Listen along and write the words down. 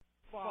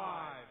5,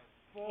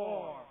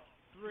 4,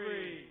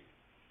 3,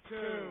 2,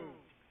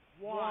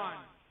 1.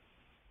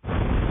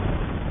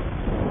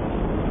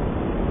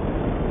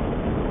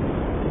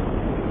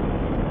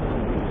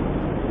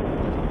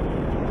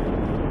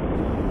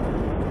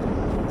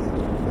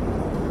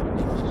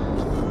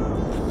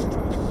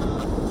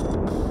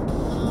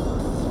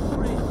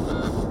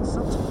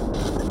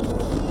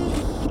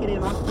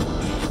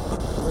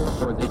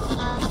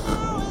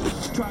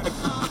 Try to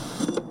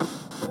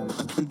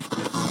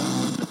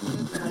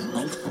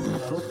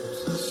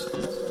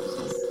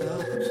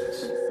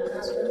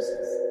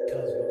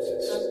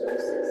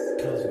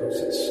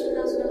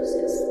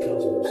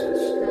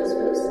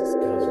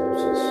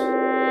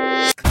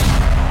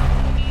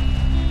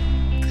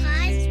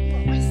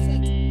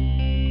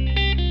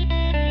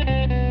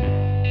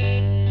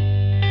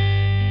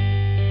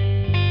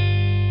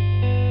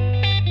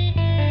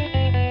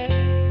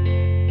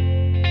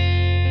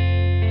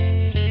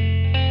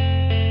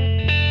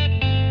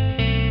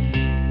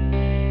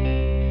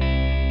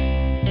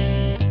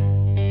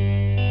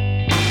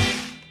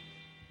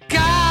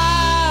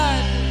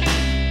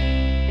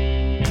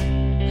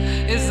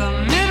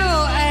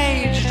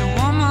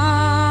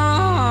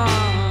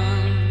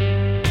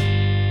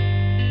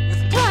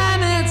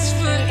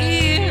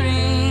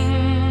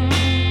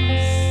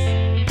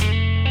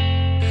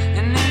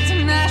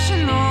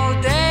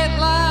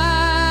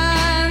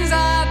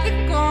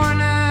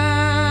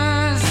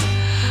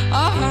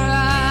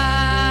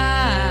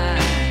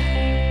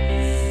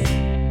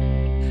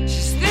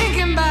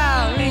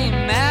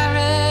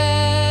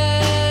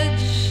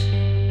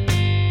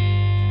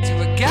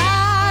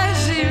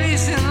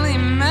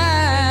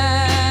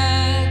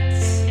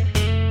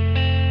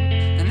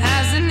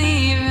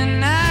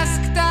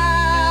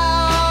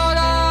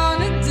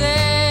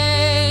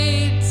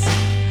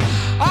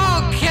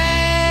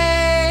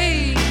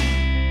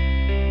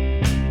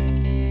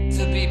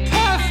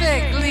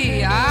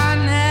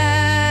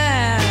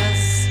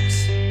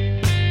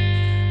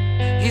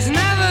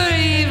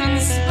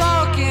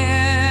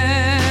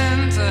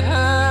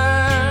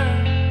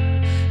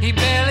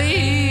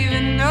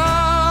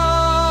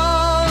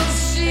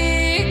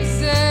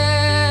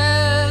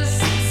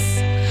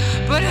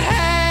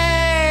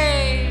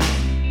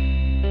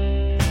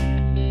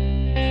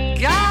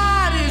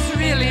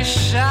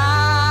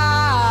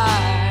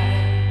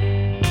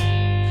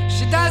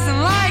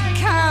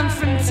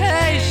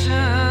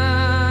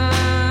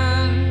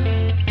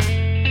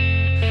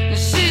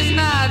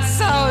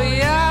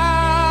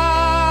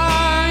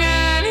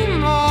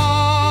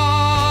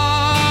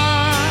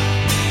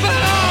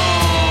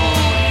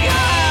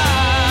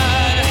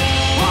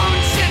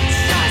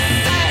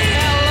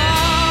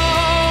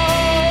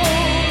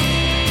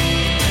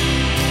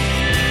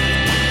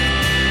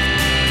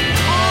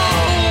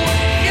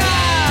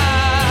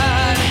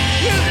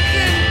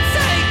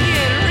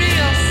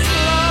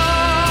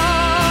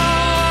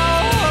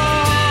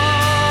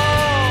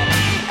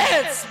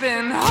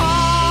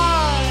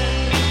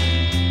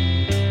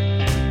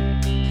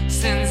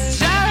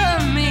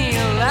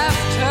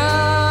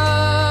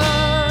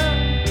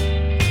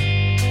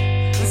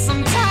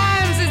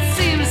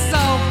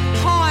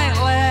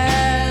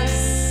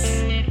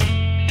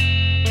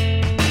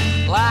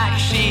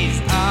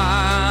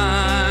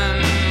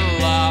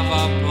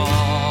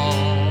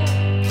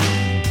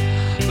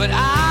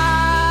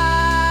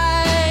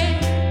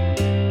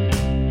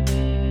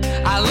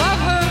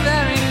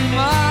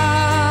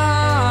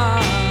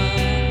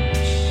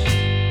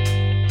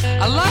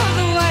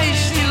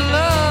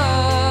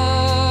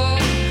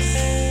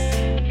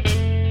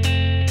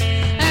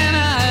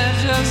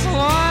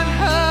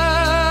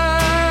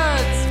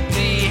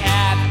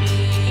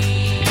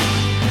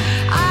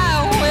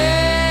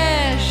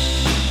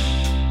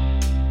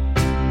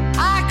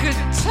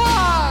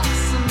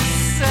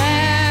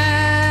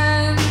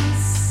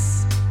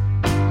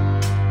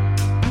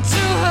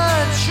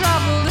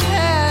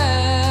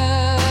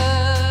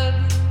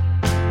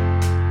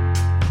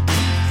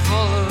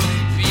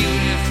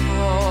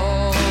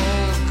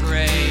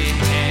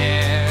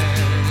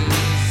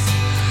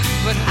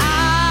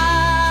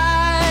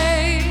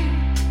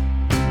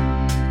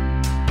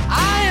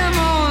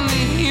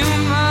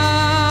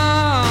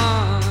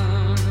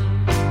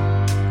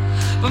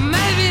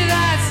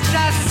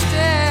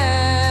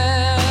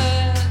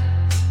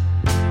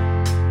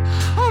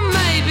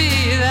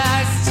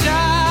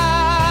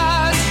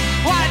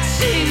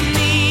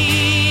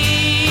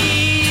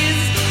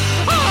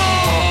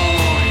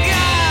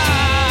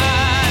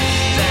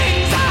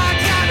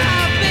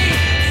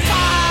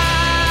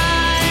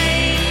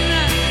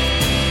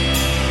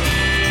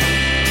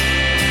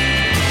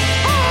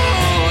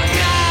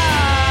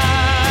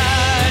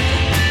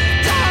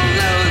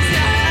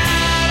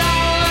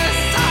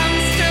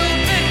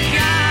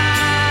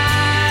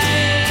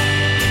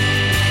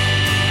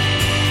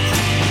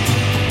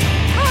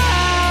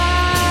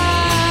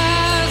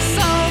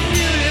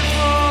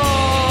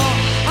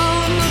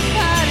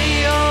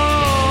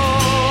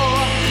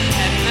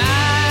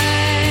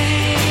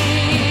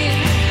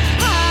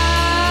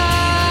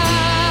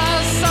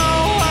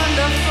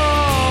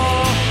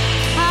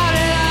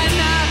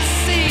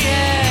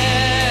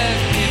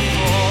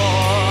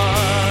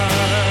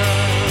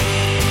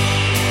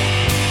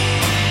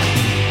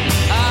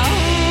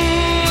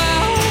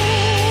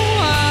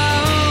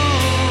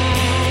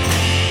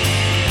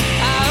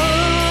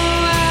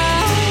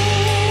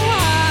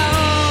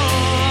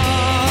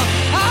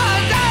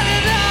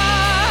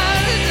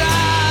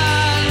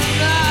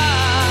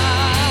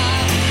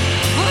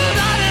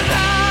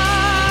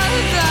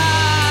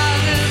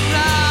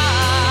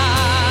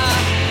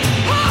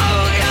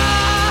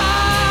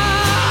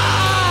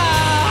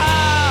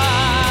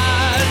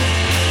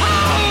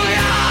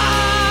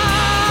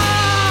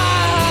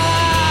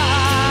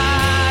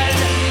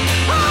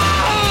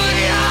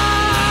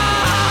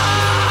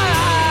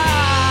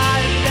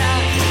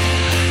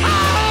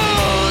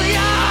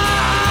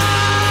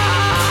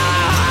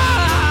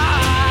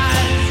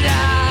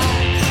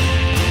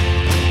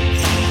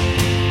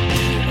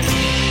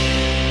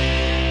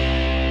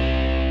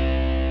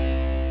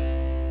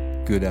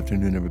Good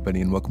afternoon, everybody,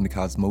 and welcome to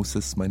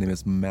Cosmosis. My name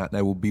is Matt, and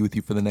I will be with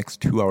you for the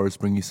next 2 hours,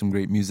 bringing you some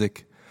great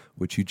music,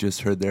 which you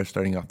just heard there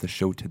starting off the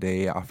show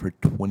today off her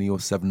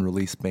 2007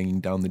 release,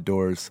 Banging Down the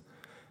Doors.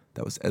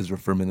 That was Ezra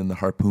Furman and the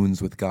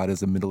Harpoons with God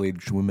as a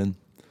Middle-Aged Woman.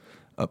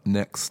 Up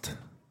next,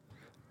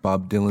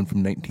 Bob Dylan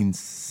from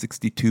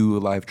 1962, a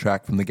live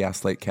track from the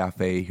Gaslight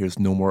Cafe. Here's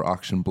No More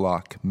Auction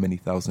Block, Many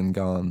Thousand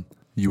Gone.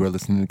 You are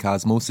listening to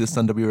Cosmosis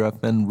on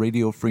WRFN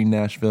Radio Free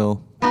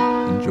Nashville.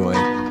 Enjoy.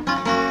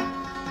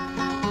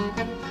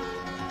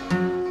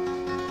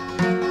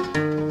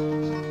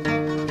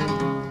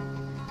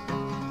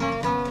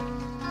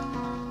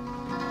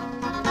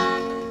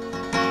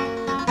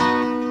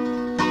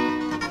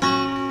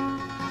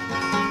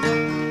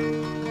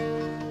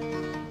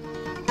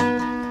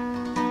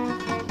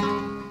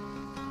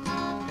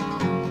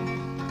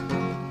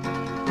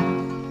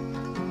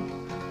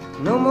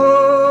 No more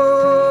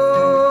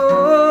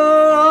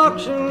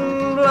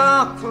auction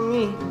block for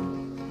me.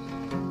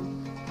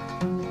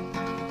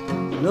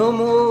 No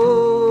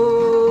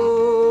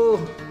more,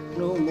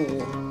 no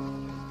more.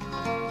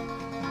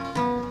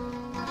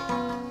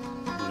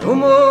 No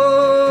more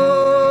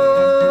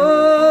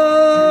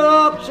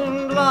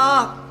auction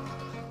block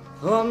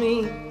for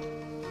me.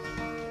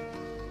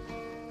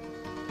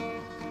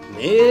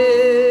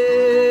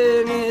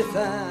 Many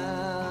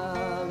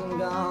thousand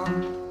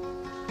gone.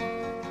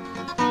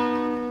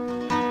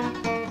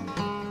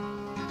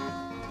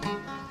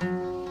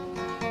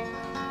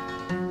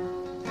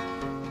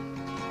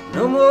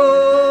 No more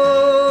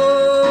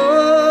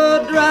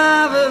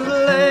driver's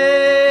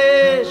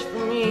lash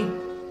for me.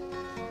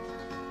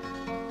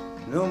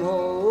 No more,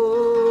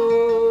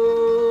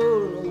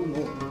 no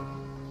more.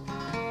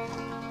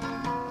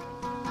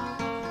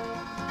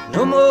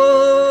 No more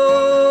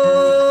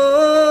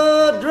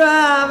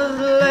driver's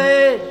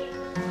lash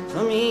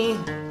for me.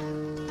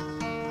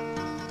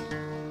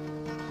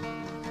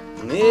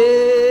 Many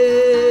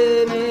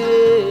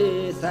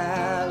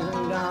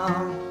thousand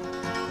gone.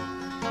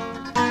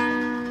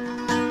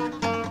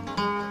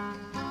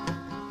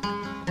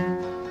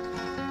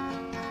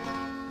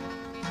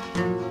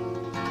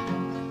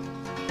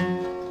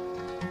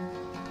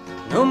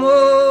 No more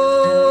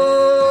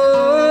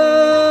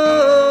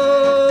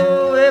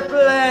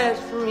whiplash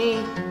for me.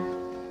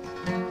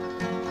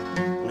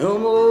 No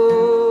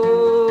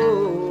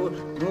more,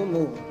 no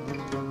more.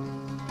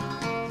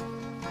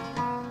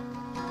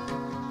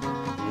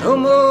 No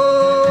more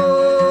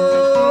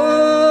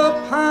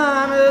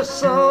pine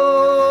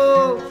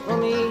soul for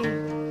me.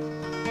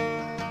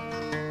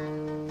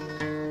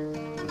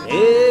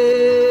 Many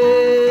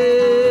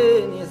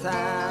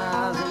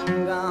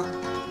thousand gone.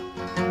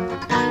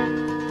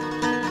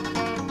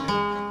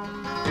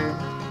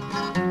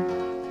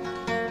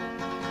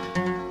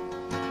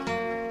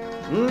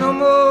 No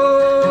more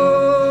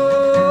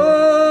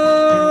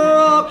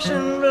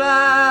auction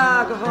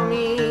block for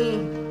me.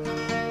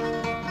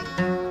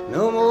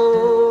 No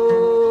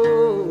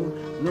more,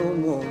 no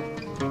more.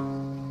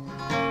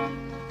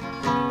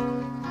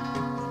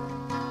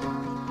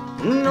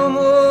 No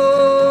more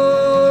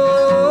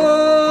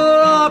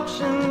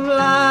auction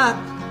block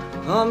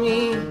for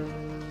me.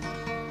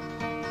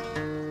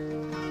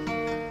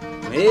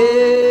 Many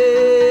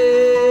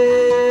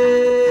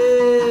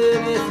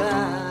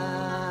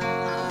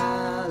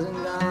thousand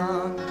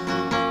gone.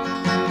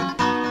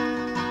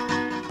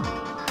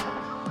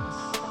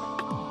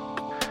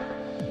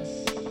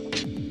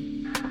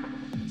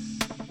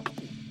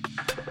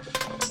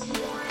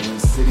 When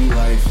city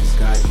life has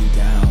got you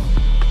down,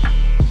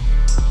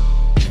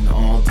 and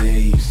all day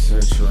you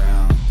search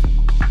around,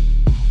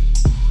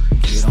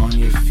 get on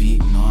your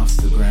feet and off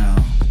the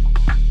ground.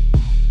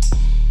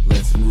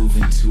 Let's move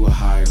into a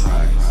high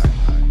rise.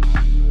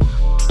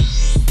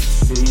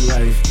 City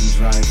life can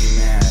drive you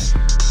mad.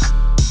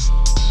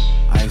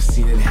 I've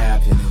seen it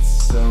happen,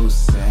 it's so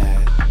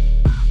sad.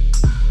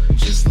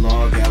 Just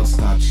log out,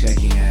 stop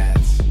checking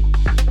ads,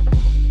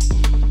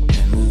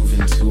 and move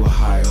into a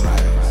high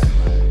rise.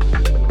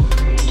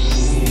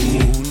 Who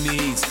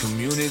needs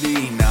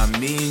community? Not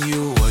me and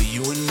you, or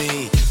you and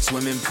me.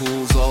 Swimming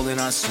pools all in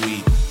our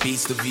suite.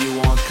 Beats the view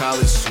on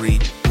College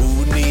Street.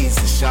 Who needs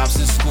the shops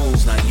and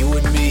schools? Not you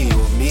and me,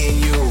 or me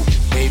and you.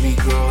 Baby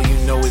girl, you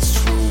know it's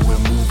true. We're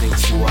moving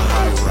to a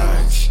high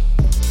rise.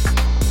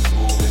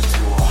 Moving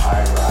to a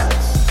high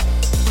rise.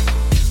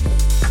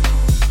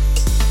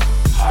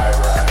 High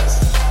rise.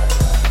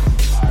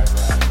 High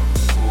rise.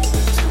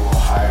 Moving to a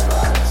high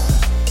rise.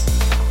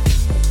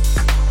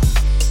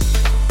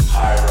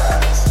 High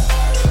rise.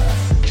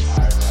 High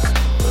rise.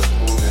 Let's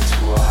move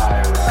into a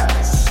high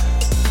rise.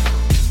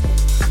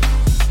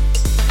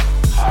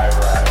 High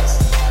rise.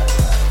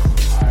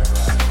 High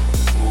rise.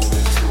 Move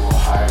into a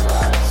high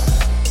rise.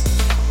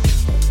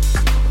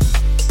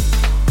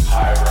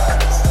 High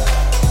rise.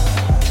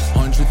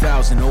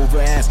 100,000 over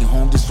asking,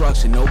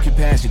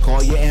 passion,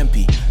 call your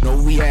MP. No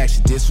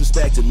reaction,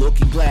 disrespected,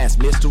 looking glass,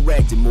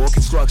 misdirected, more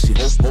construction.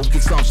 Hope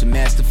consumption,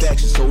 mass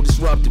defection, so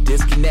disruptive,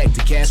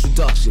 disconnected, cash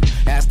reduction.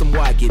 Ask them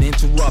why, get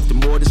interrupted,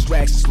 more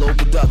distraction, slow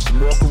production,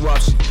 more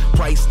corruption.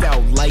 Priced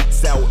out,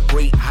 lights out,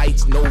 great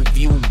heights, no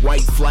view,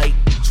 white flight.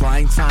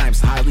 Trying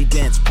times, highly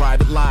dense,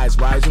 private lives,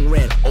 rising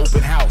rent,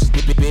 open house,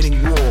 bidding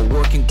war,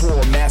 working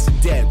poor, massive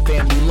debt,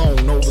 family loan,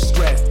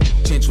 overstressed.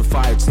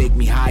 Gentrifier, take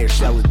me higher,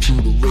 sell it to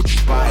the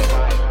rich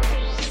buyer.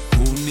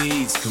 Who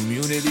needs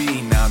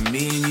community? Not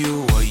me and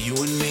you, or you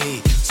and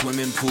me.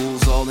 Swimming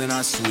pools all in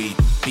our suite.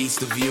 Beats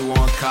the view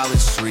on College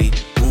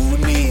Street. Who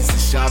needs the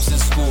shops and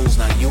schools?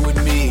 Not you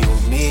and me, or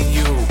me and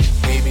you.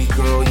 Baby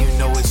girl, you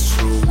know it's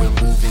true. We're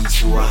moving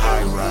to a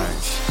high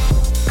rise.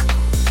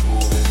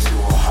 Moving to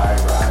a high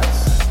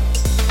rise.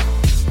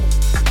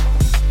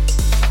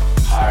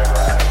 High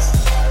rise.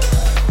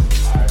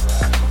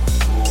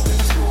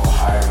 Moving to a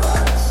high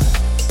rise.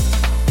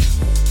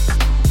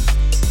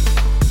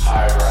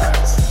 High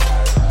rise.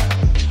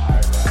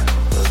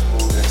 Let's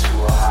move into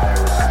a high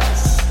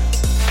rise.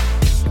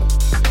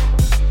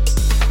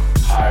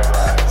 High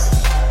rise.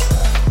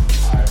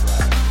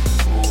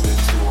 Move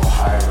into a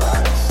high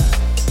rise.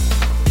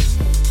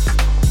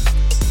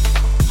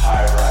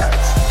 High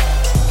rise.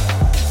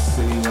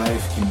 City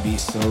life can be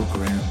so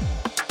grim.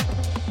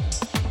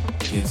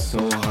 It's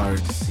so hard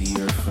to see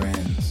your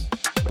friends.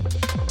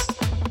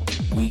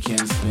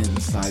 Weekends spent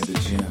inside the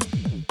gym.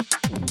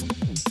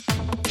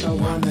 The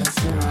one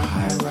that's in a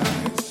high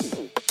rise.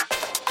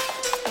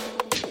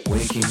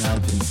 Waking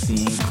up and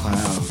seeing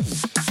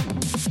clouds.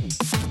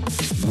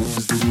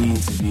 Moves the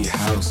need to be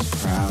house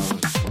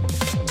proud.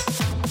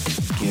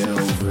 Get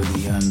over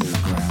the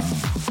underground.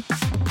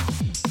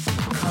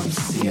 Come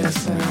see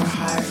us in our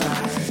high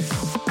rise.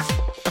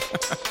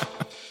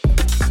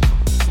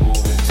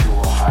 Move into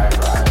a high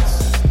rise.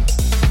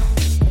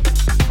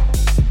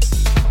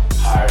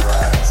 High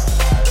rise.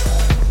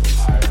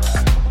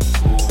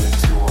 Move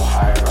into a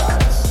high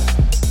rise.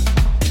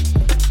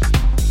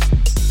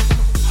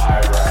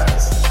 High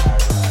rise.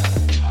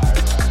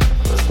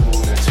 Let's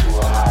move into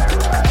a high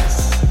rise.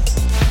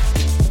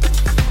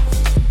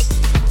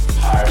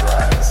 High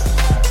rise.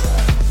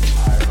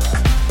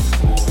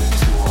 Move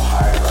into a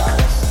high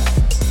rise.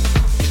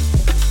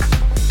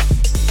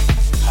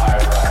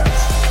 High rise.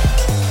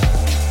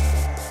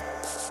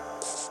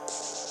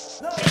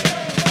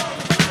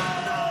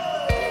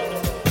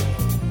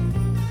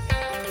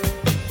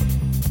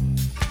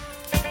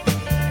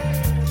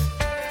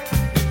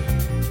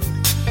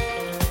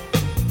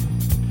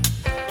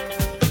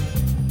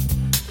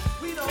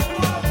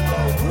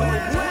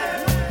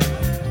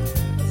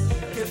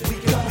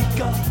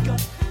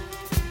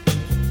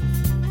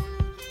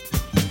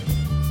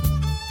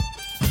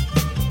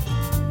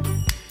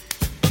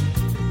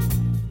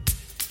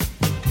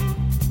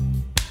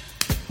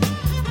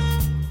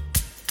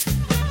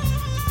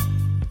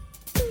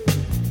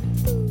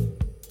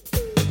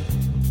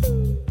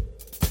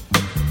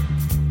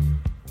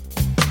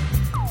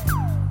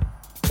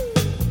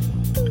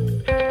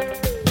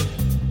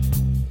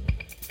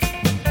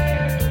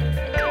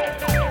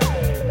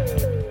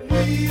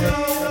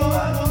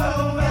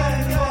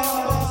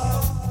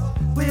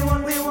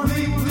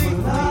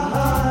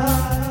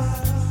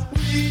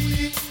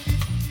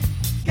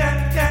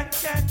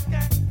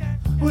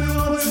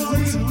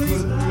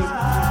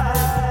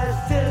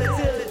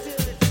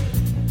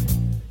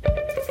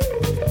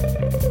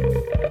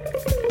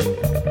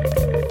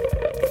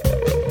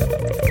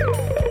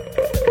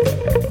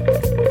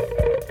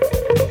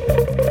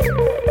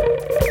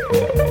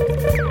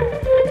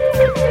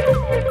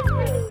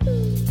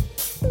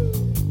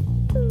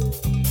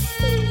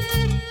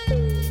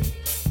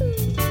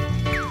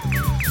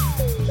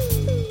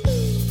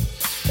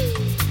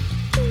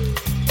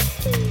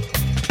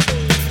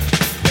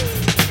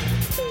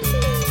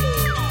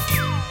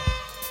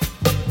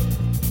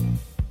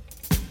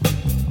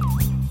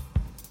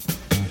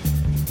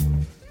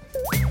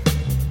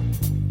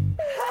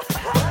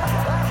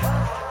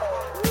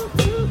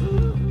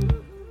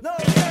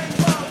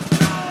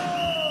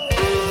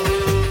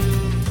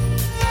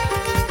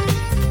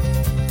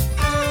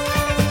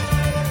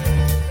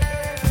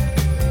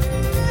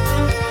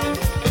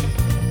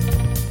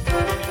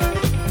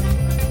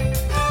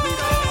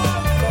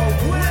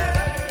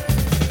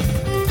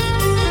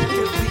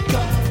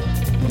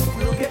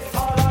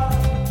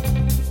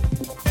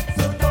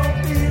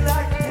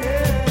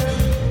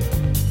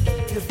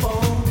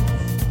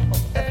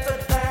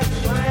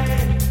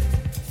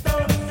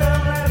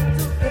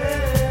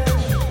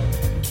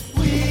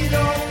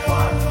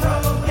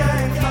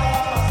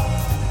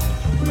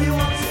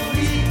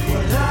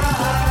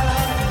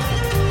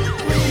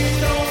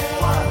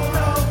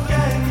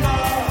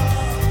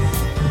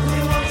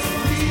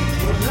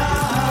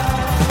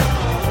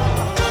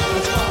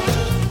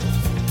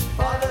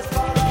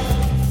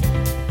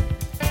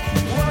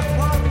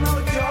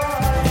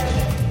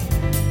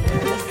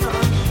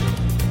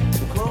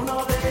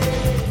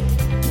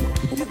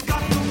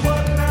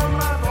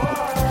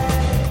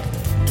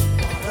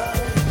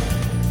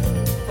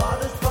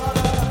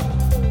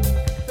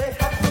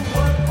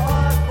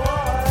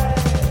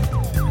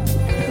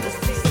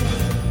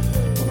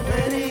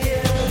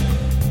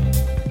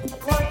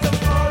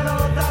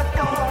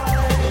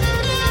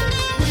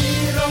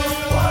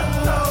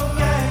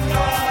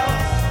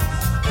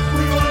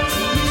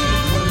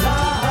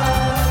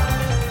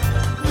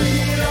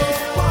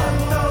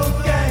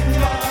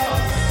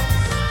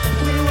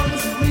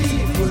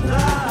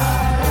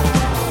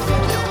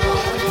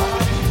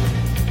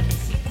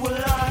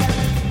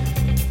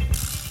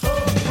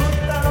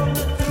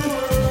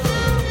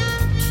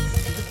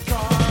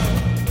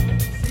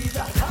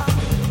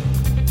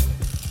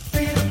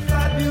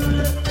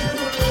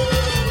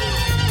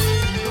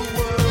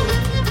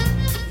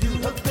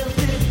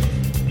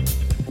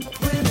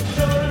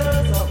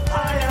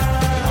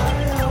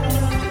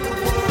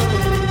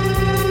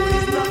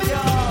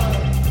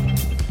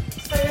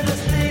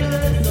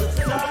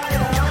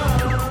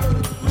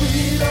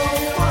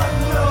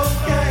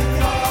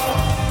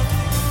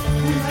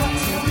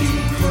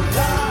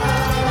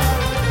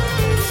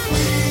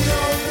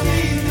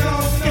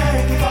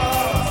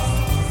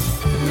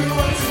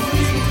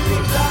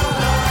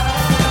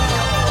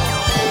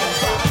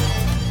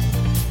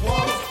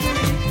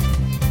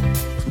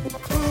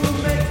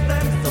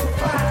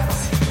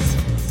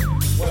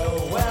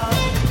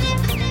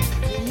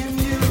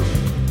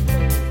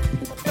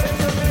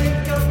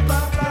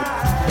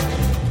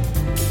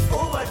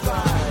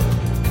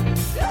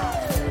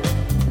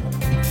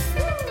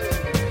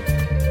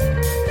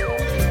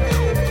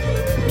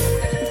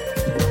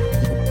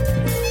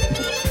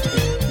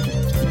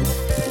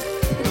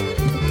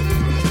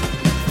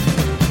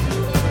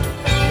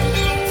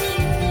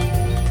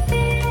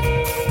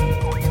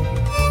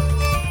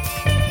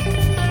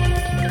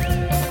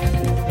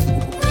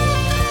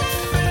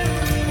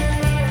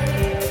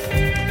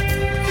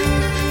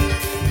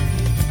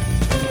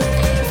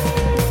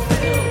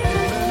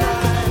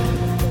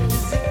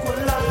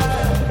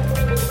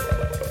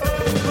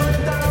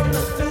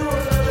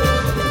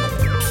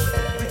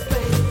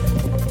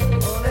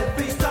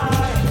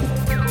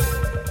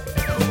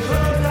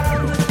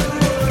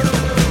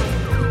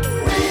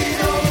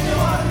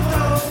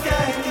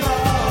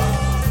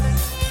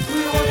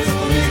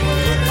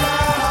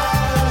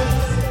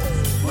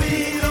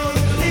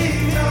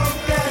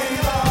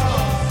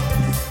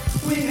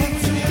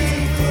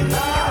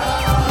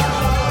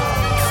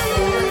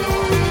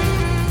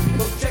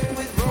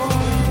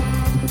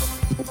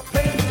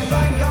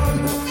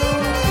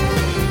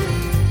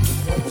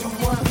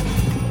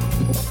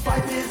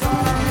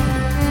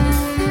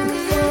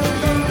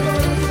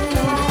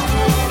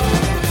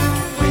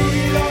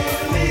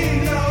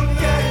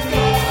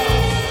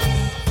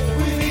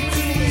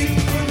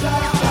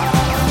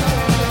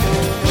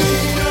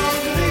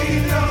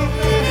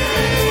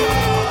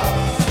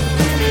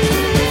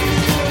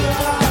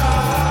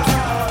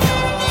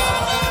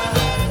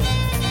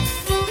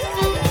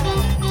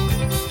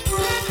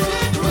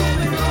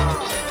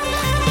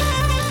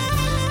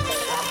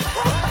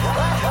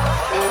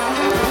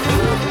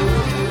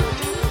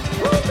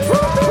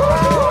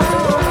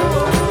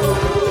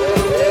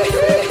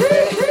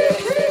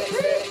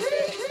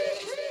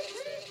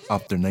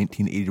 Off their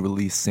 1980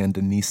 release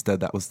Sandinista,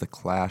 that was The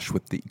Clash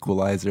with The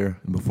Equalizer.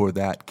 And before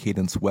that,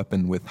 Cadence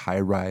Weapon with High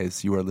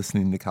Rise. You are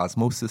listening to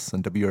Cosmosis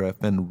on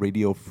WRFN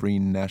Radio Free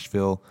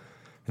Nashville.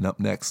 And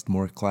up next,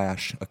 more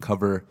Clash, a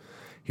cover.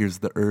 Here's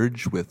The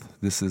Urge with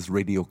This Is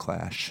Radio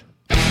Clash.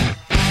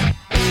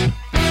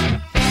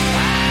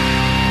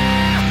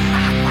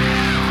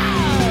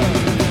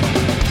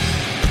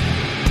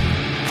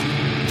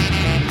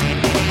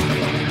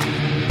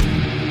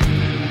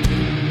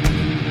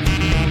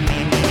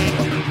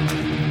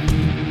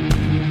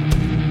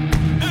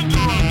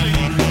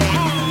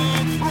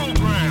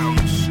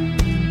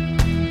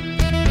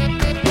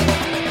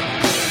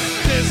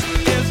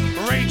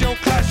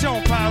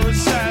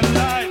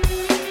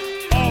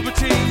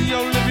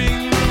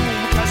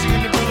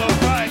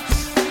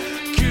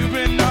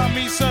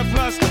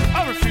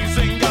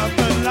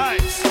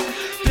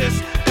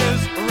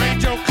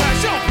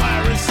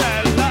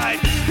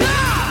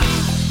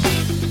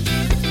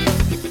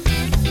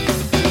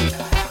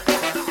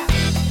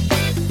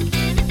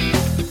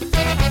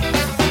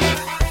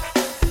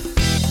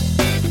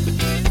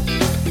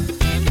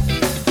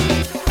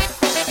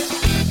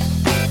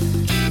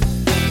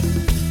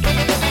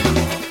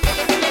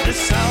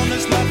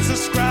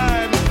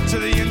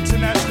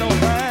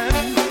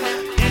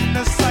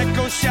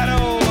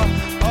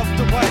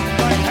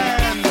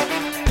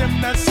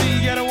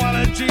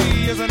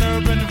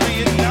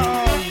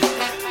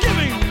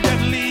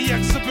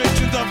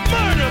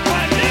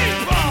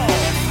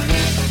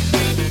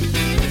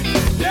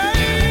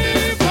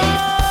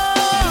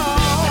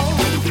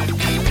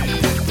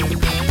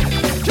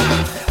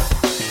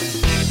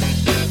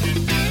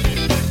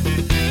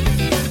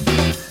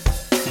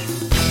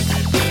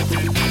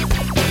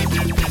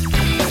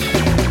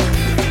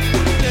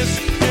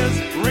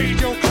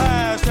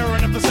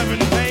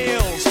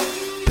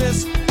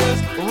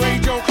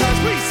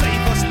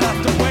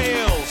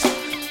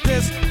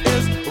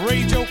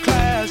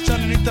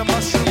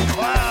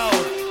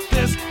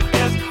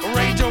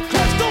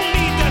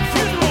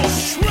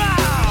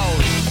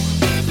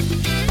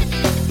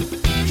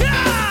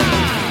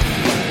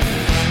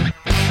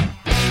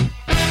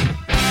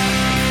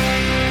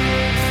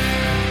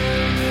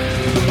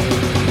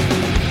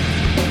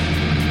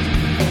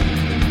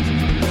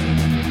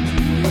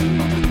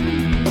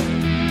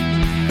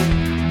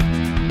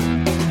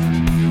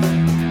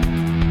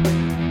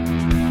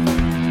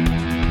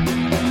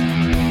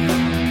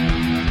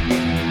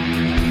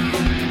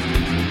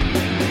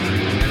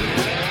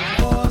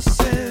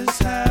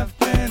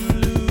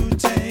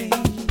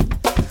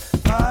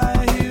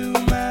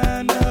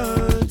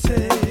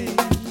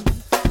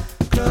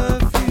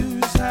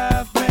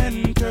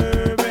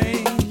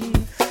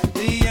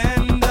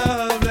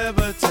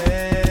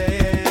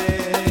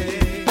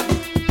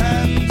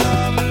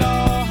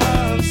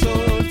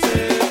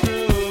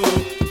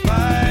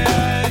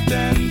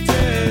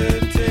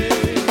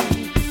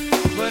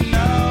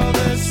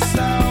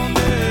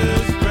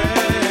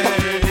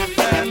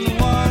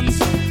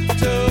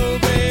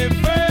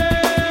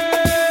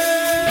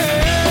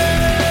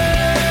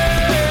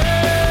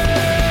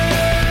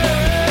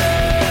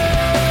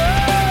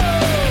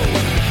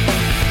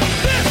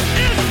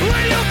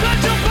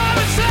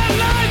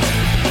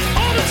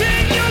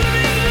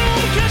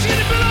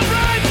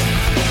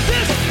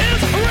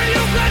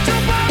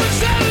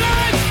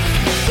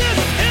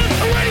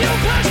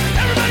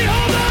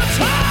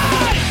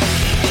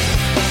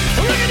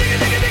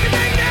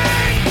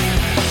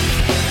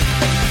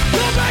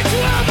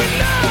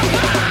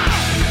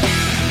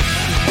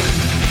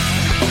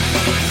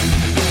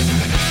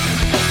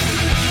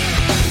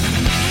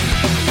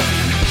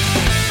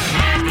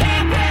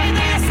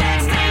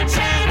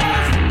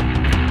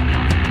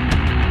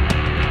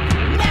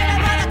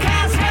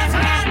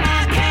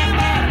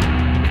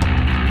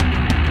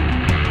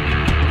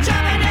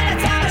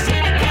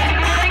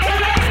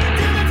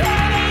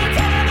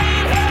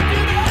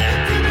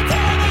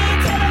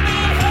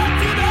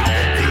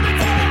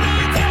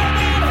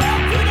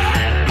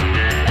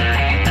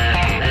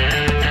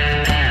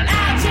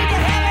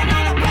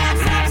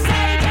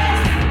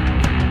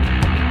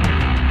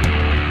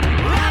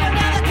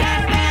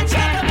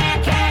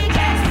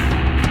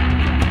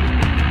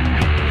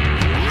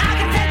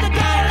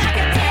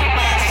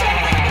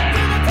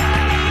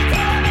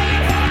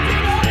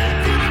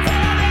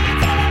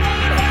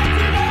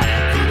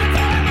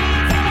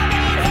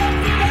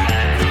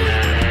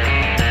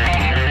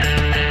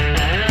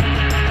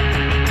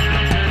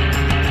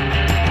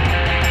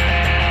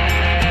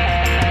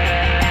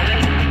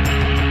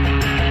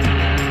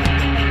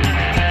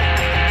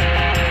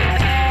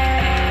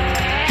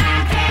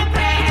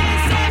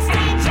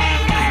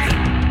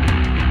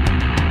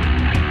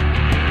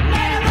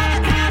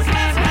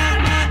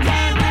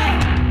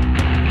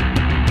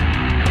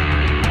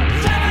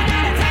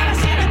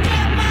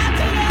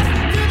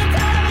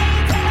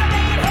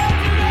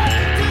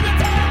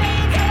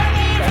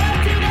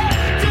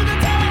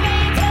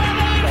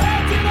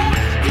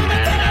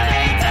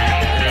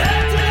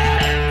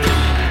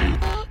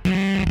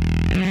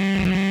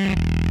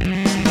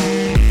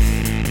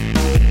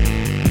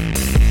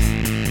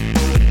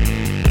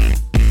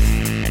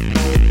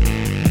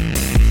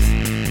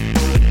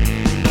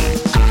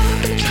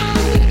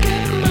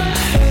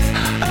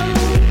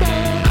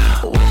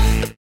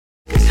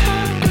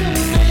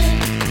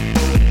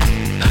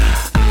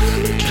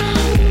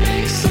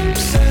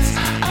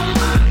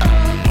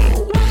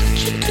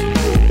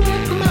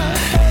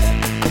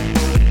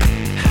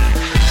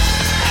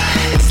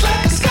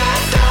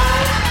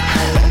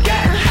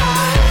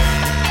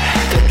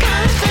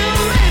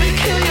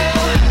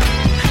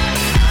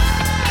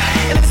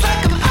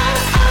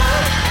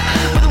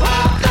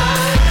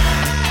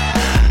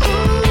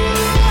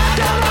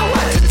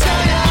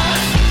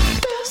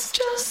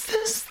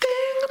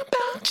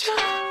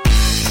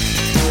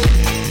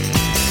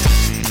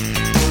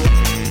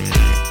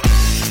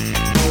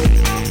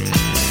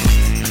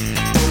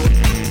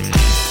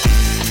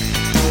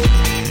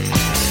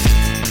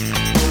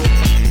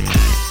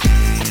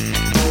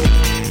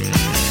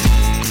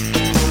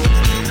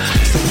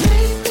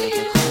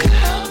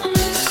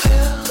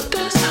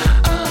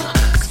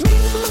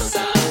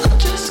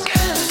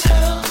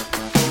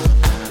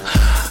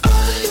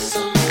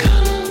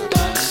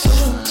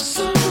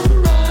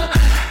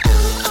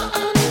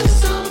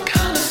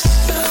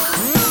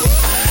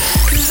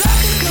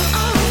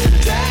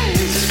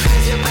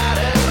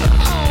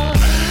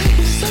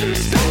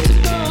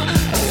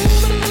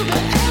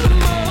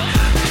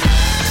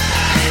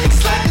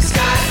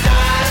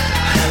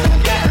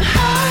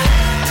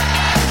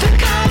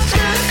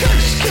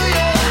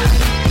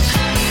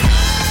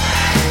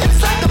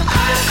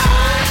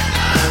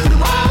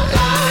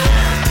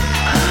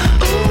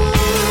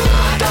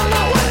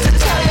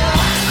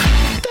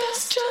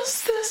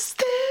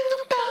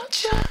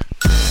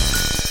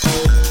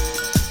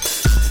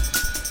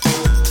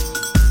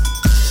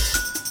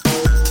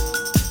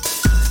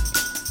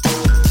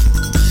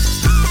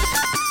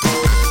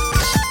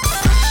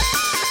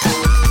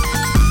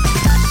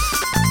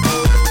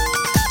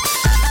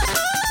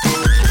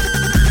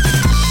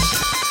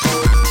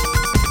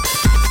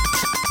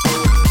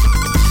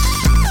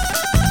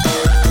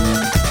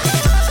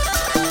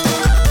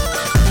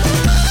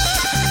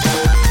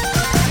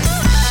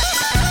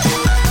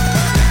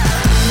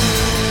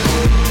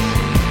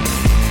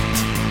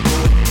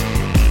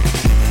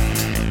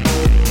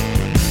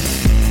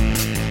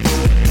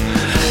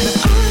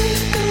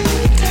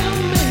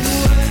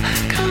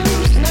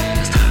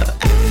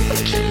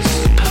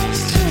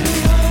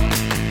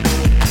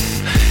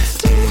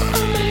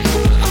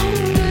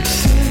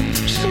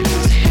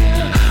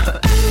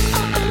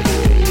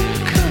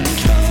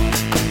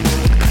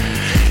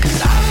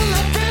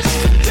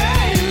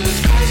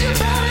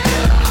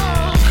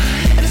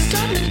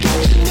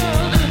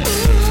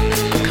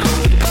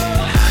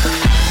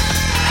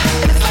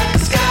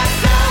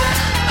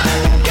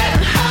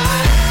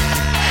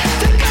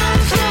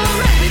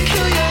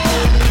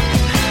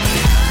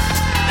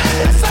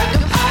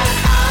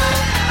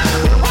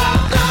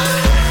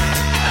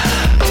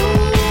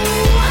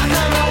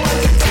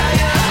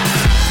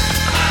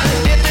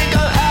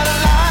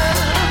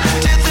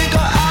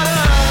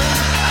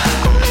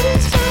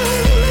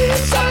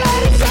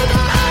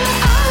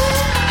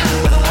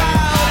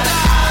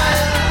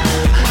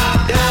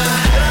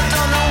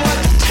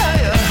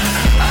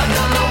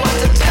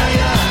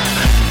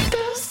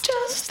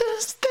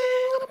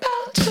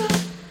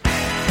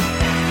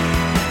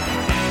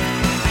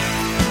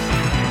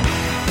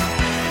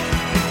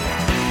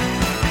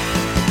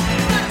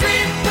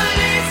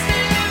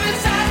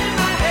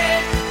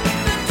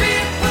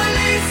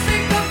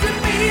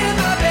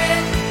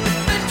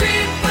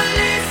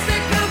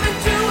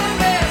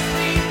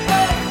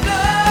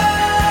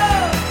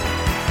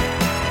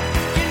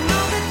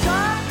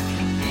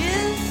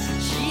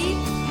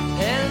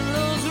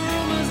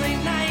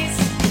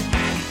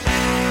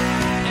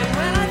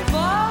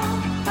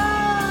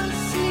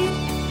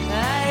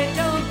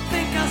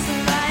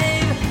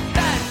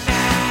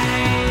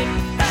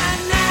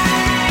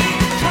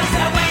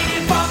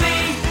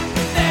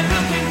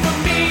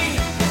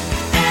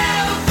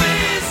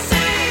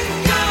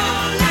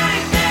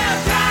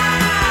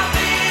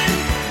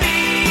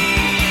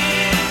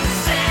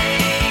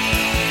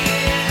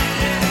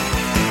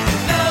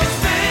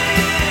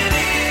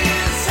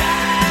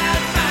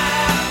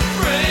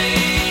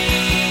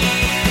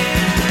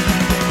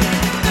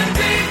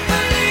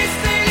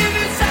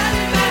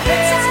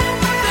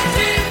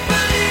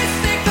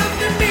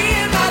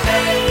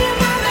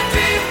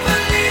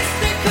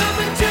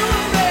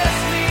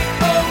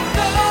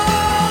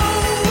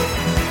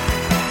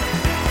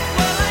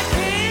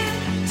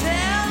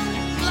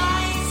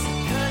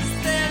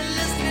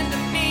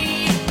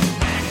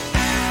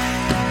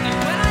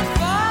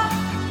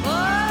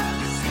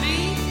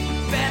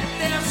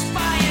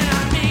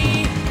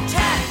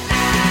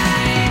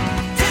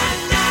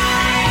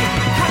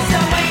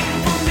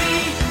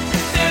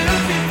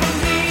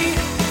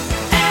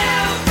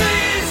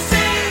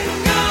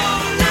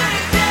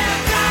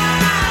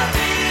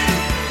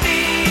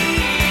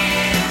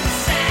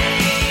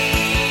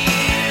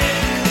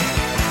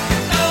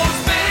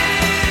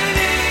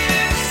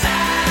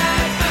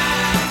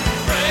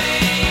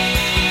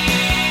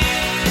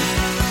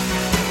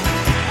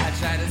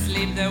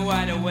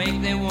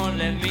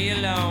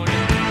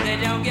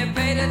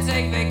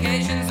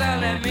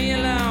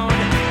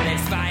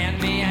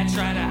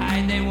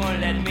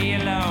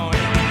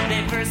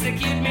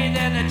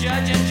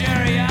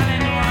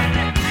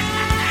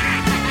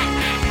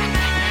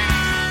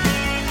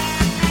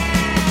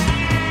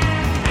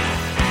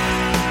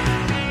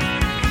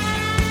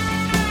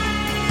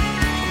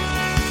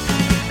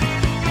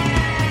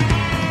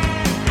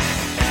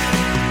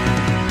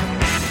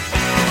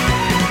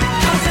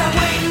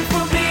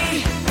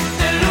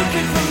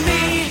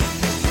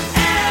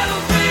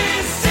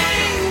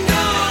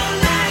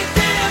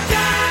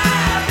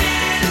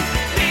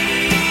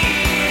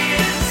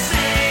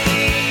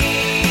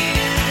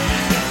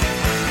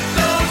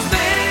 Those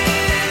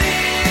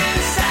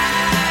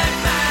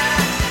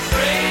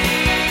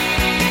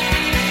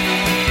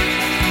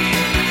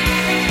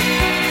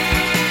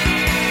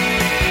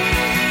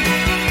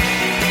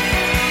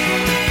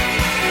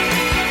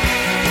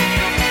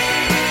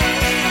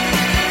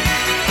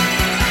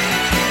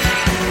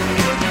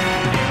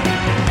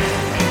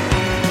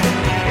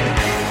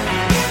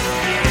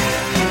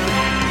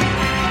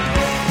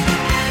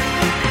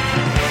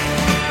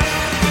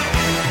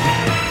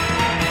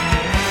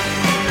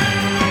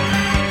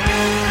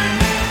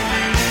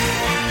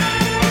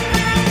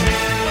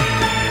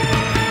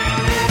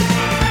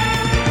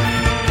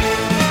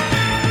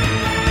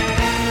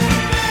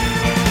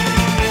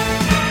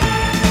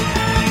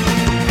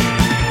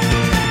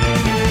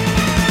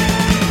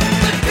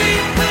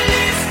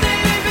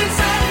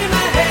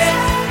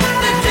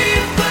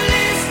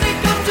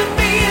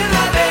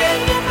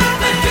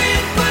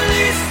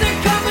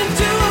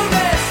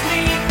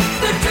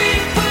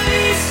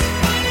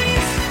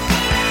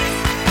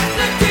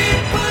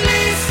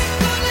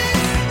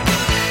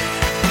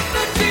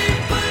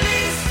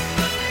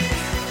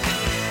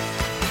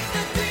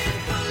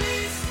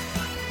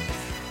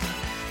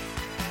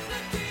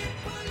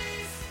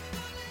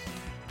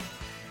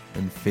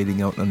And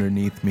fading out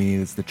underneath me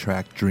is the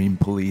track Dream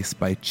Police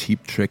by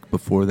Cheap Trick.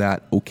 Before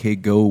that, OK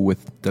Go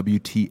with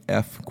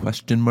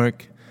WTF ?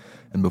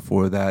 And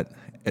before that,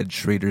 Ed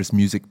Schrader's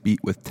Music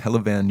Beat with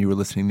Televan. You were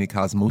listening to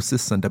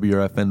Cosmosis on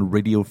WRFN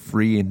Radio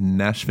Free in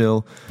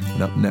Nashville.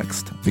 And up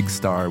next, Big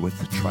Star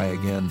with Try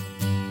Again.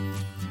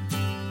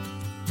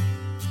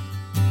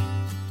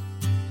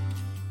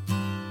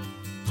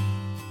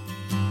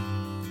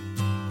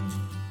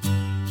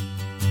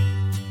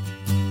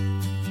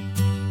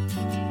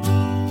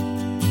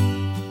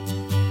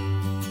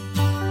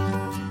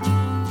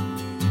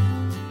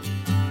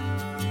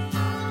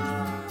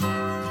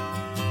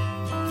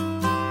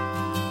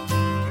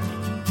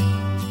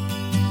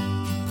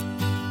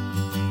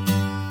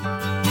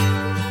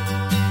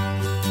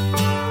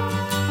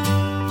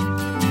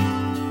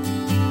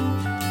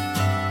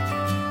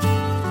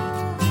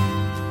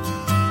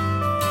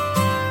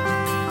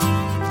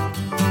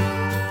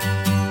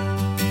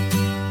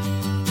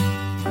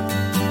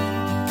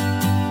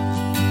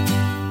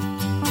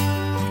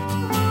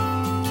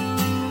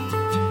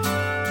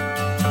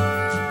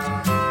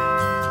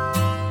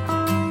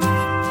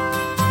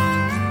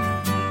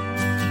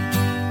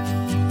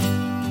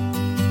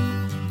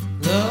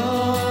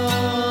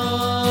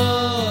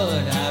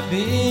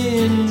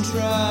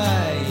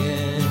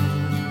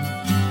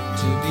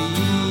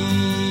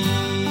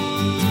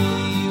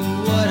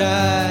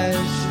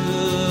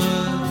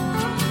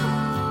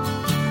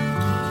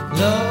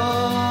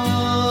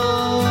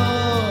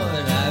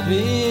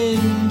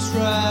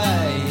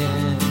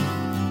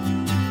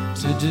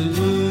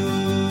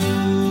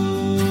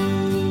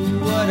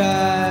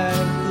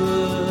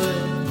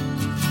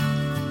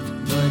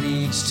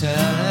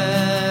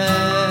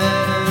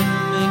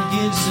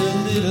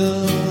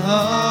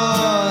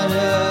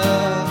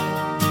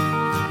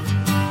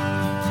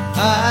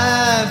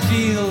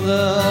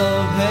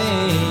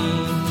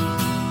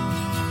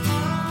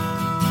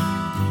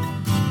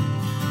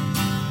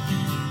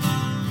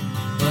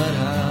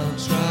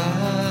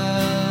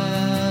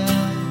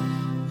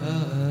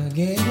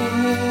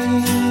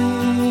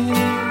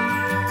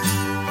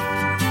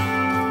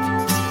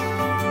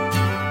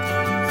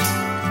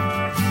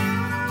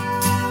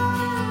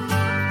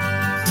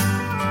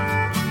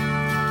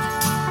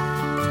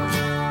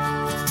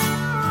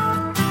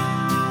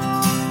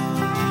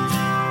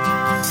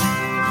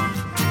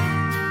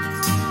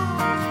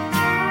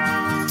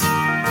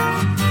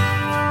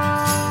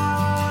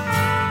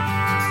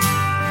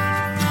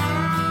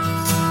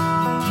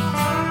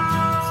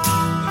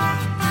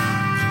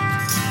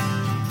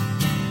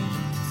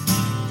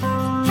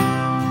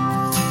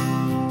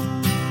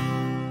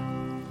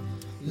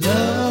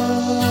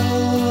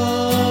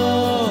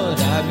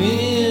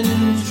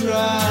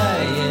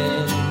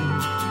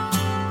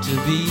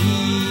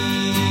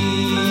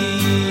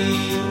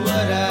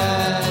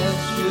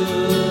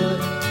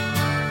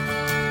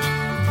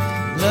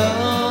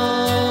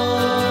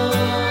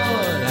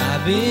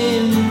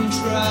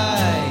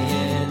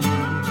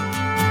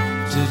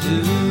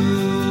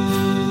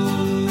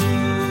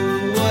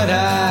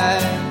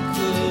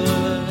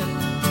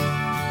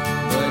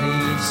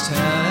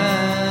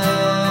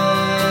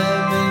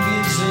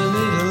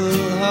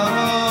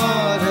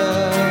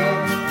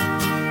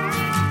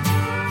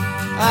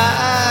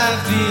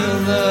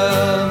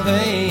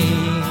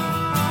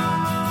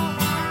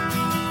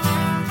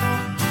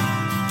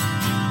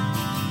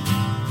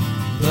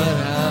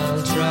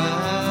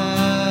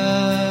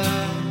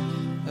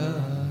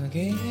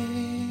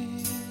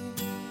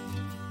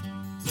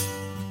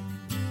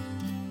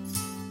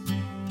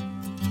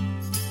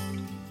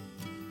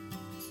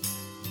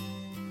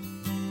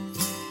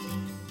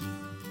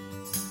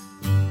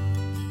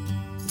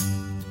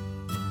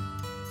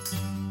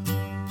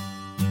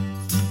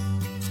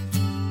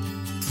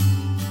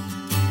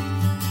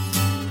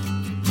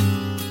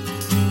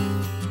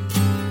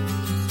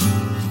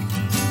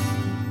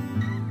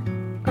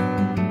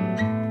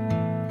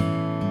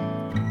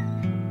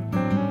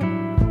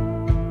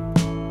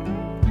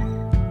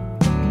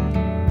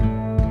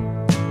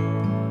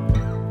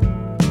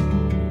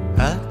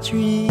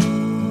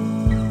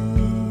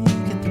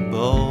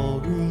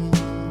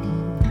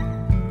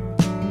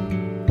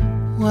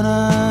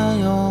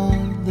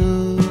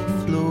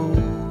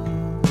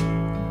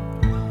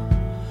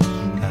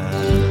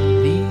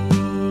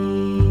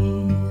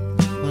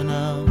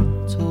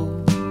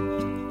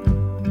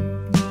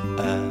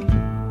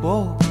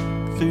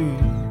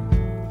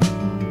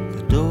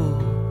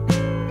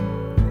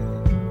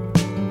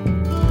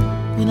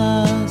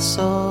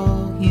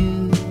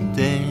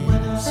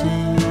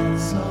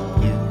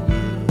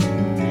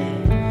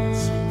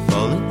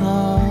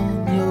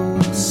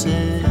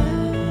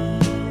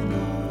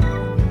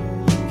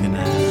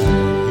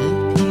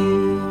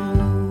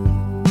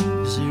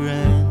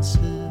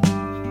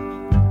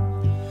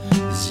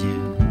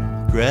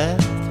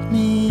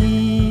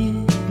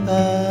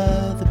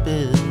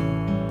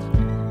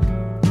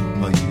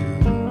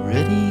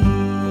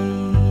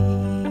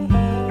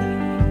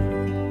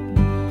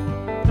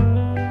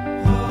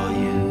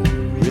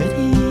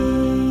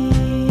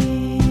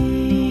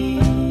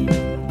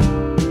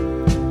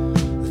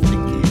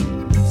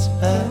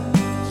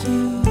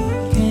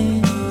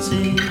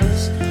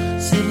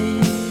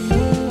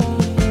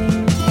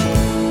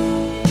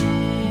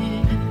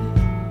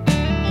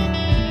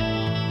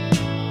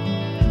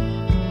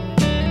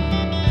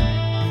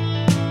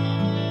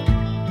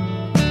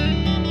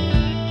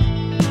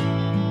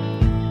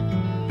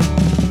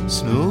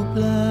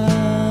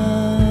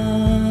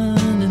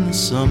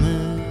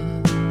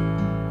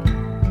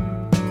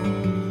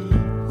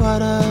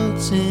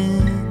 whiteouts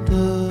in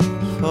the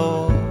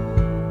fall.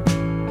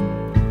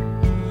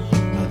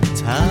 By the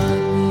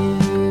time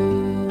you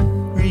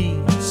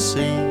reach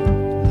St.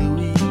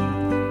 Louis,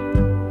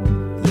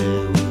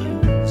 there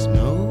was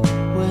no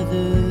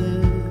weather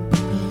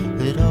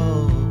at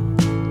all.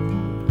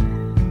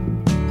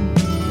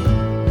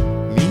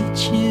 Meet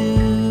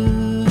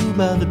you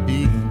by the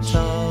big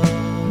top,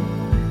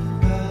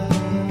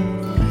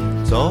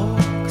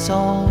 dogs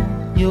on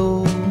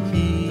your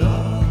heels.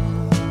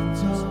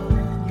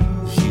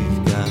 You've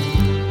got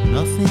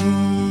nothing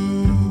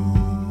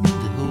to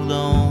hold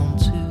on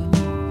to.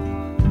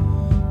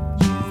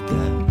 You've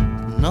got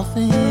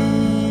nothing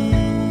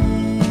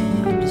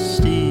to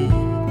steal.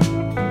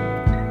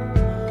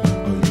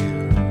 Are you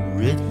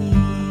ready?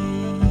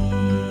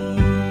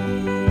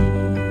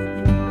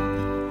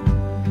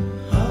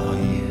 Are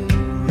you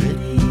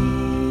ready?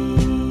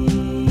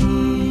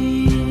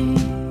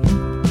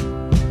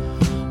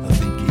 I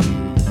think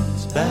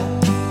it's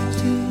back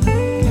to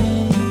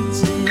Kansas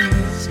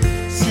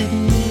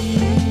City.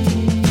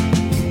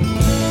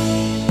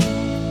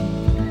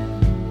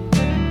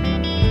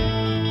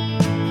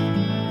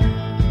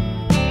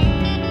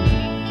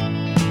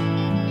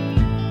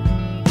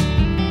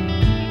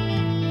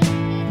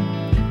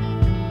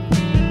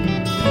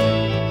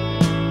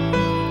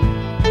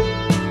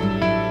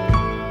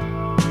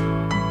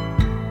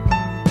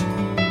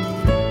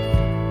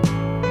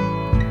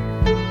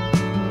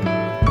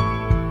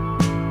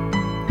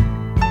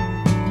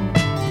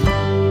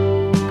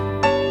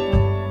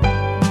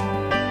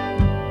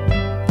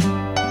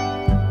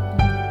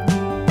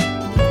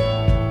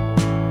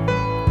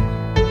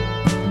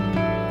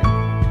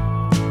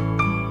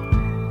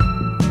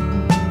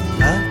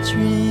 I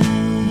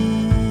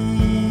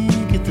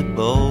drink at the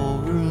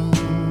ballroom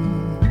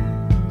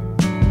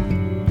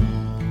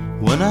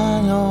when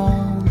I'm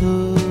on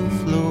the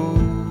floor.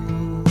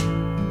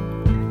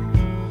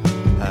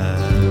 I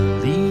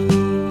leave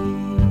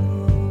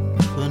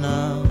when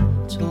I'm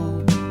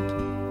told.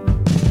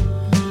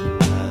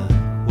 I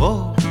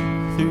walk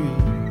through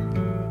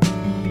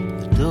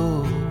the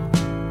door.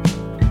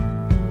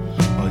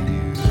 Are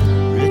you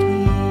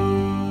ready?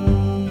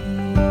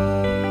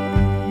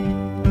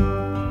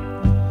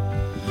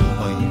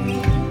 Are you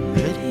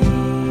ready?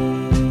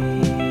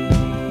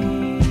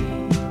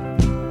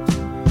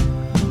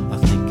 I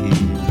think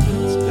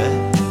it's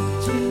back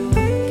to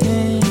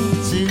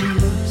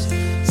Kansas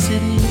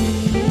City.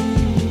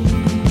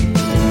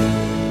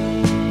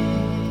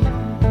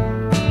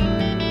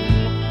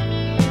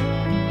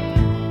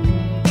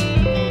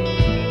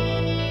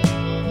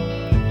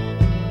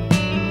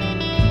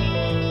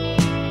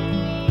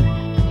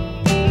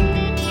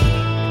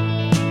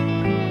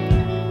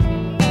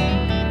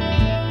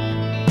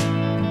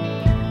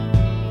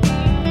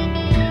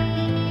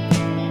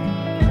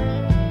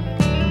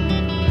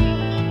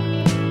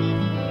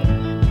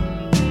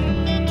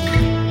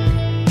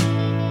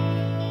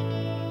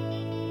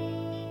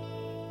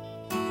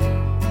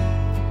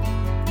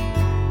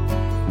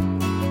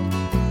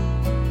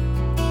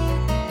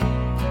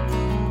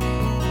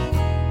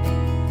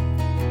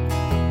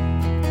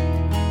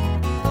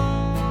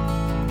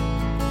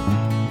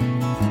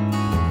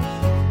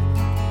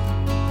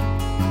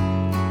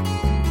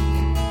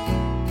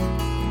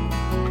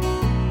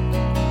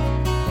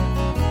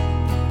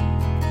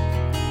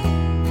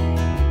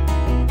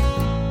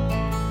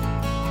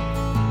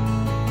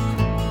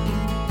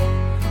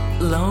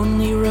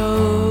 Lonely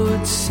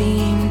roads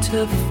seem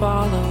to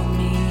follow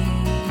me.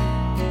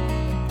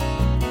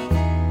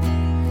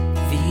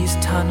 These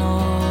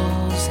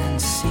tunnels and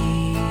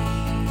seas,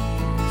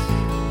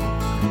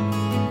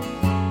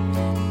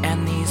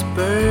 and these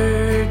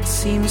birds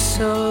seem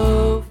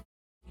so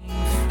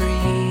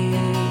free.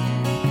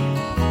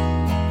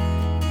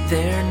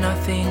 They're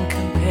nothing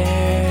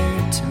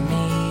compared to me.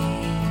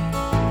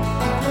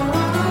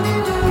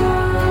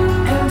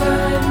 And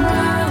I'm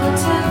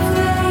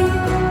relatively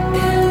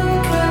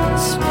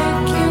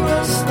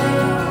inconspicuously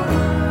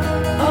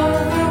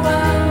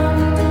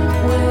overwhelmed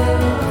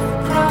with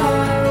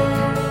pride.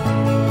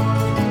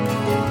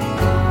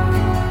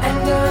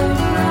 And I'm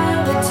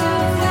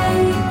relatively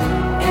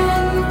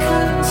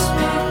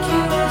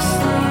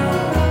inconspicuously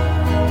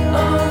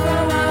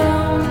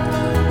overwhelmed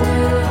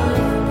with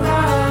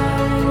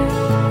pride.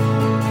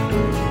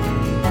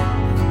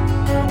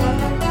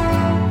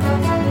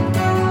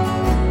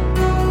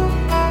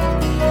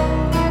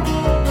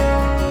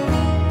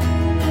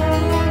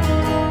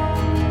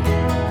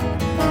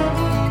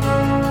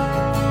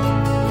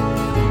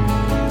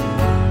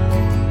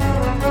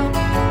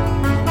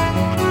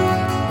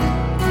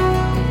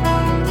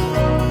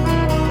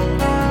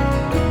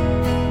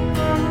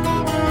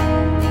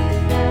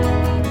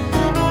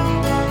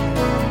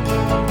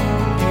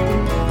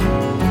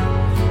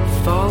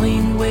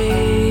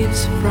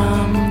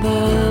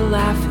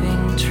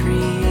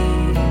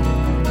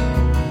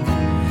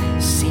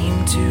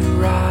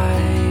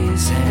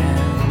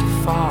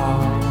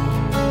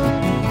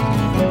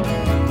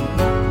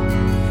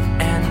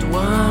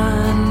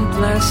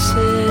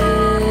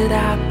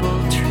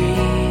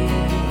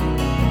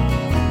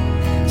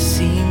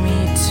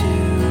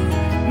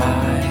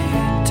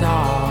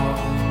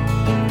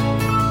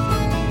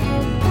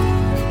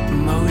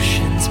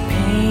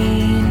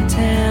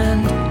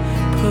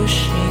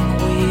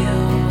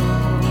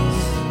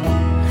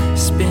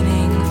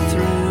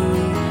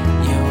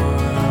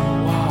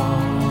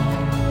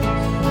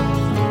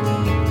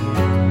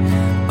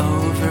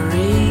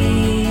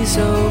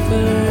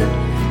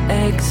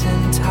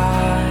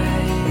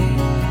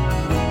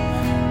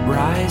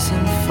 rise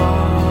and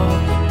fall,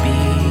 be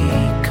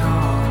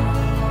calm.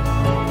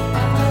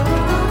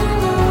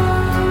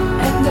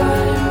 And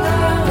I'm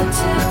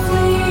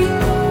relatively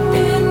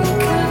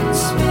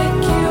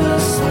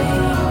inconspicuously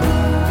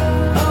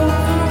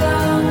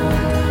overwhelmed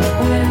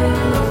with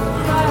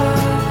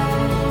pride.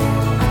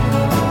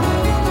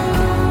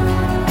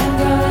 And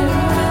I'm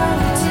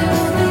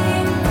relatively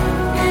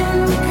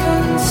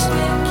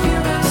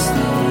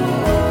inconspicuously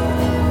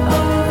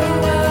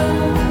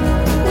overwhelmed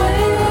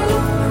with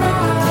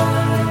pride.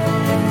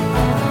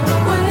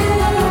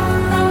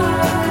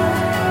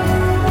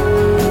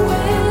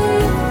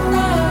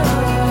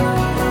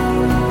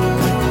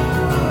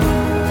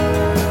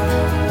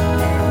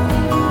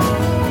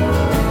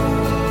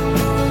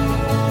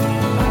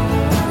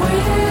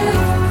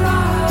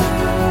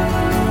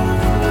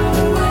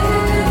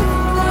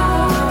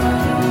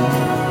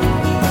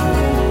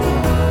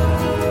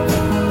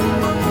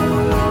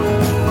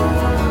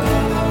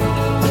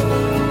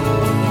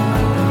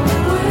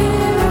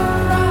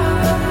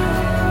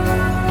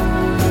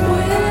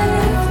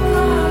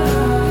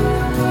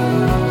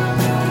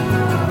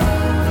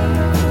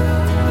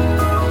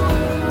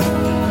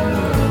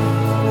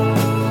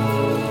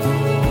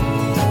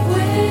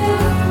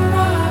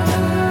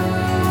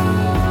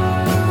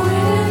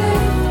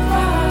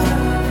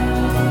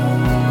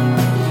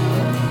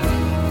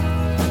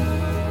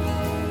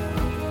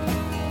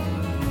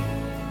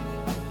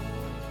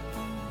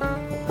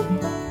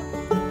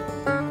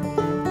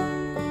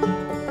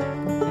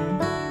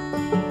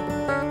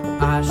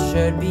 I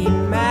should be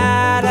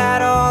mad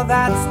at all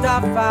that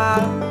stuff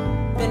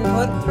I've been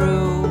put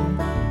through.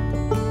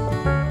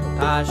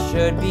 I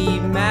should be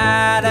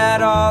mad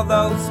at all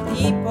those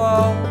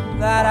people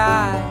that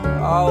I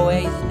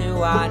always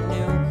knew I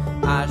knew.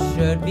 I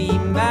should be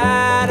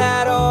mad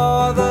at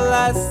all the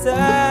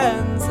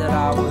lessons that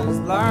I was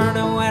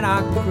learning when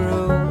I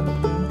grew.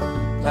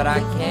 But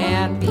I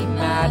can't be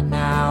mad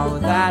now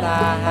that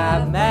I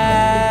have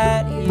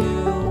met you.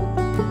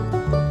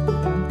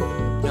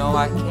 No,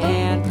 I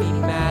can't be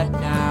mad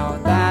now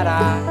that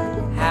I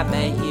have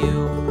met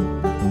you.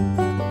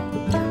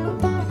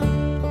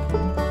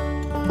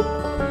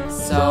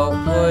 So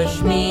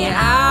push me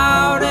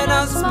out in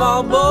a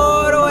small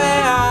boat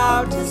way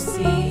out to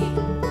sea,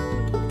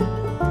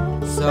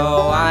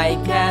 so I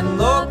can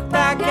look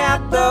back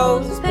at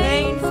those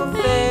painful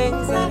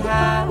things that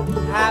have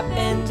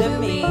happened to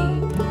me.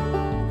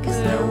 'Cause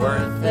they're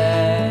worth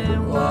it,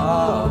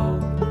 whoa.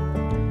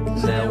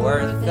 'Cause they're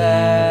worth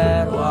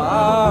it,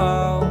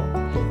 whoa.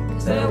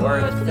 'Cause they're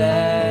worth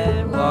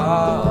it,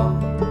 whoa.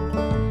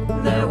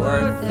 They're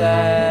worth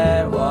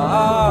it,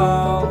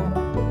 whoa.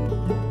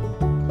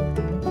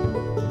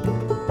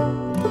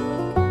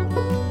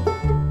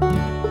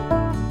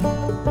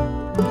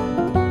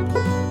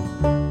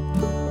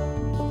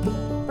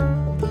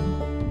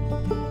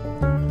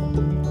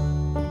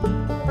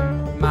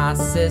 My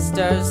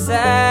sister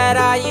said,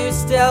 are you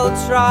still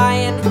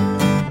trying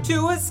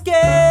to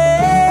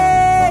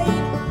escape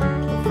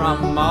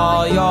from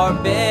all your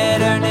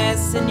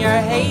bitterness and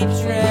your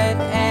hatred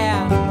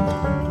and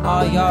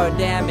all your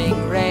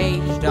damning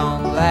rage?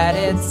 Don't let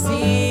it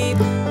seep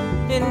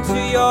into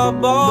your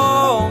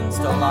bones.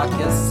 Don't lock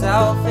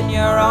yourself in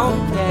your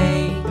own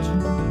cage.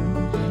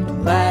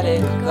 Let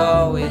it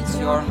go, it's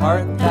your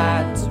heart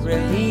that's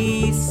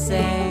really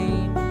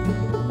sane.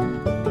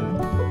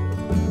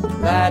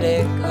 Let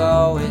it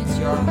go, it's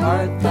your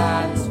heart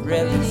that's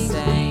really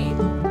sane.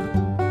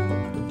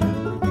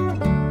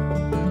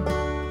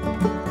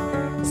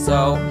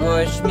 So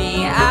push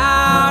me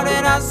out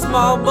in a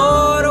small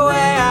boat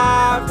way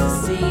out to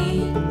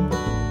sea,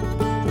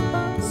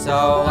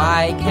 so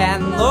I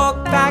can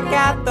look back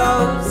at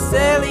those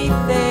silly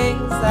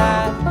things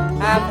that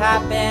have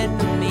happened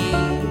to me.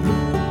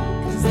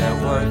 'Cause they're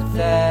worth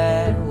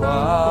it,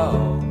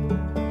 whoa.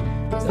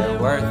 'Cause they're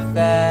worth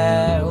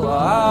it,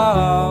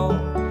 whoa.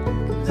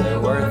 They're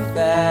worth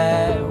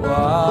it,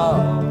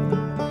 whoa.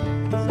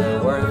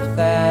 They're worth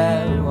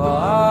it,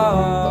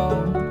 whoa.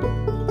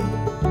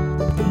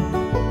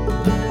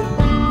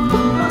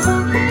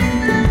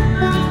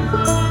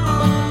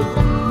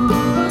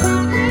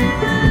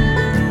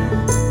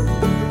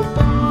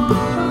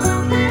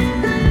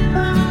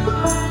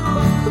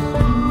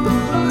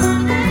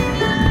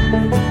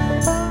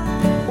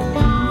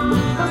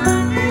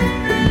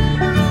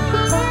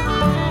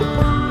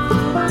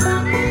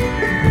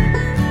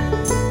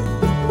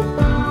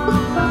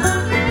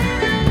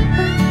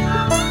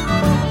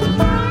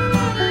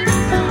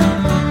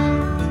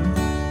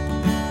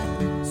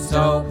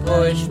 So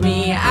push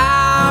me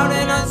out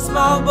in a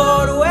small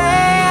boat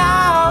way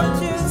out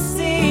to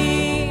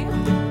sea,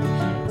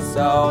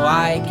 so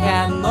I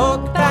can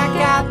look back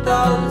at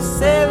those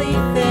silly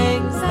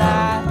things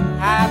that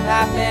have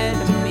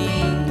happened to me.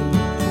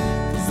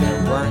 'Cause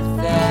they're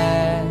worth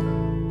it.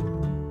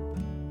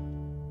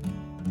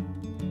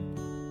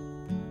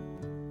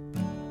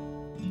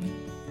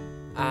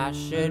 I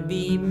should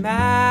be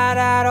mad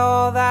at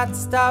all that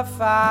stuff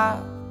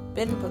I've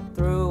been put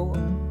through.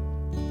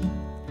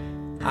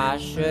 I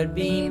should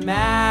be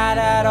mad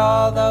at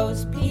all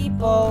those people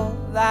people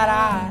that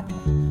I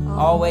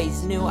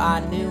always knew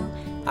I knew.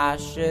 I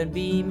should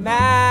be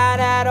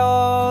mad at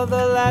all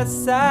the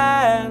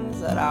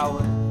lessons that I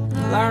would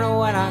learn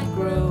when I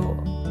grew.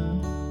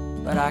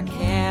 But I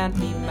can't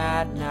be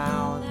mad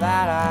now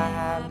that I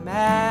have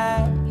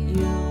met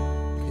you.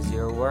 'Cause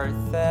you're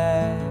worth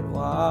it,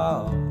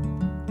 whoa.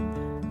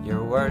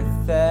 You're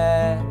worth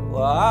it,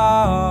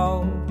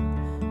 whoa.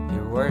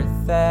 You're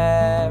worth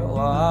it,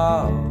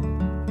 whoa.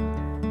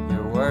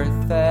 You're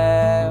worth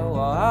it,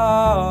 whoa.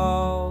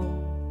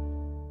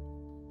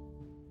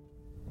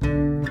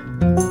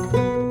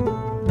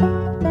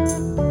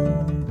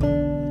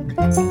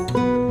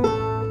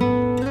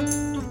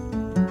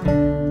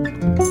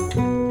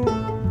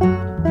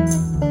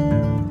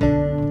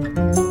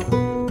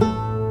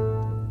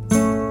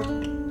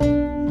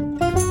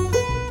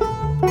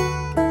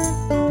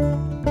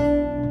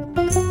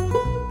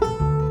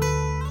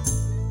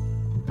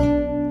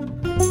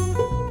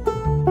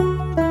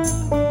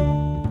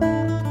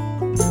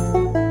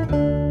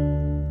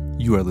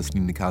 You are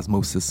listening to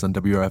Cosmosis on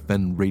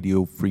WRFN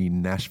Radio Free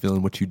Nashville,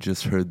 and what you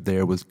just heard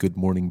there was Good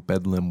Morning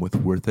Bedlam with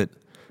Worth It.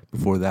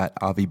 Before that,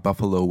 Avi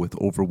Buffalo with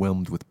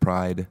Overwhelmed with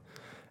Pride.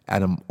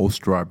 Adam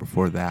Ostrar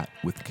before that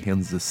with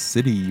Kansas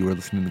City. You are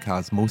listening to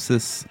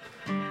Cosmosis.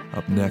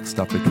 Up next,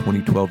 off their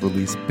 2012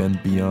 release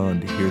Bend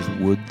Beyond, here's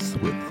Woods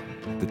with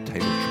the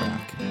title track.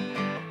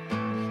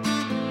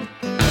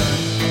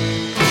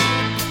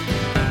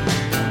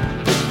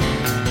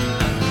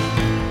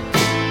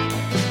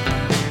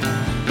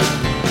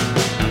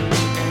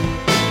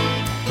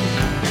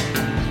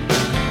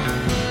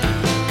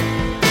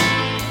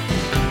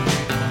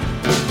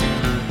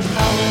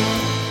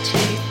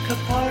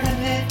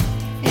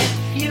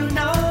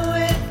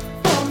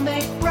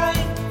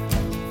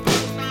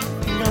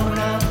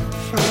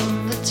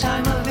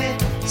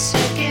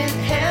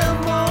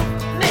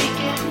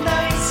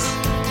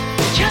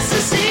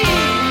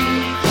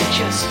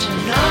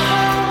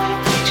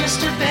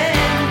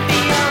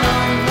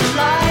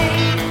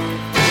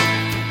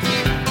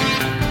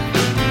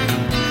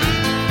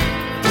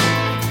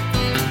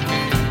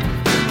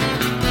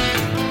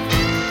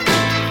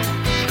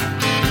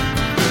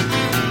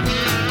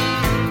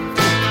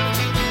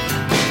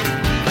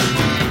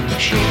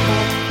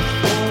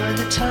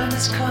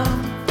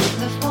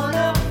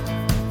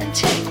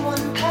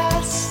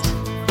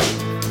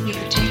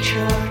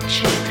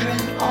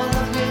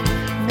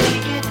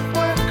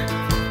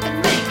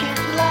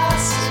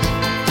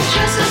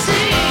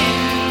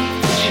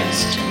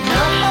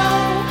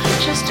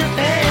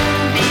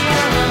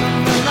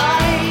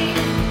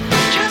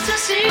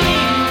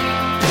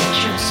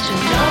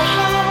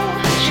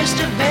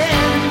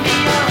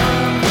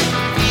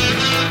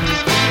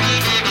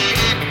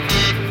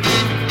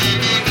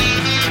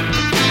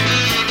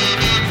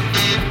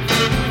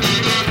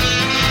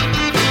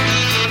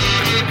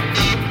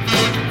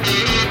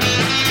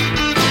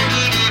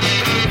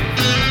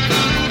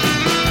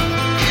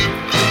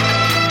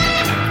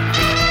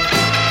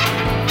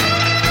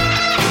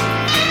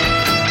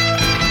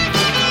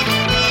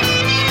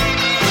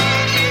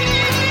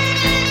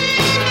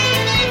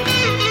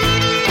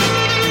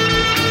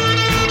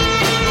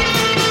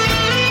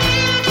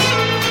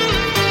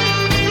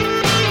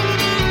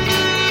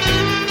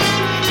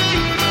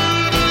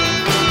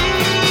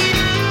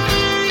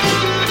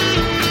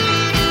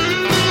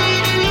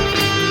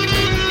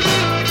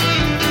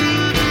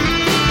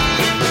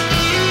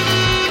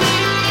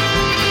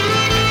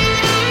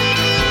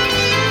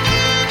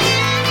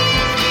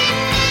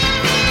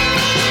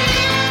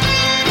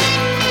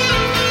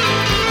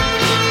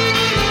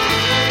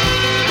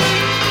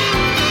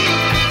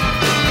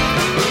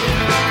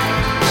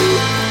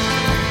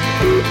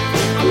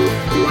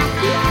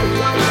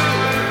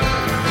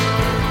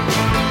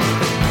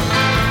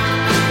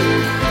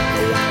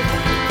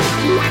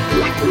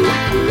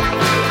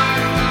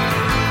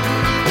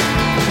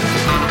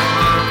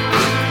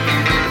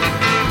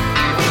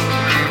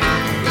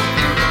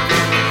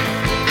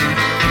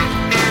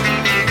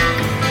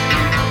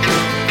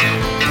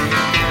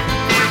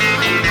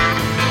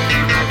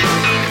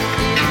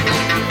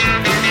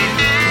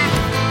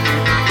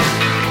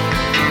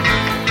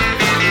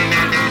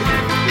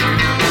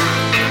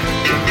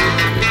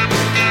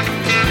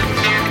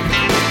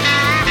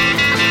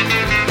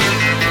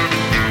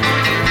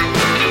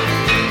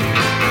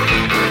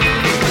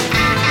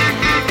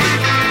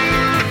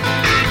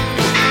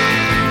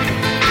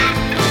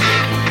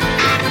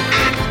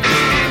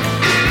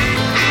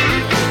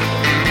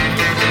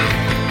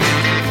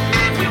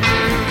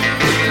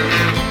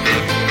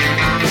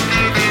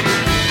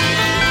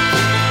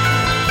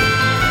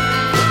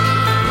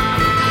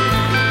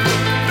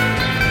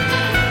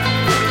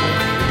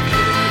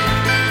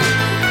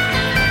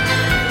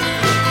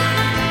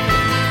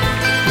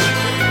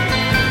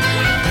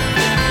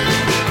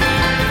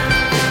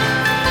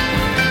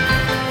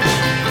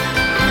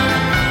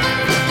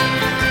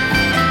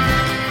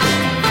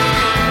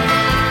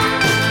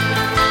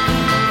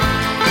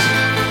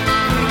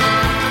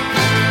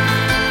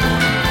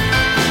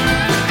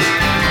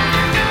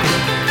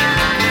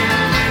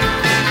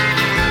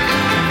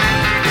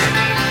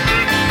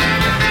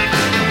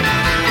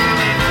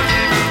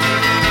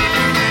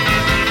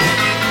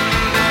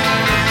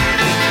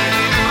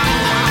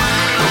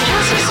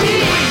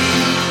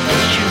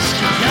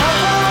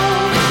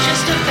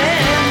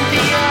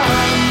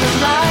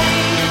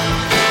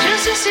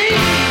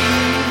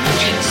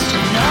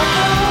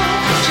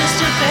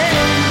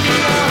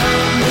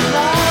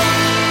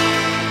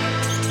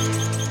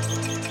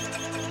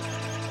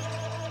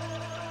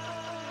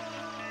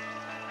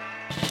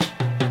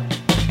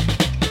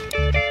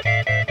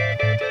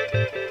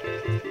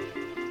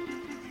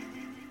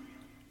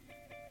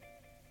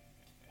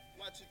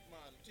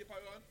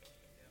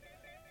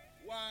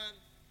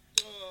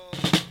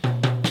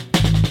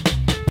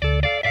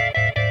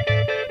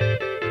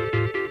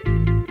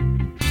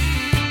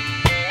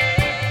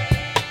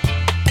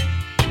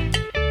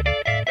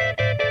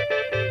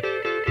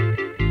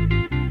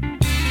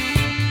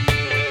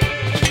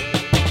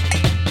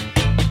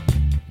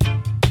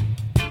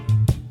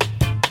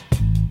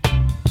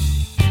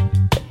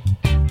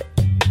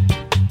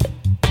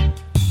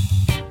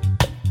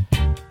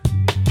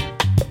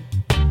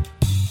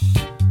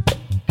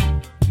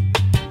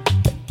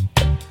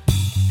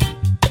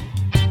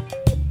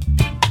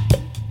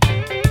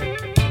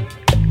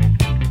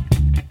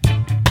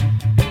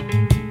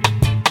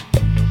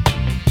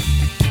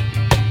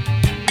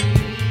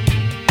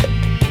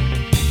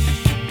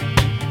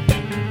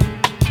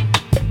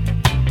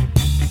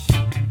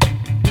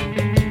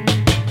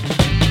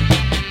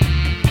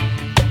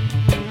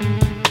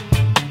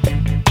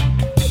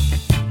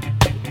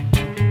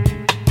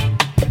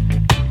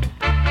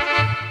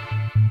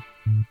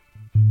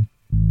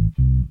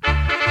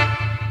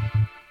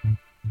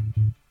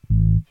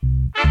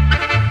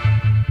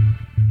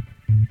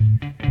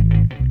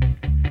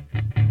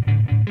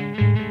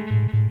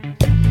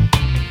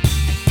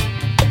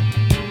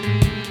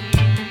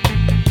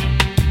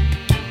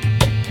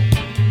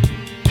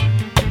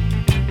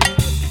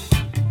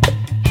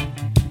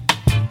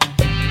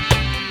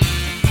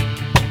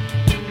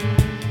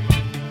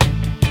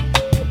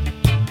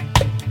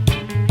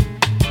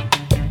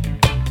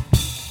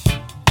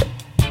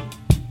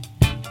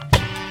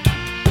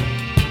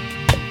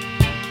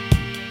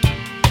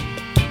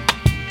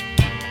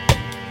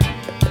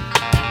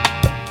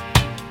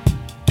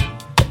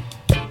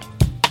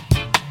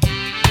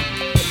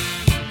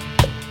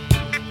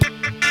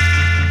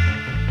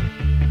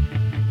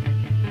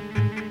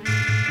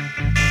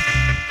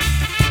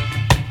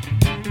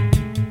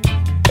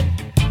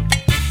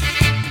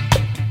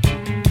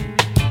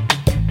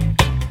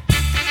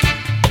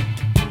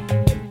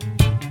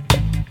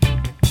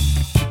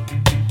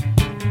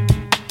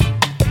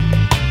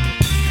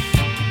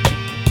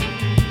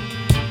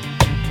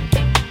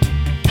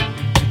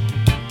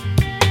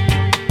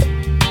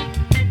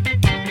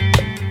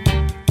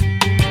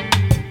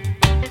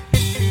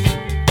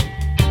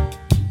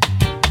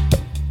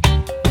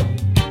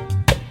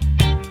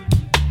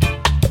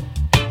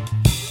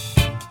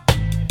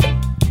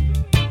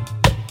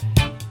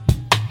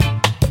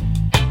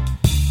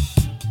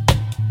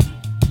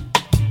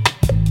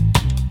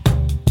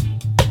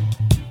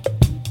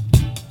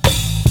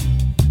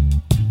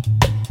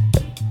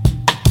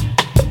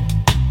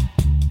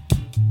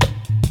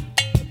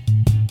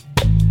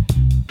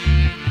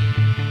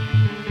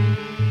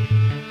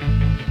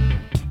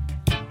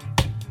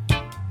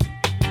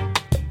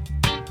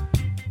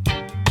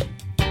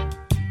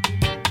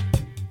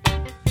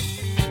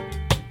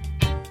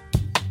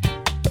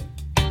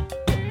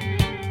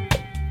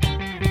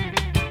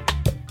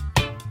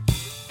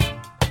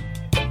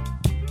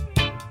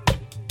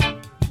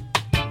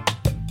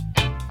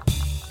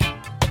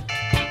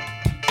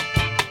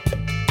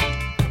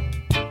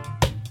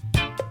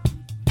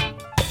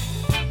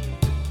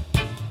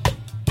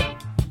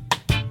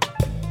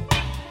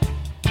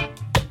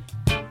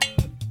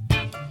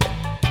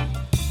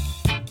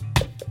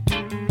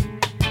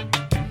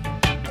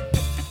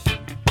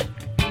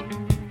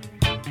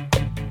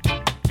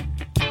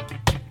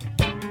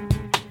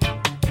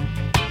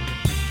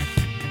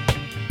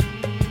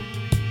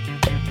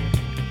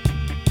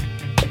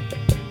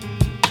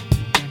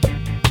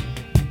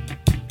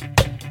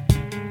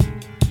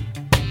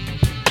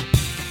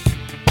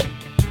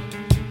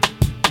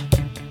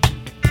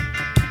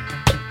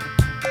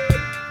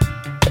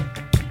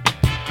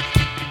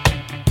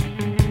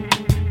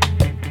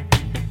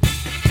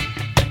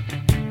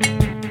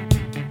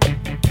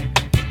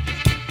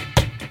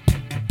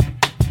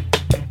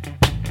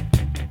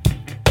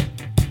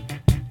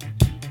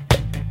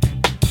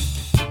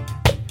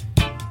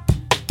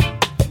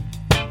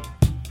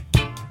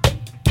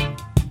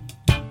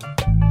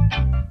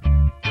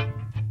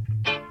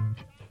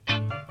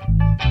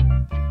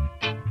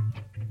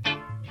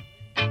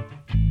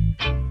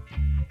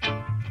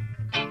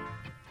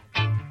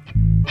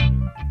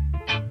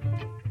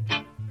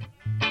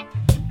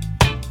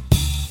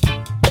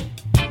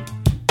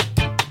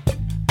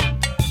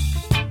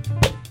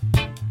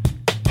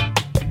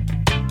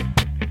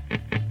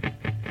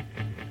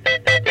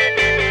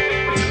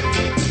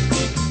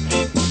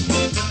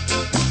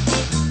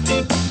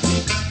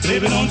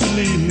 Baby, don't you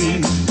leave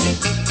me.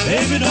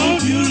 Baby,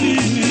 don't you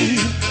leave me.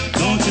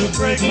 Don't you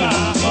break my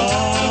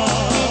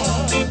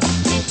heart.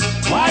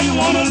 Why you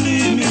wanna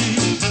leave me?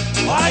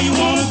 Why you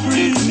wanna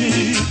grieve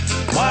me?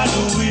 Why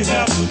do we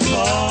have to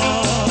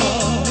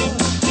talk?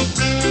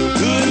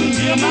 Couldn't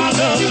give my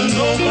love to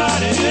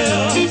nobody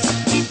else.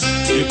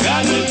 You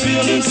got me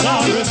feeling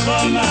sorry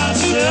for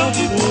myself,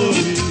 for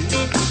me.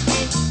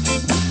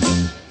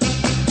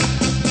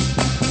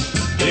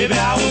 Baby,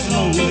 I was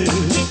lonely,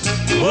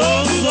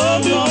 oh so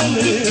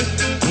lonely,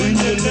 when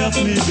you left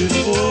me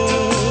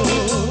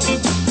before.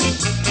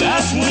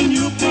 That's when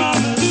you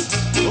promised,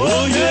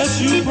 oh yes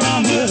you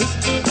promised,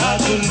 not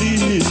to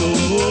leave me no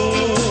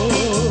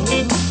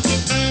more.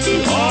 You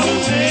ought to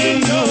hang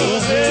your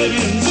head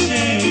in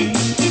shame,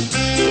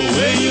 the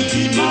way you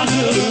keep my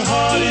little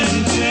heart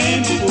in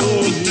chains for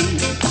me.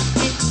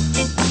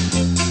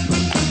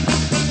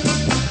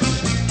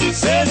 You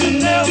said you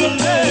never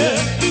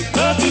left,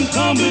 nothing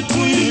come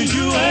between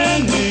you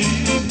and me.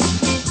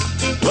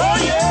 Oh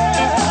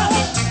yeah,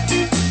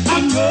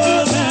 I'm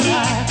yours and I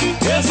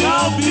guess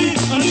I'll be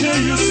until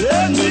you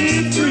set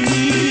me free.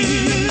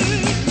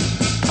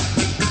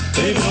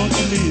 Baby, don't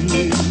you leave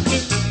me.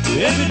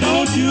 Baby,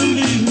 don't you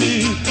leave me.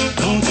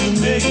 Don't you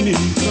make me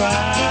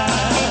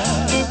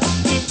cry.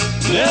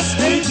 Let's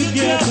stay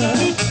together,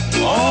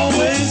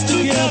 always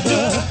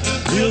together,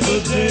 till the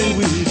day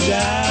we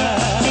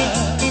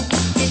die.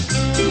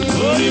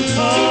 But you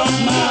caught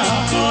my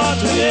heart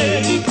today.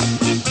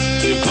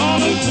 You're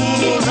gonna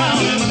fool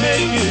around and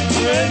make it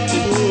break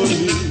for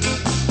me.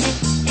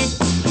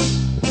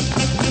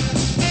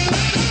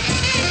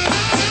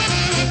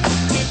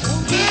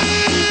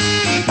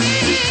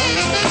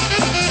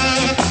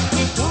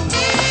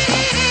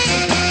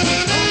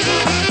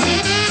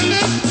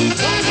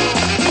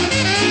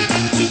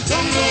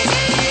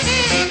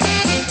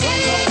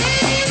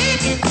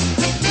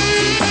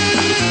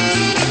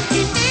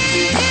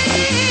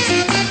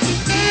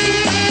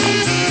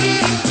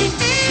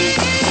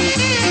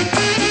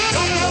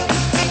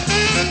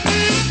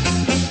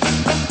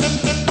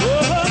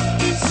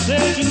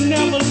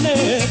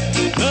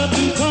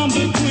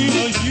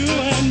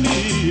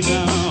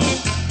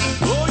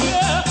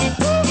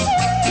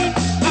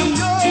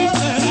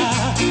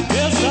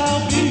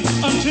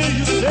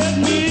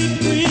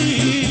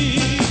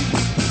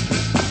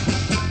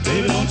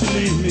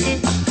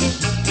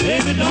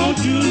 Don't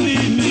you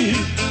leave me,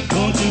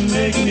 don't you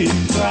make me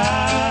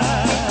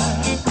cry.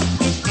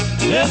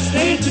 Let's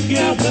stay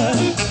together,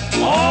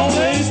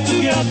 always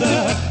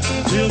together,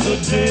 till the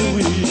day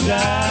we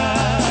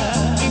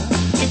die.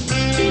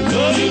 You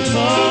know you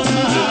caused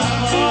my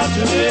heart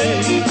today.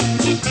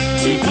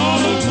 You're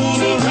gonna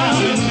fool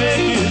around and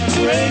make it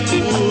break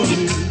for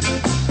me.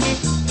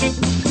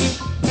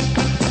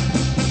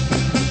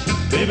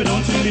 Baby,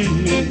 don't you leave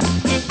me,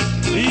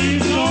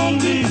 please don't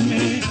leave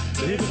me.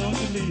 Baby, don't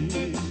you leave me.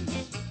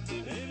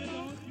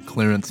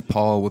 Clarence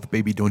Paul with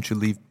Baby Don't You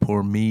Leave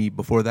Poor Me.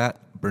 Before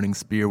that, Burning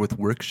Spear with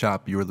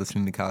Workshop. You were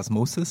listening to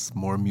Cosmosis.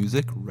 More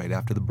music right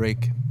after the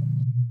break.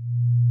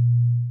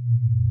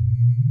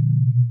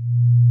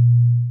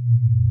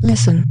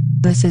 Listen,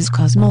 this is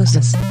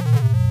Cosmosis.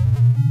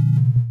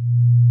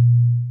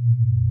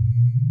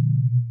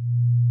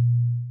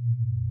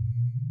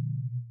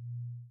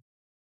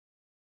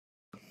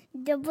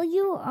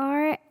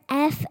 WRFNLP,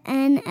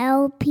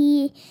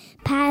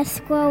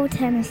 Pasquo,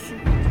 Tennessee.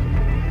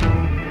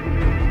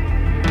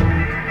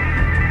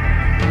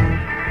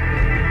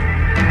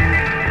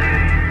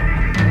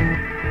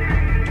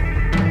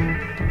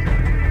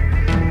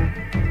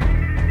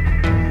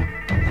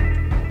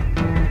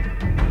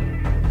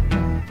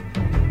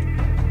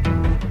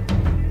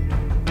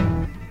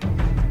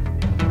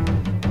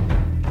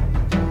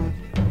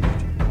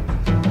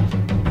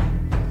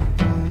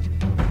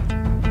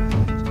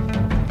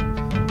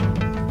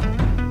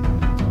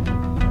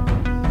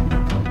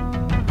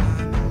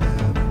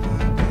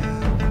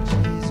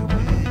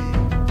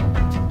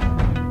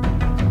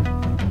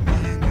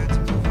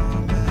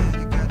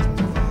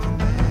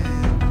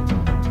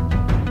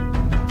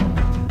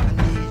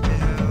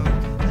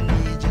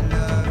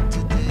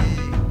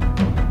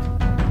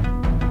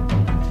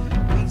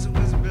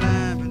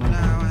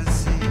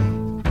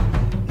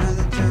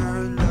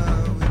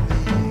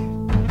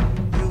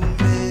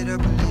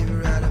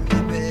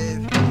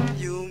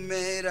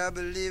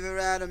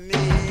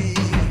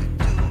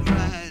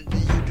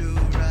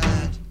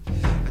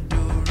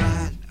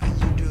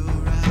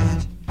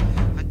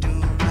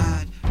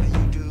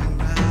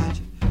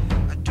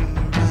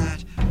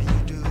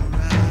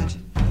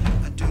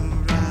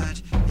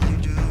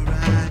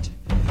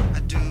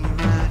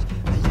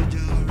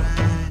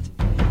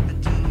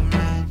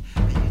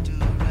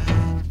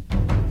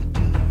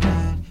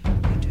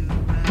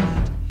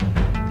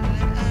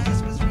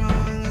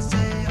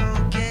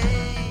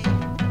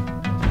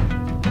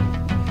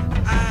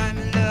 I'm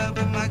in love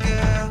with my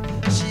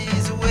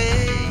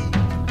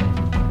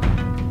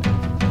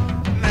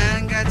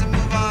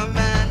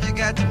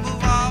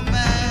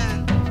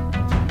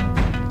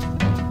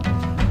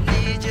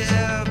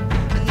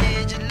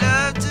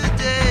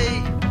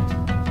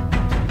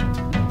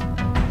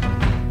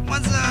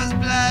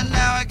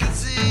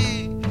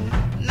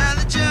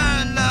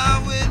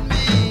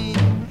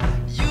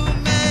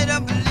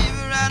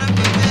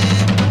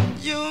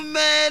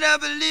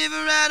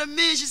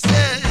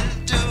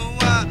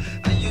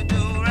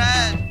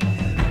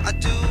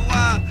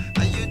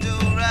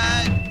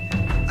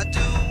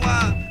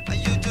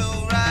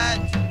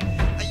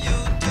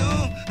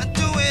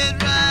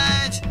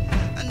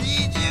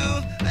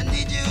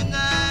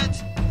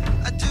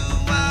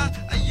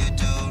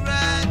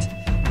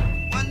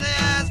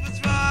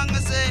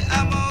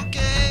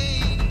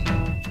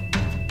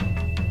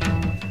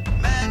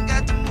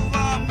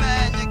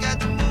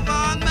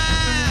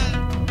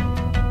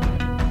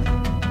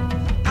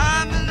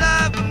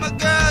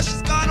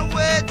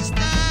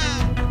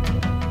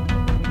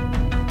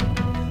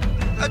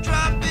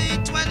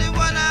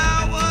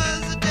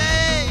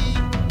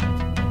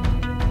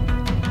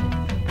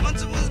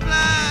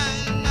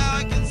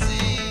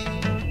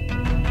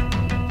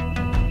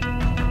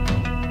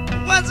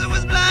Once I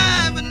was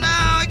blind, but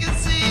now I can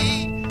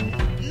see.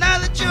 Now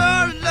that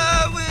you're in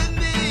love with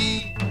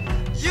me,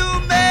 you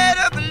made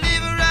a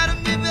believer out of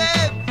me,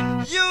 babe.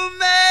 You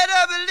made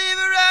a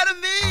believer out of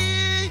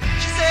me.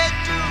 She said,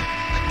 do,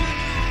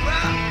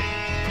 wow.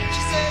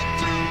 She said,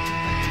 do,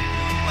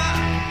 wow.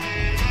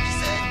 She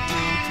said,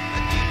 do,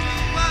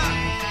 wow.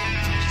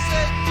 She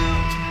said, do,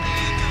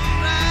 you do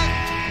right.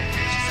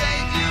 She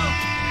said, you,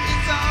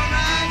 it's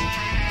alright.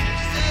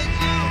 She said,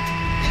 you,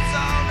 it's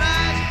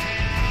alright.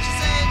 She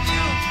said,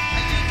 you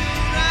do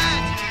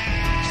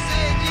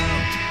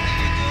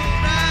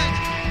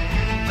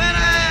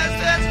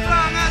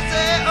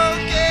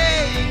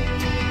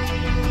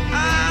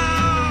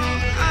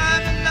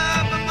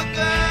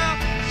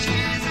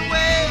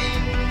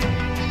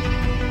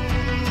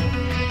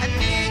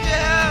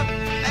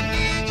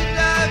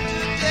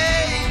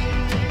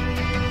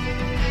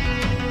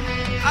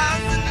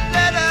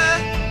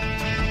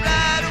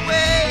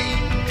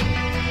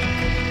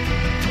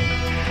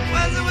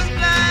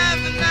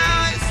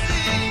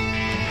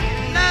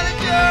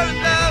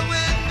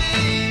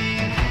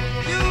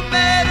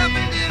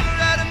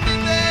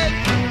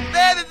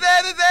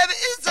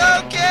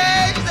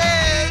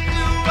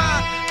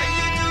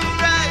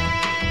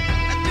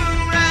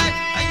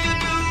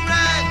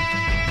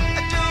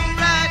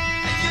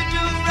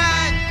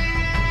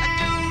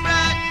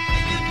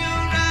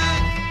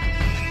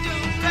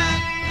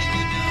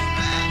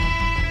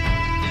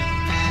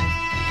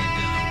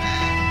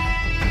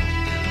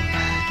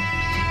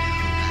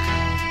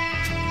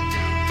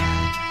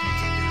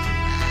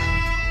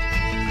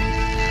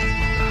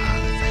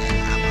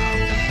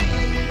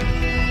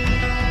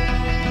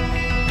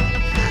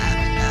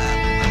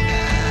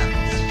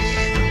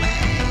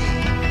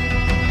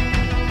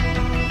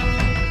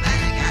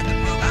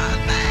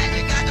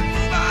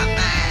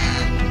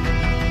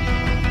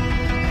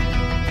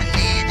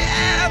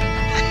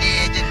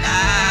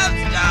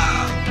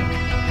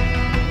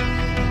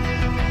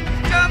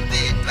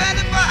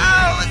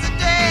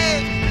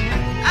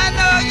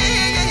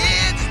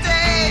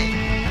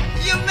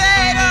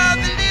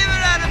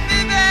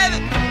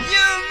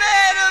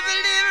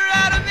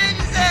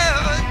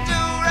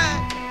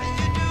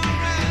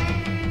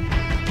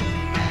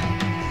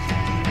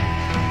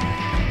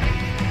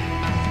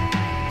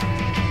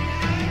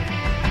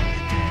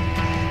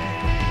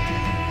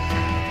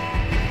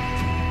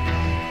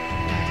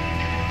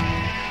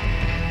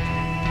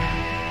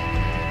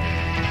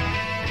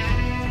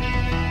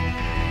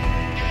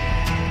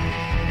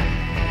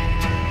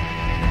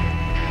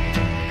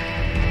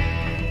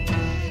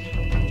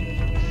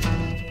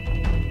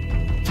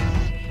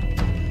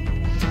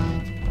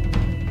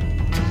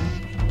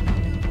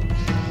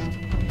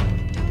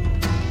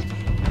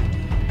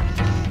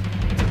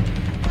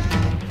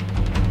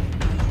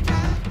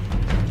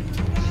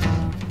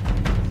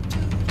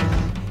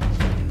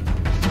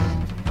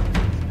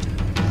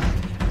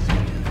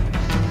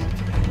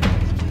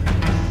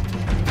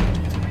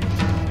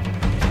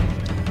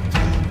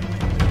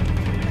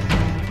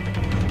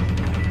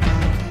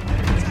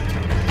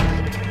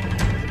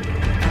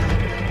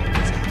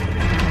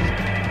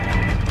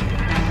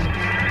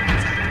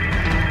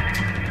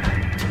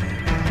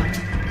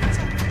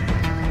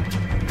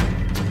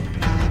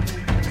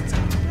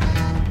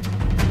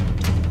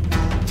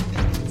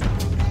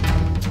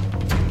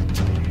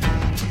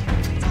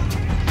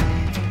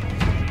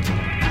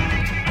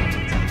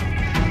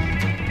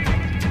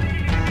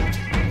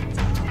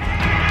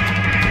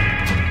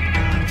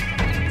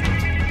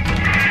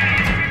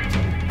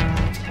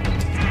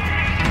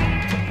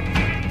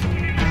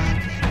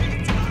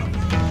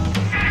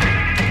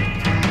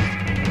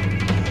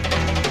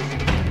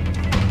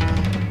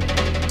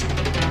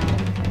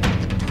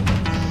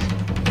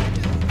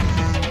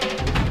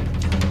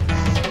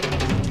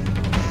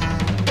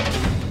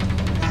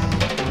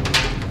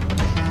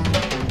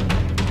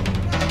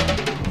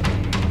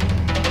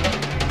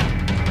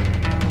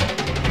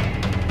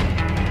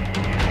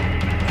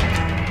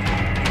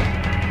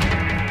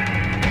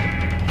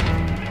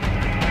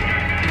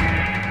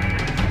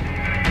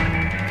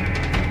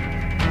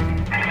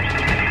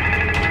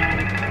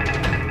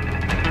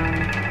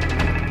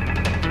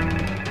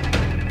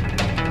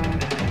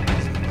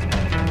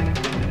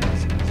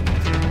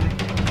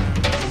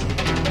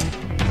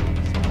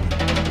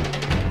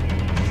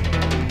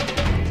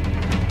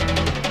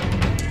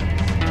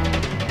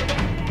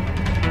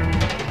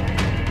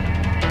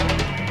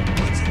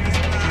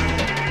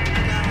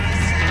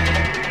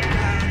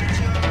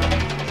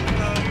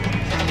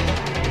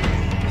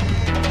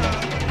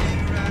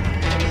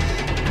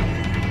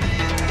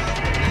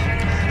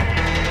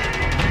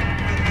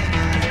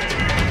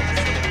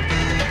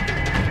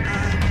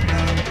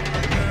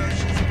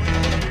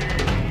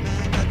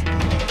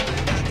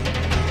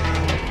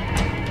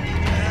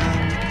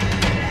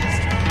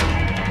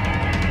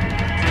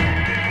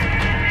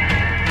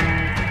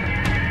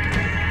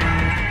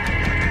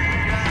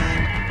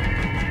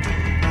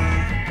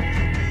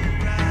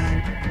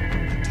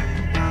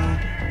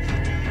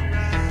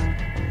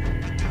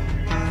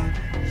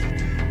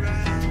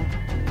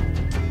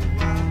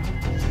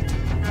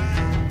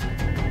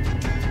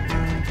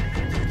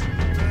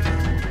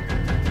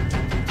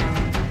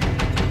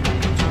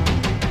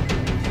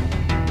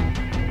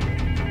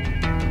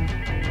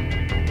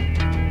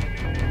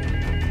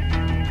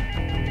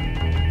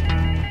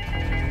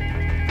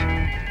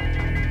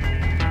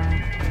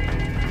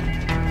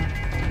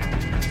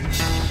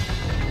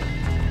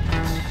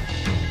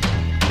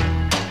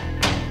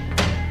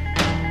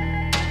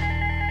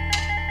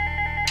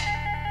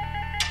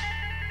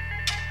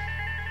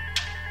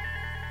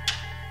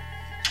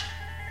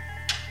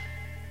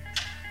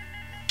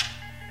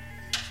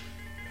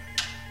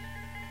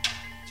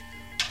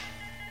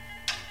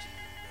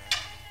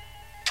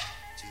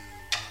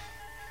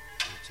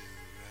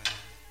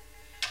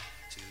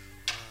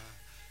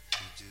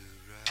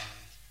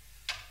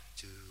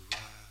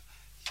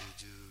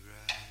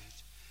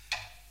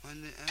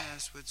When they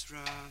ask what's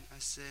wrong, I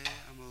say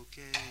I'm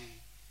okay.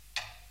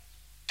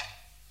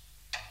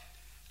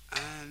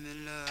 I'm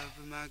in love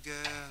with my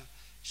girl,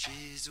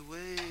 she's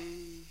away.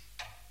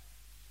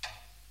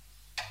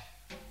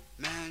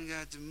 Man,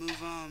 got to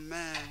move on,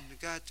 man,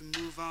 got to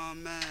move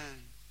on,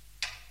 man.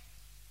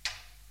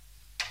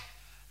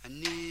 I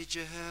need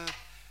your help,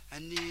 I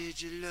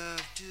need your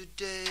love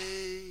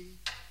today.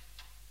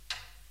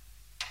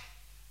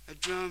 A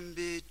drum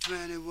beat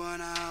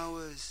 21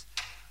 hours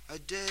a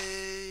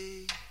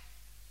day.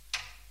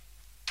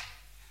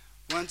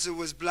 Once I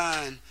was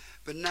blind,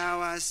 but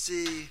now I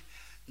see.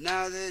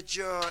 Now that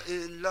you're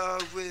in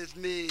love with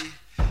me,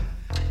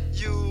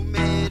 you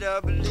made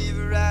a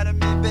believer out of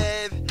me,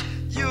 babe.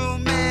 You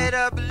made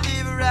a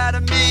believer out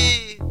of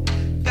me.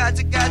 Got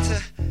to do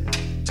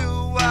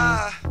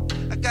I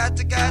got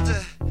to do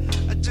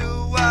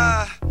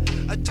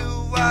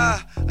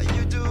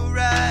you do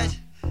right.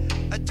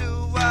 I do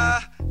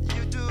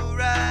you do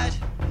right.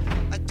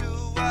 I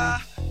do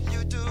you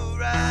do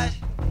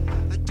right.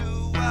 I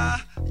do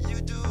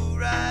you do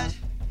right.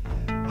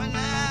 When the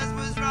ass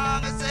was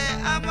wrong, I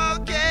say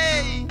I'm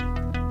okay.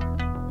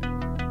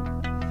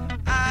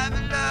 I'm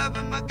in love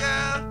with my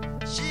girl,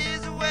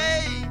 she's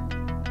away.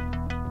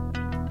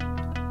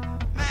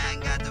 Man,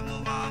 got to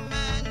move on,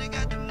 man, you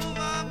got to move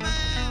on,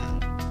 man.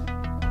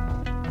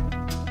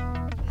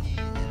 Need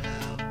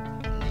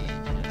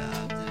your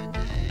love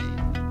today.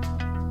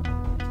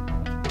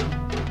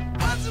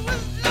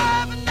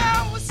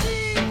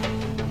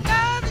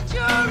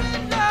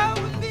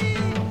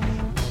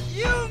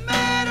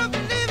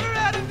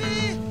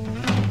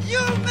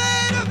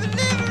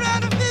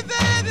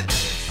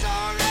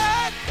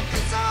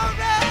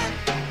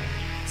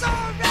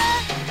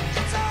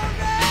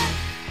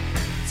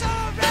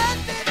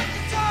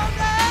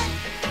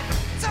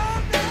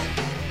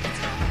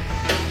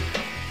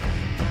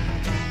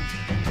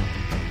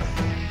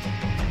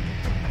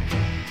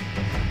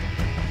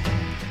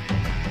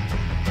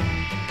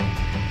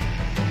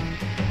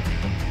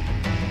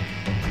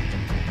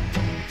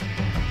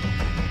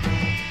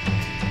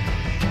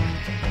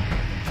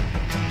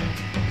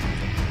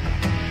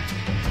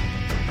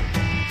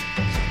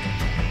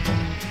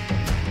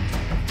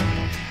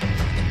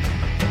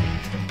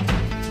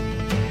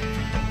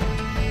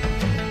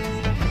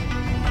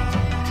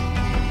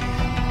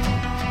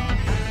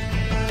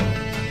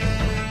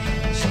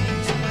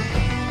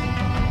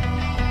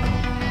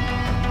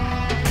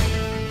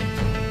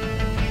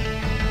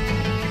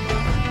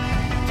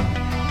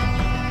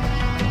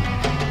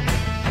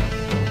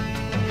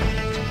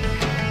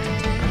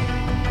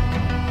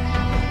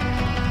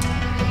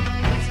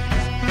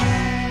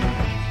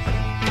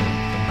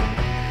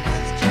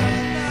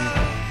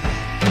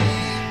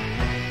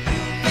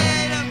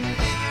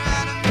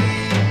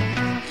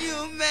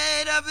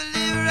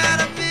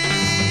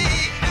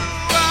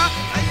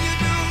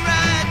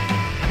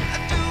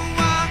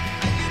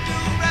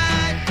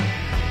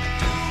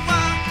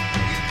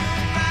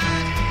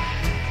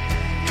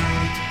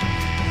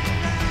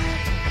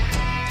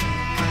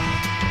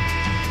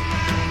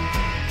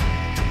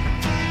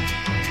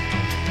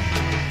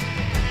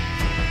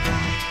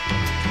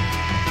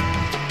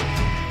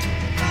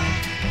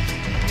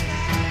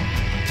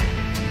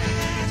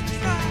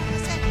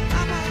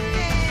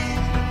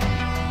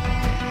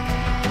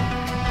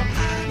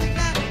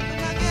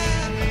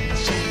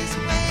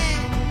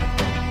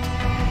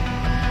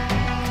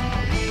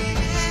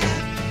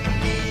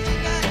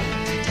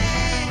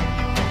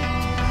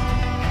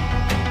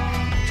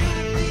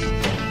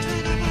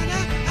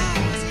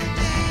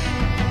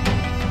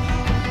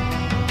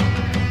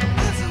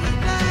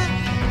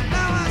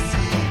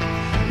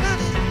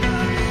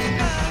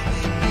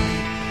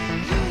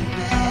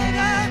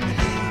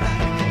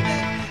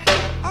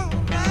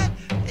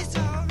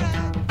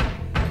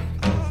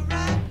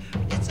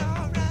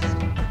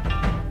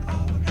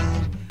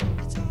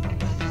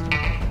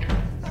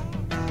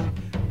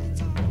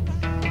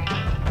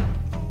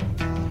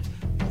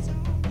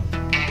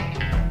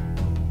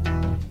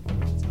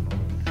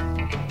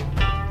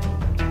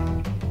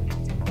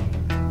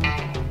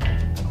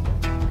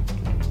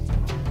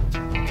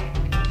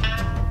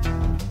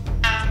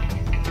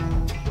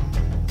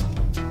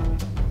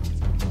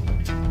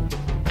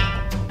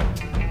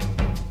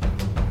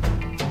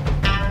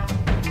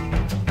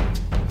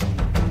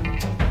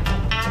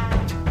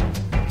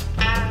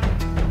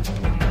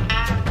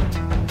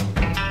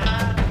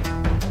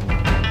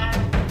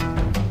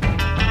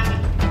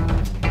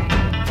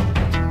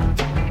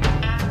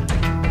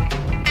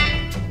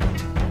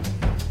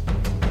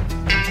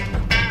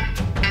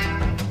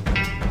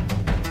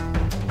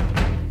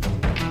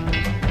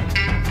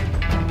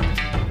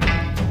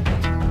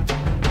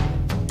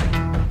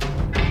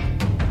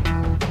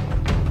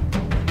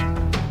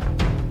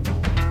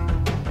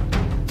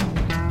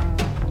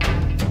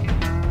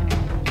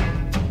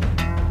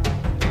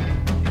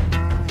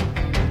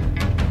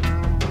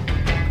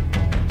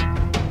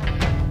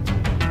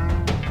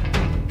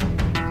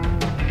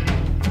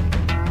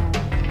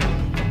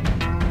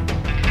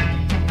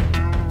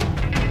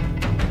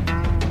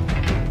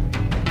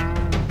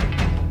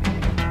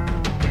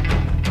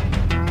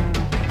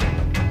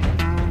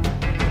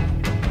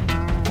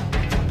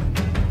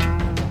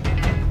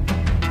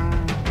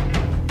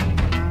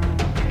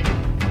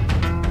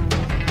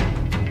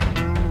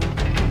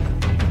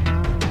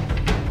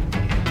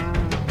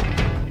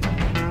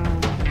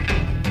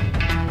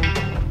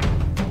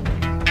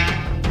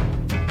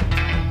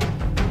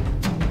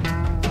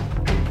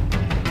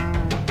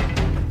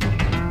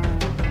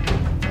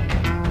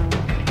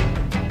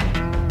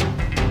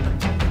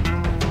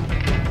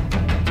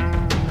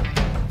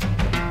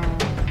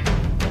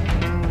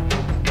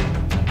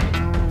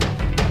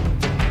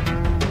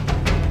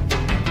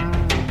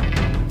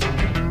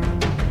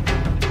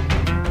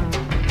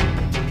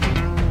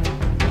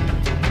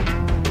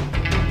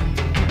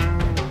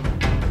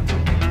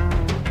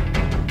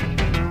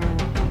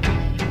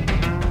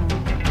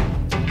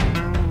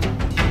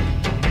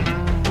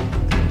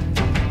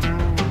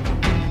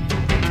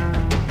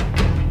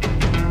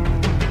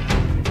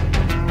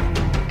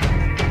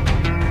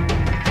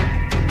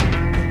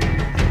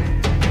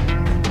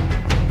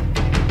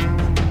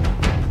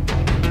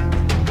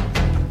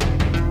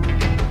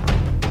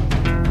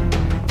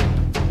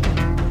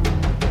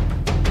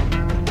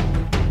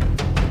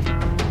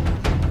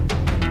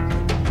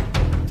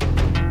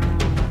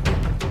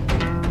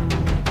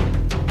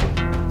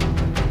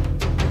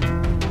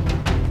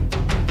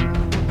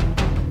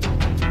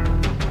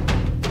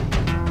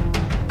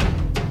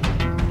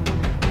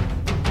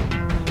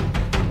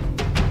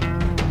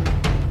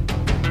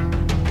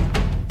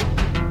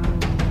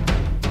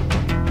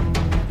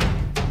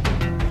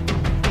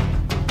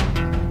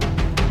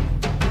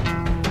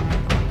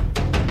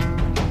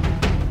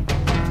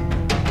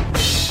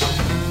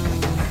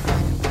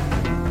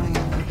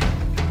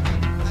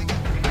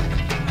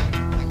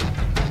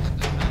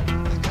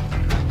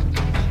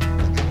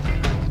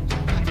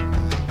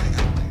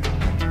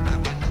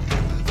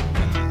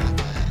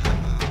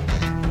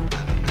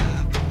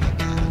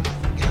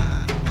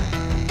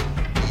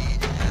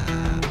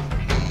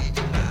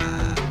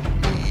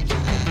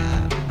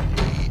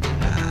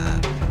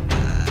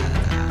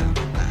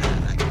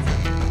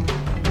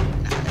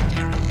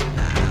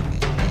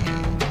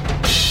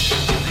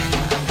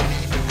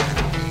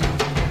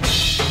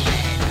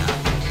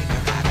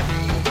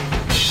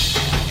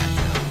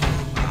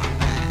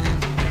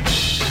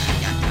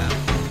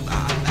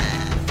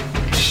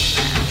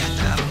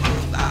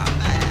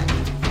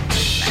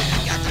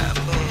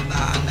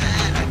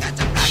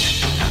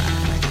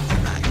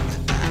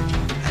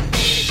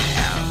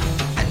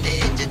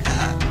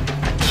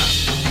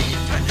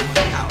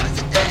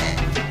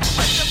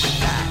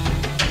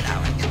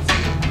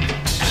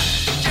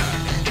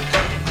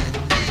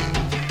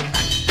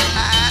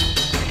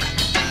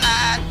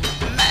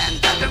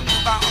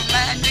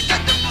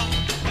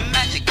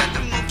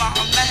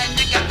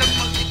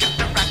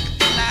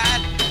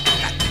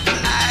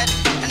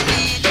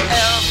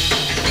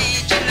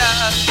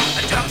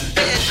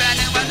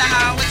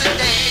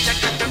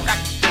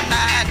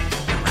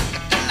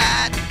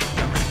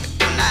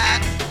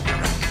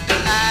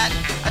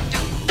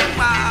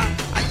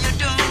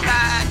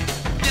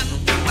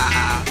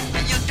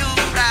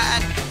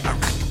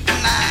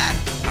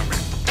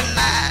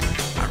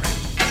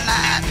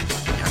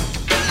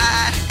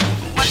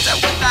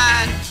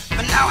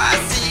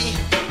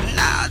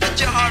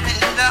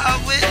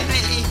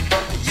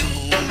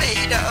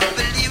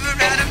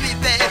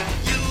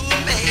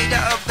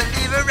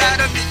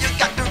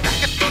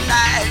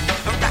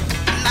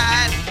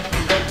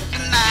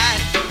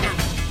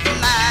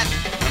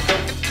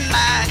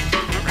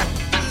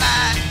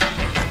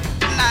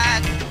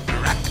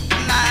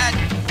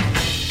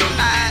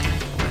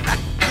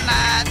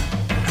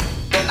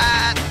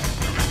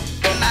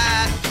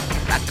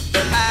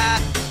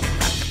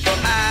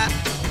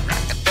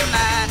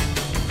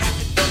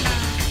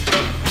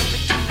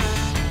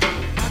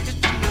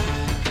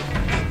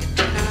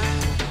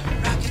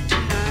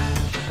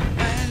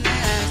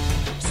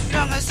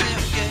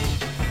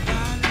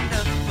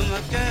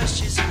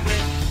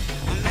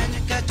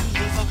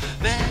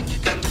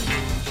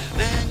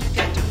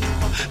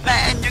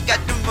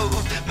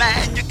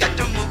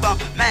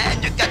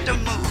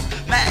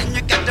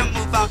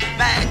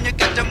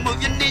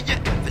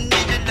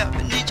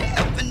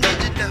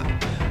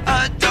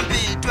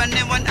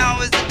 21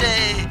 hours a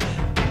day.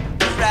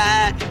 To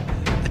ride,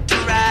 to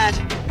ride,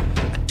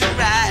 to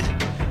ride,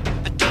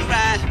 to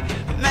ride.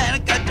 Man, I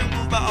got to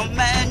move on,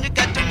 man, you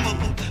got to move.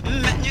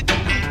 Man, you got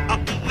to move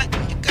on, man,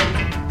 you got to,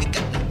 you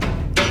got to,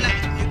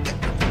 tonight, you got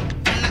to,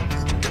 tonight,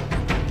 you got to,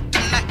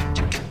 tonight,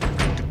 you got to,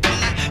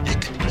 tonight, you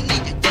got to,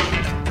 need it,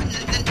 and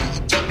then you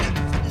take it,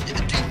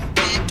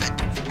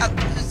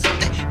 hours a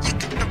day. You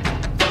got to rock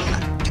it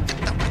tonight, you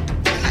got to rock it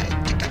tonight,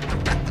 you got to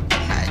rock it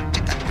tonight,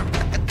 you got to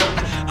rock it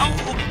tonight. Oh,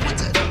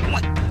 what's it,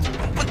 what,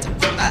 what's it,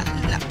 what,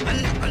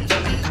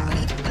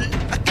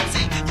 I can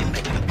see you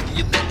make it,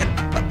 you make it,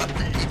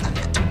 believe I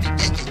had to be,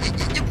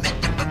 you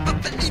make it,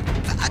 believe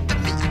I had to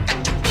be, I got to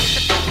rock it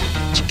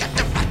tonight, you got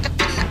to rock it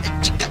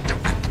tonight, you got to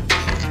rock it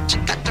tonight, you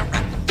got to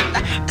rock it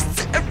tonight, I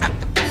said to rock it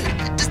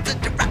tonight, just to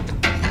rock it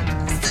tonight, I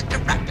said to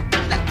rock it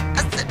tonight, I said to rock it tonight, I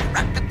said to rock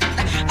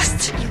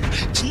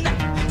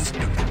it tonight, I said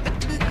to rock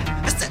it tonight, I said to rock it tonight, I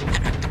said to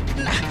rock it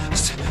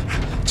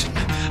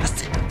tonight, I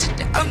said to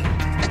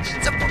I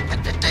just walk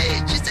in the day,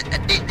 she said I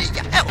need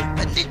your help,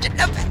 I need your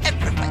love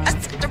everywhere, I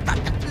said to rock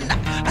it tonight,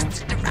 I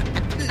said to rock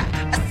it tonight, I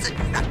said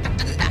to rock it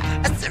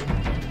tonight, I said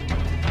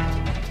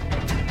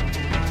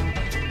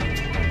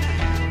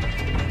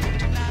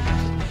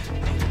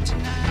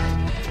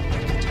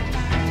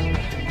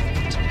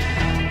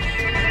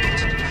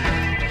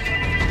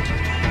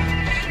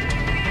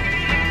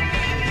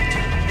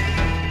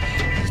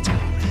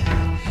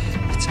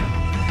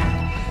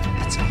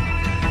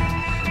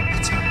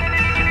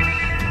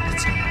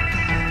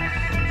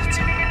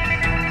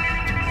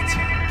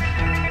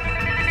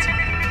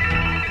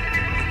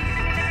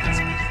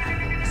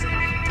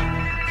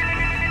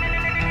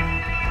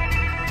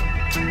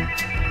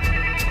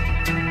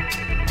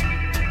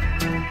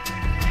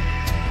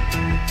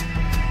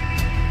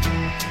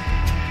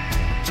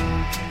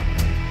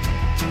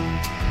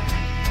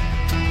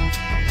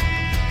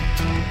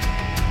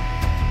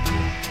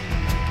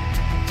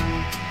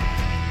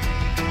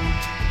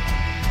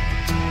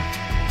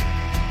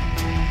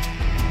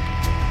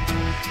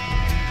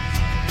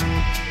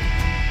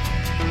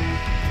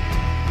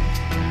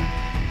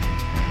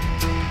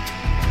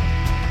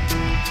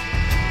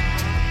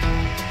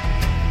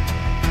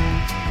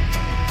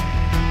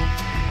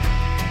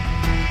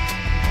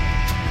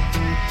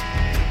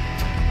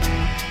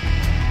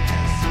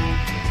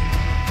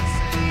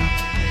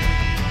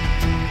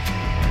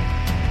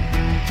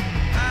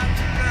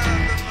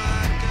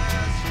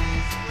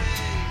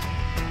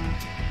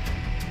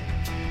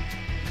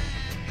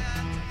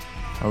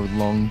Our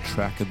long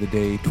track of the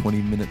day,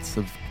 20 minutes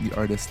of the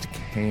artist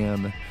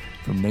Can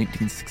from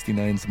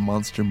 1969's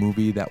monster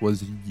movie. That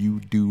was You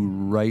Do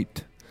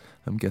Right.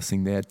 I'm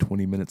guessing they had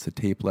 20 minutes of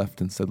tape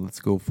left and said, let's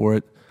go for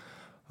it.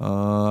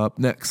 Up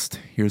next,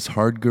 here's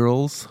Hard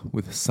Girls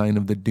with Sign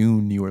of the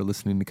Dune. You are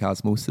listening to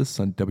Cosmosis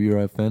on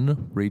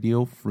WRFN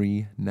Radio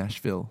Free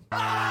Nashville.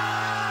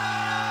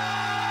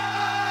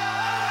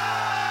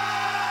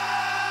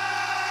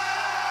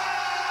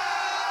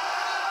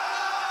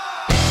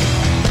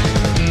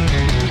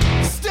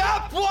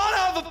 Step one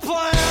of the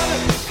plan.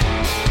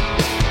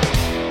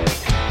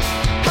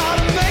 How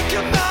to make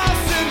a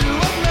mouse into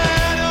a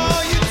man.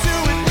 Oh, you do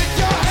it with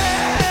your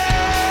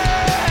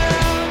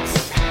hands.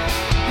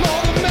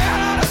 Mold a man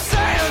out of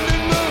sand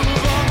and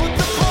move on with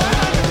the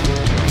plan.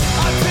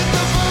 I did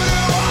the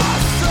voodoo, I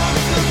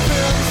sucked the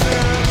pins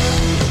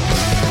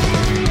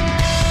in.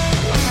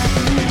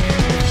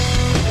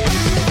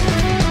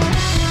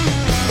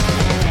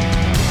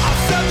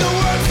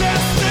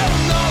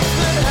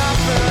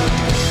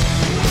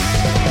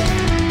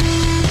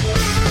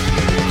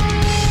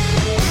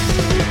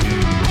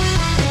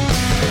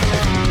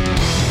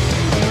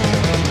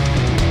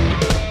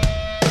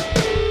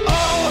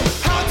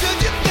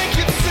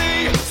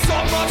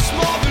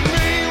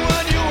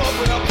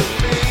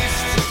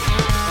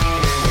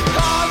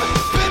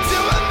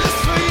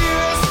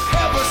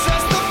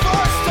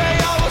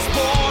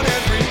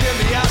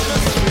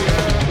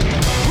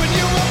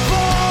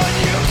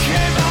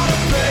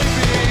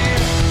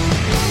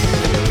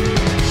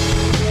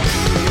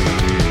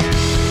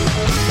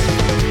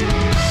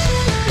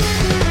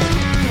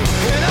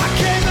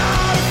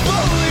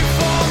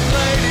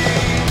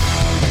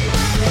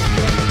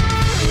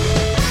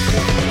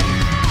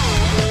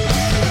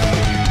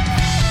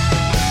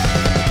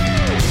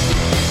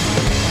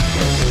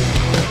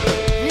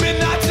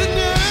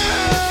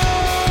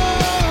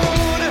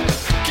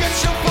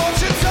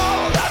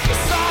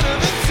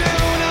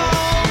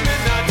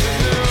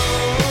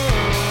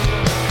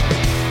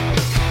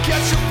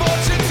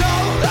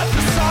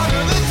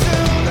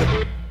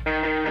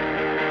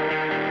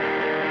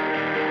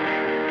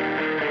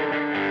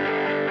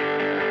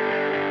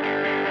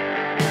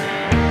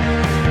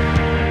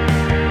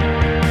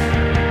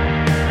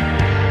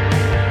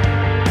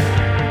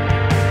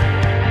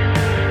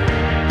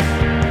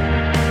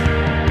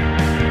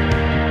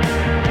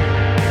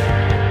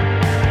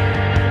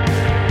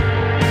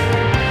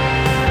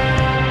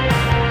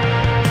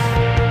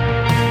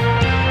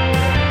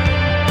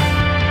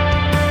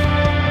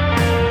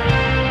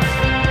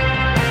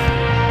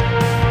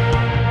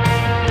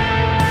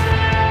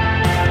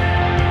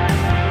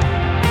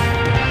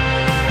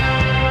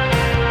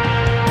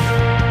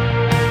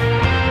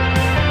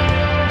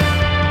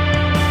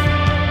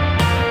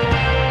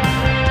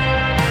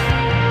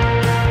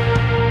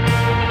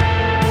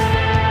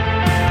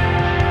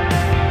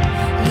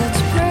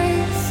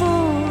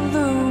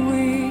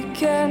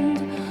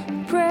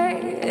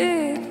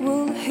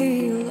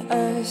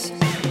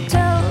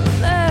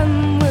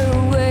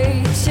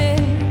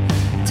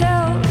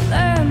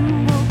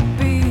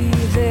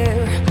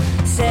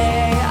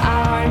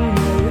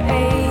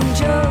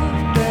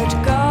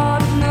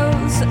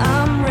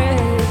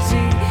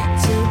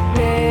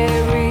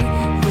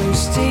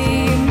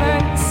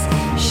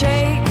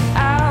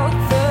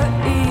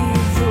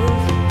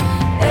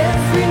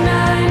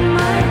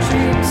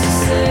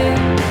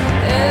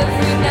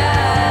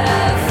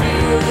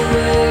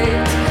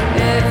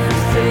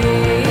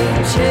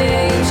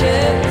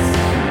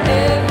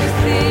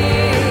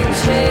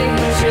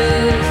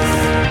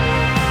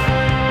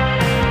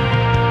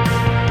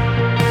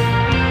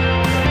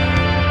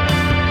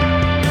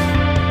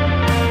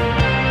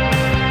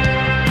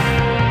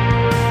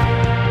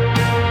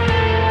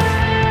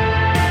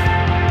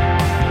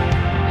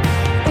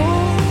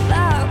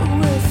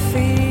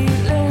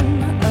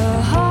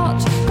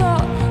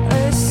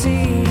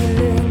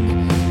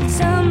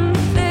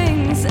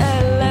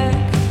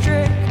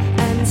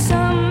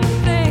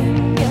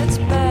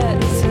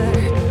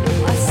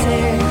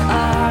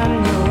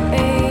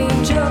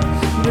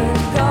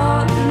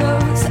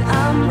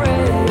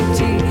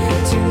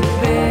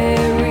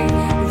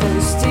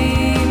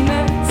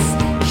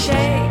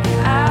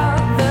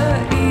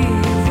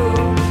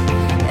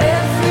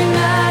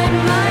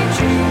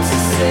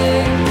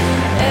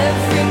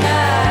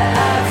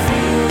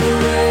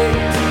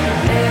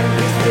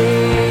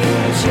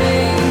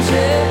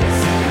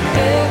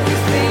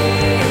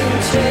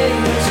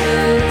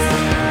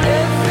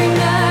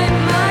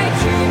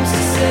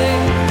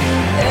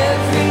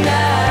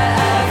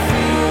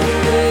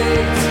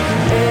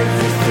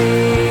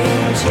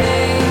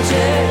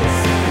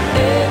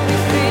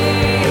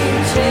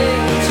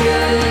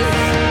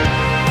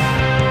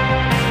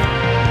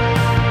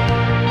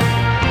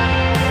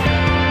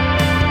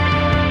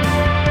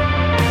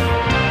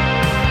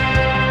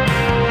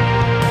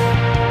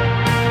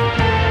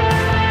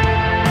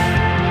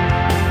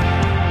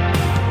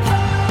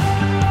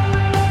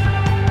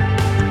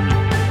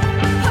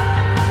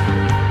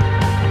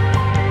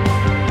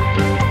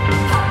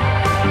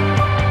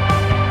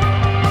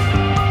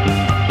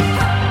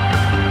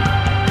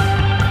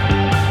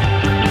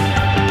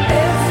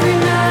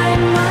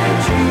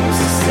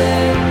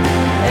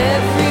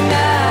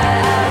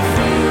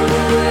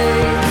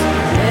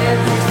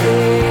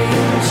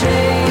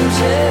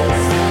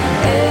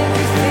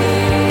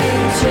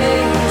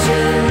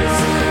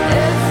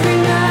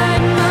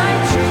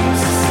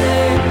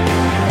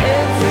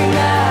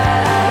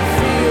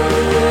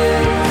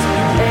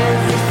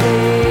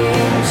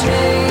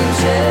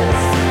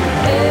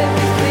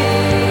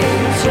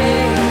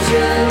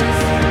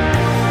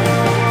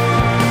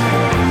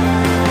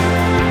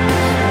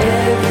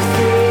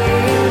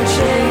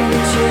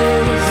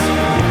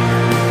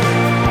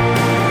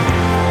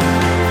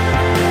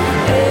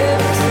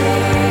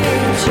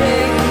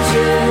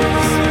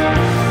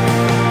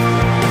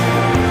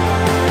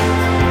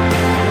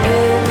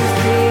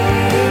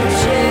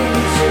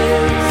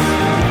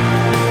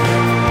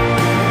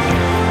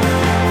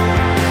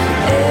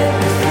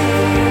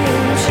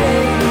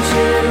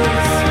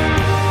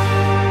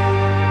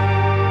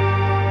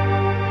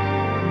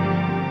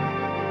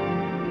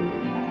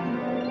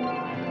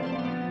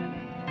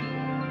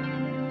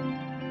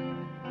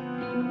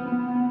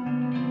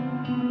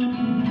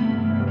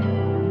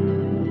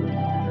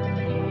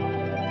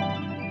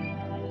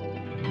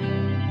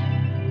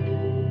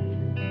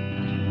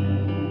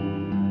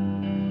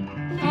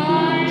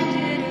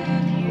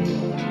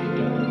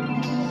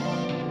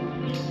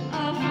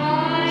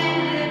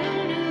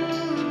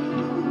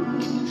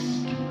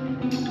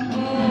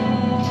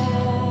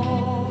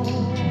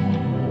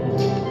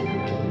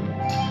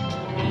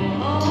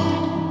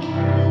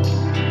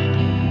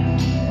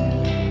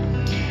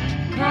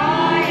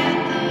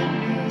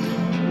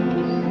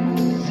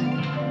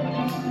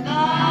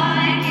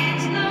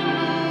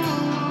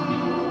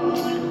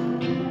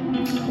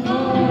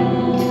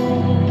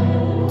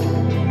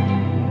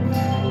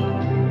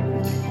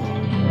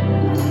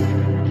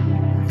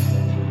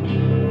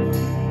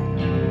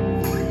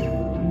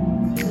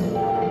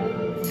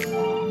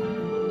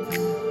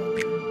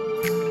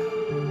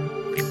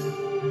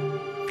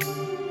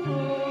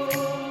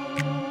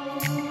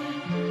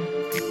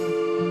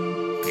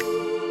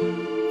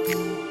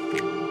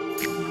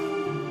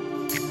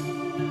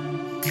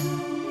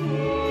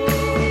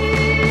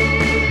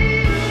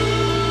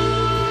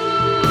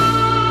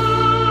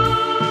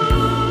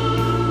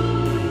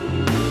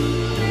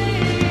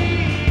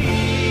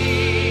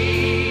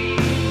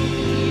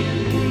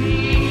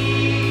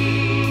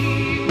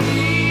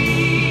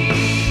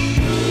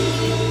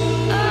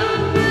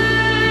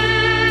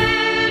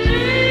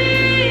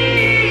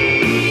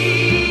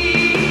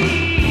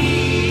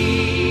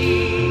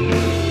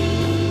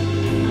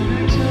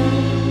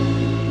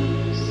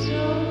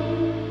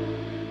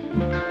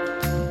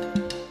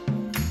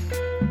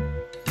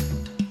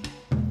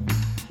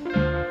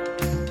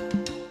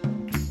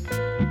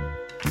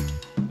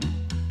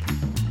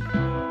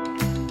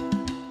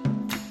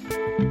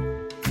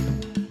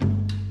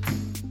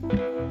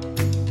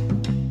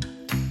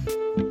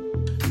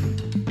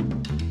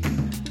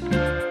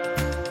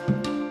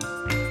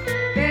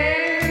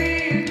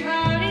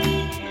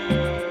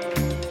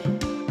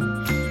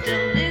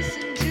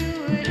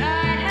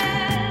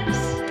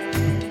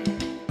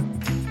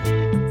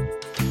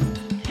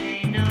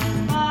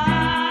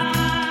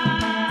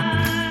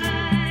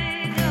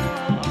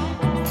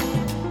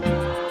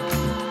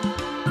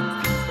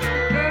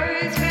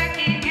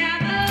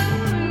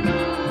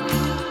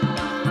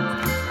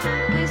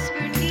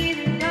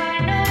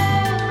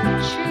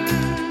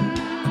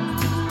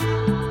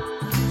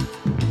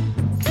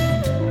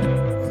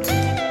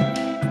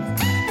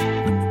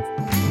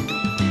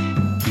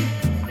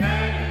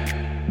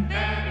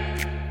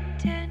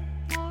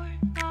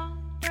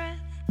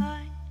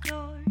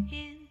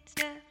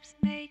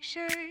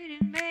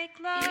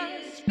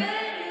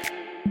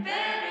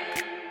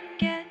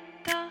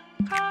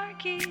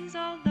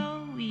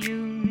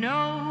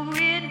 know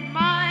it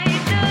might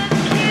just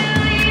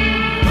kill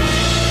you.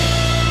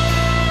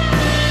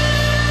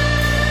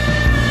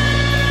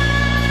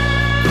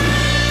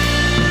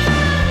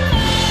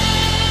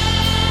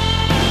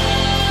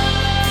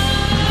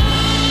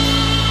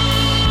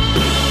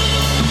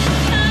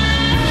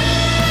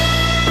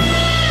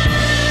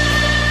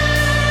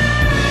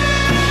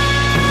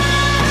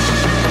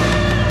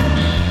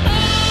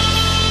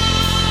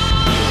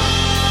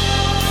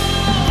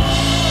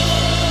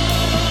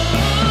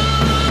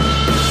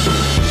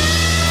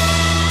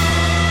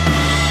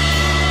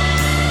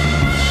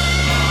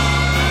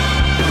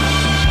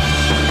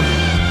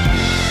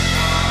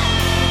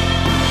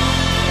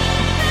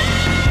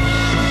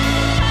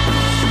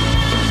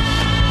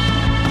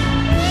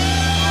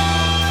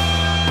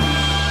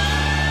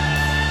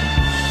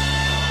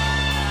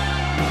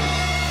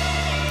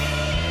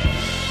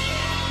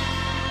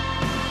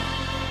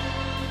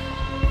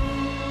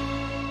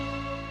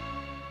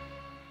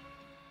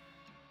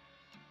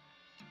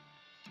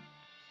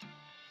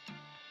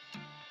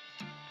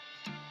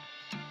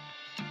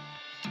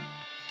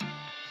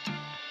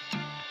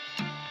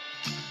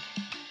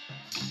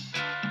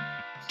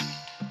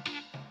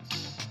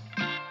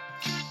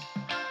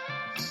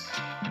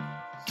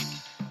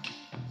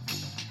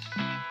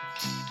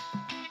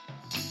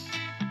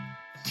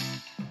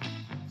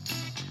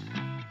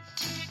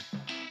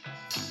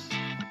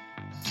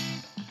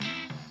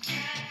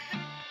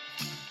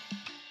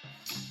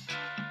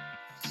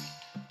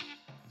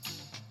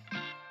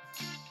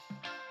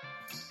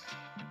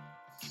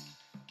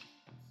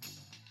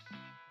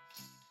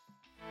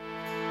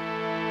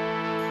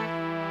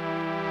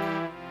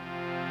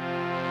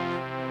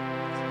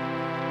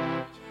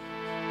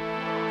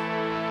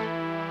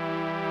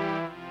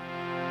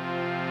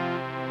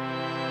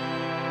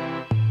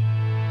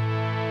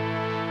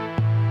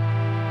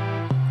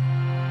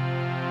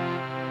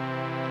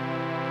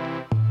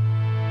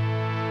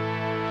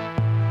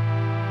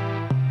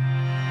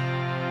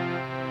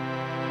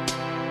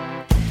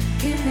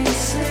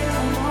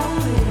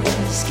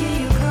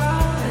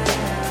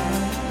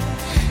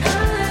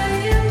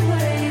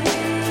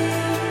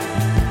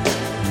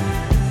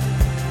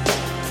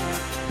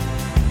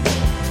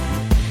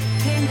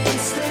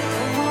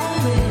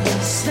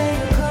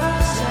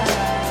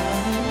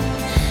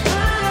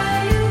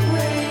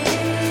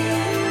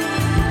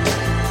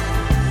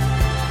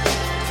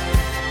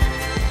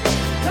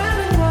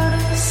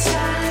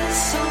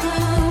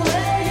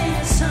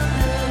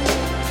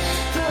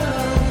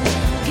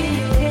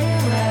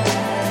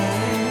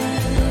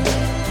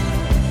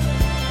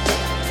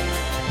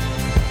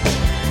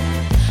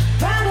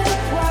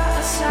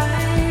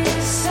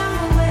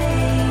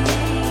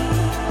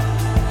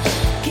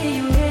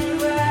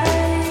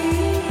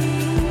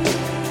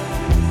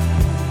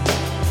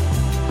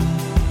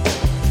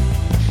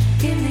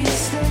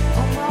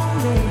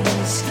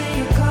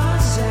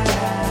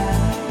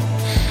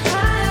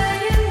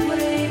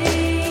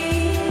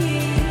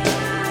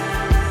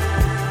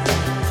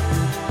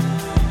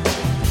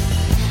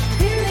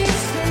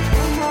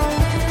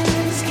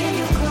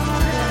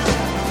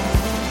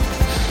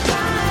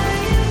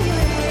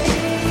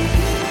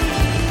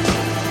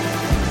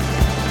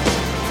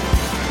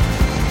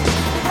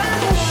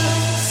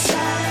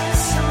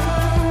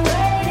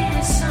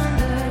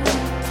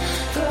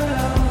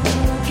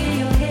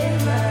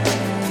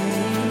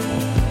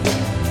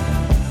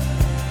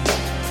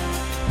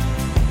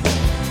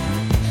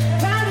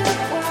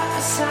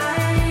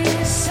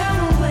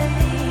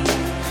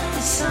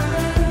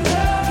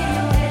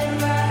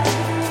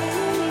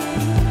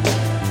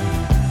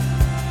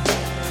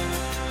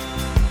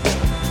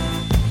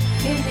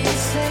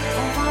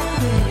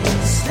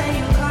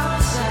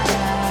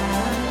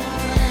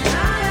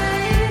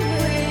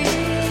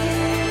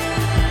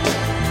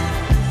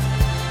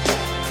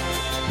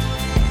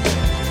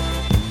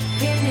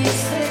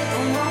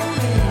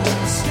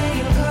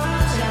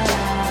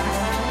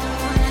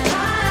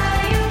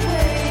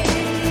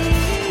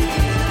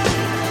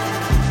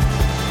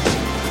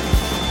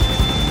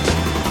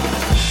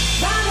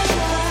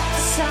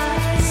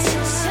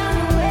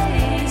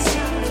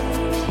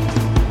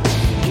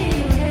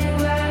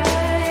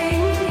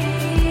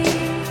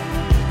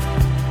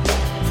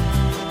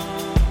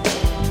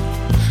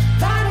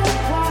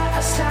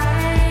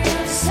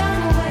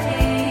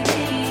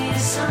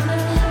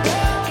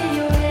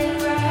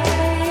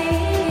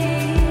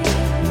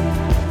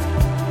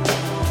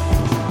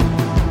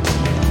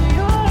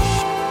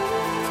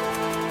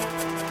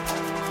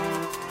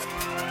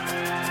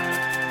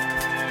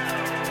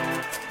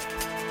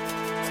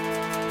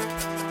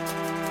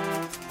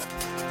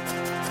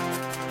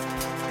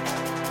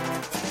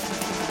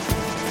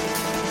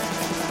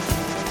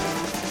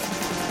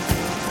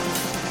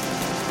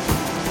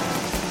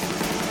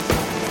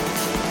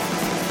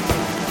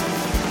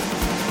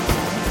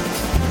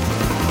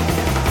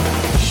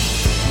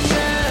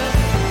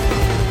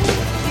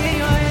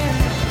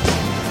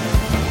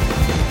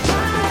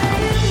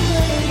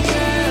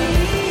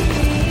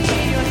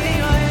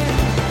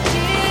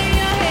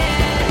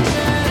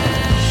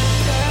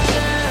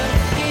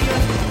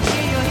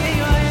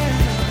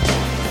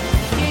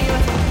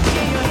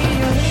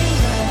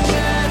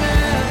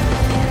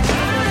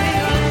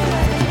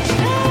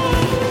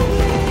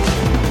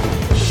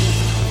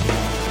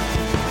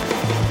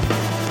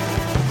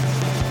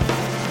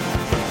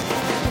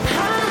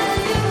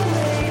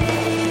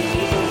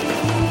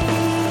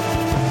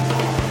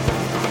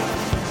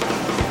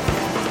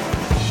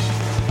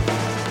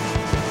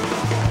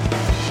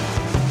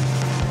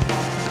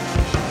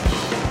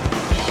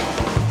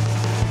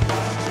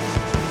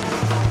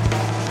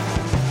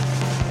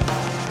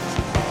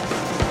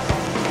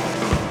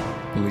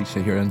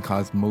 Micah here on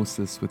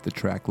Cosmosis with the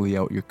track Lay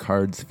Out Your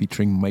Cards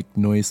featuring Mike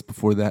Noyce.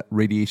 Before that,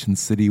 Radiation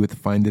City with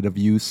Find It of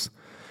Use.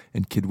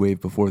 And Kid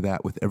Wave before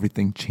that with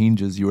Everything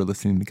Changes. You are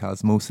listening to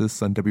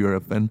Cosmosis on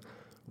WRFN,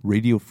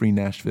 Radio Free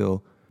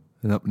Nashville.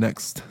 And up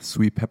next,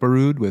 Sweet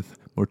Pepperwood with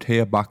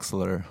Mortea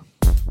Boxler.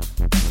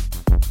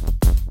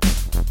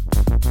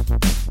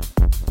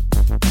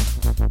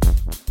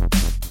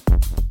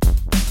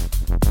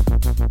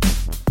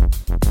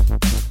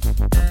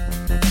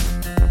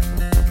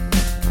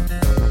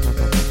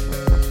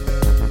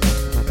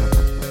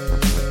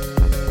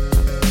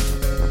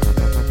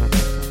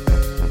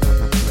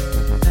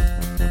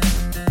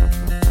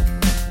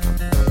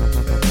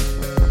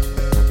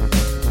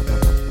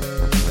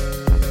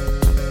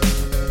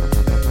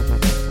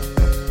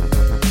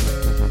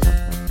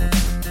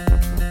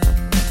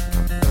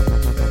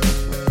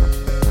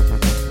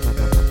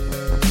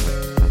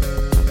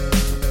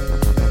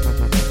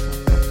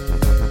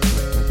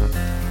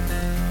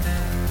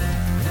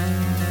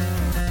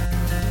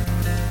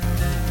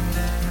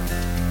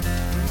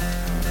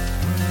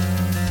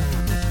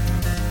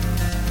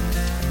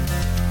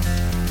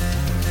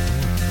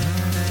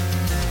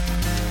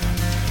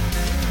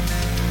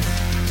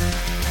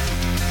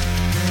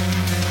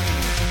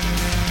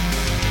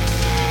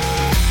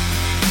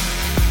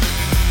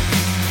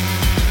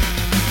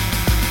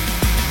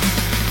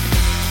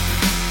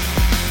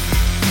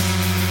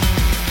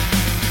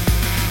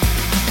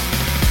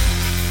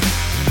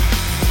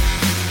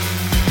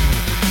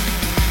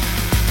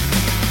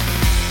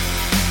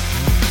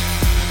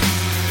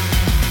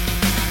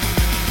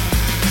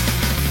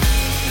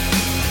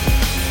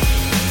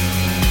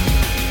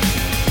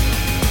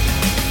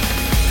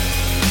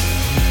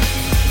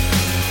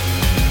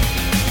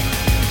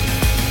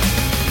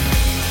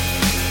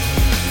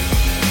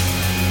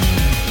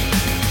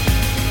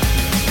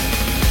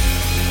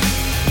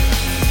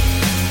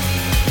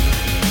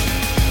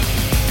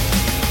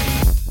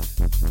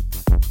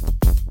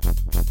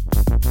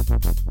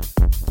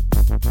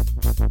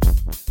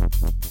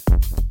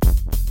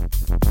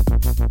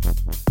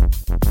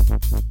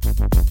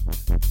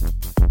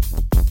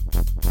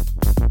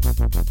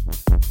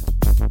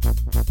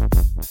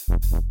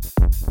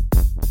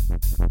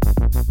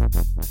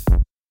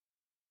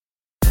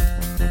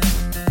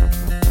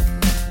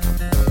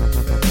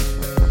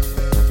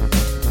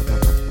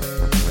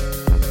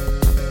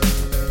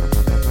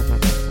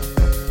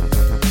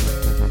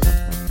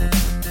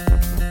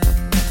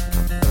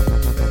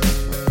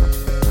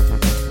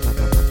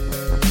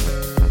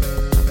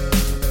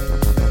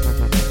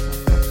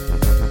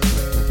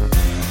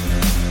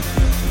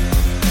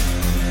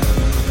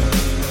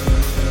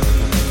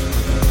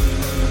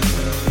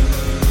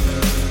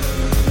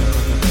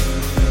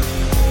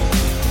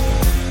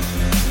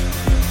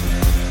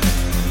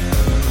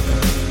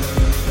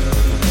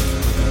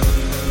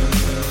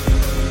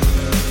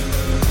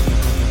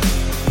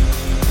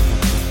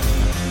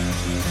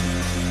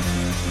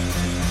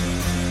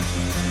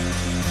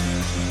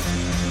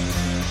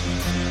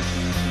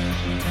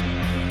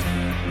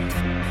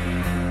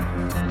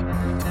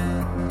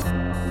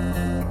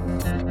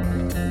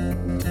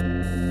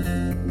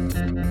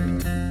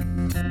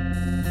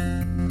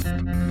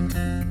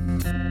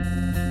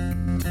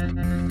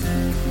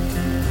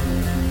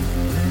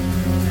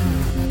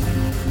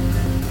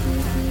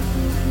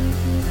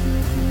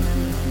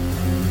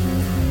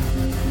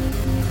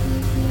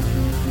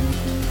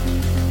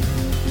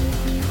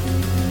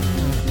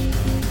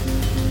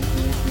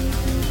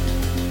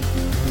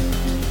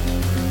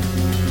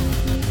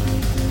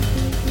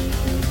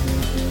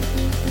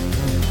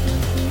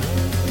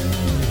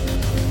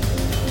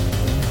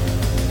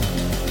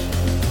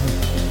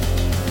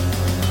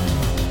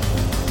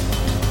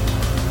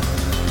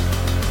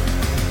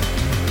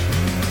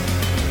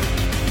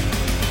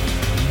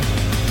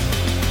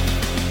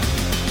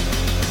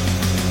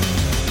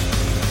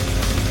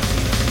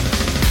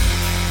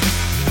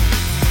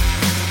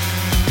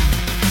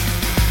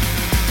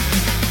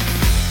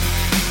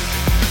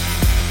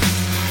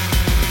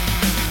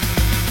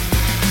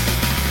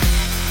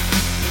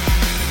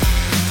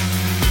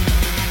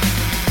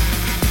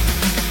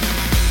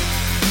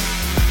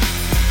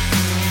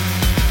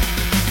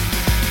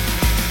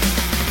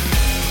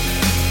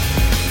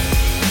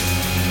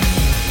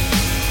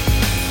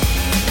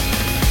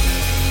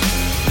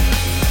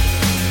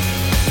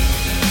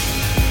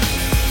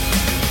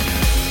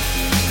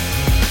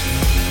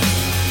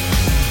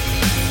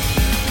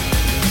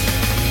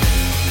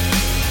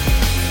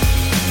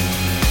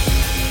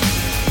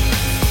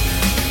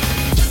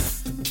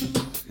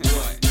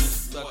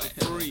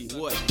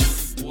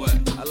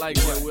 like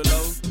that,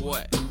 Willow.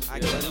 What? I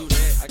can do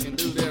that. I can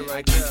do that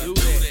right there. I can do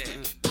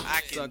that.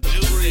 I can do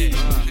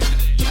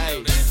that.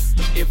 Hey,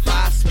 if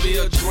I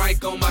spill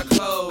drink on my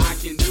clothes, I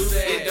can do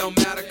that. It don't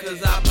matter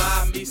cause I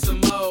buy me some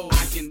more.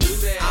 I can do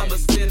that. I'ma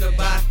spend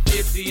about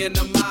 50 in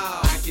the mall.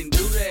 I can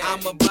do that.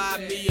 I'ma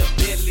buy me a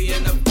Bentley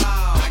in the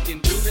fall. I can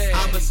do that.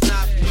 I'ma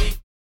stop me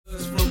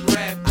from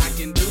rap. I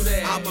can do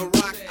that. I'ma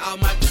rock all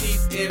my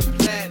teeth in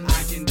platinum.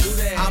 I can do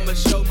that. I'ma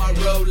show my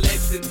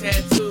Rolex and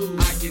tattoos.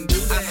 I can do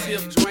that. I sip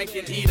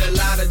drink and eat a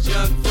lot of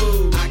junk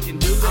food. I can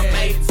do that. I'm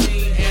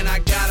 18 and I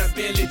got a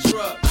Bentley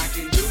truck. I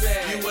can do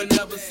that. You will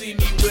never see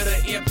me with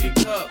an empty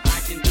cup. I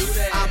can do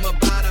that. I'm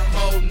about a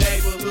whole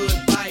neighborhood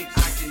bikes.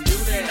 I can do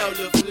that. You know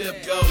the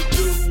flip go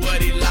do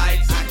what he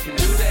likes. I can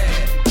do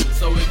that.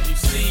 So if you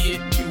see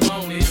it, you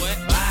own it. What?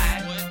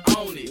 Buy it,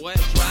 own it. What?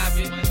 Drive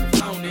it,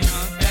 own it.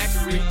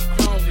 Factory,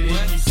 clone it.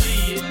 If you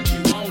see it,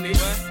 you own it.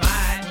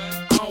 Buy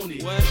it, own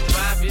it. What?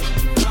 Drive it,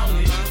 own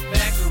it.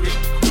 Factory,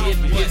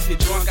 clone it. Gets it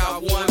drunk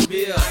out one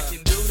beer. I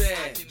can do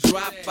that.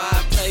 Drop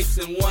 5 tapes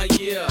in 1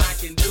 year. I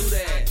can do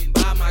that.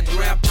 Buy my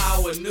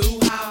grandpa a new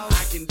house.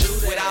 I can do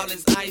that. With all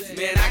this ice,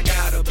 man, I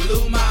got a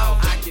blue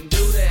mouth. I can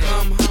do that.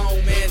 Come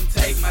home and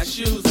take my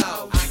shoes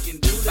off. I can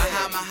do that.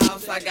 Behind my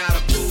house, I got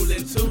a pool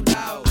and 2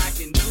 dogs. I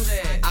can do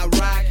that. I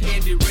ride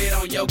Candy Red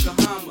on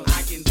Yokohama.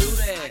 I can do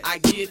that. I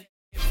get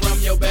from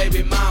your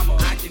baby mama.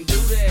 I can do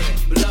that.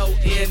 Blow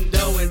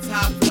endo and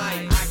top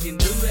flight. I can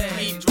do that.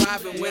 Keep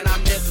driving when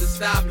I'm at the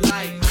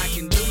stoplight. I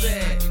can do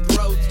that.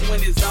 Throw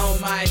 20s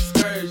on my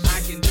excursion.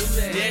 I can do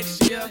that.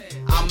 Next year,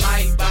 I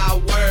might buy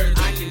words.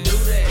 I can do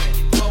that.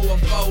 Pour a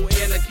 4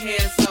 in a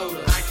can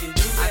soda. I can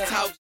do that. I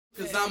talk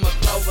cause I'm a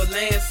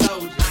Cloverland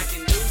soldier. I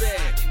can do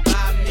that.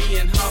 Buy me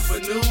and Hump a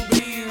new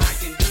Benz. I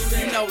can do that.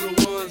 You know the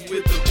ones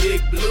with the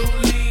big blue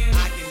lens.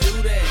 I can do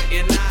that.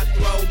 And I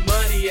throw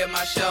money at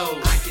my shows.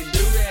 I can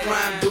do that.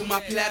 Prime do my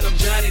platinum,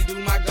 Johnny do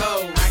my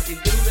gold. I can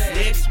do that.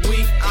 Next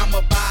week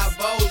I'ma buy a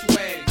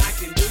Volkswagen. I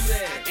can do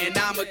that. And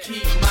I'ma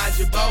keep my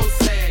Jabot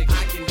sag.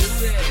 I can do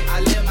that. I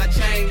let my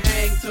chain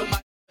hang to my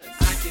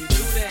I can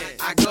do that.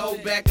 I go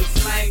back and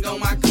slang on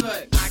my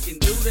cut. I can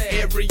do that.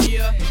 Every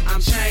year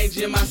I'm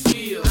changing my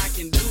skills. I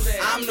can do that.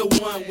 I'm the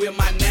one with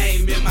my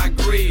name in my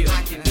grill.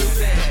 I can do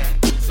that.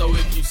 So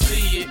if you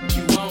see it,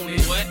 you own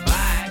it. What?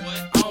 Buy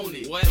it, own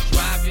it. What?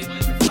 Drive it,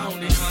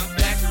 own it.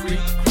 Factory,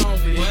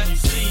 clone it. If you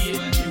see it,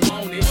 you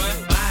own it. What?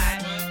 Buy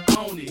it,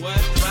 own it. What?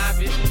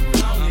 Drive it,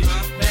 own it.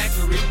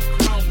 Factory,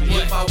 clone it.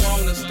 If I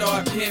wanna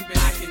start pimping,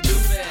 I can do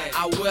that.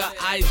 I wear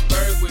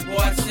iceberg with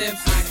Boy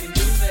Simpson. I can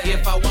do that.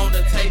 If I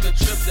wanna take a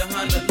trip to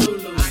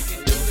Honolulu, I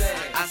can do that.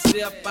 I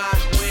step out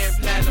wearing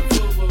platinum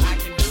FUBU. I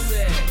can do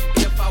that.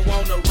 If I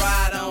wanna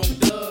ride on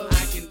Doug,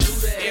 I can do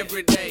that.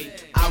 Every day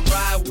I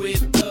ride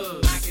with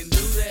Doug. I can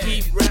do that.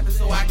 Keep rapping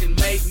so I can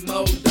make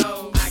more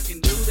dough. I can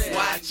do that.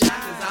 Watch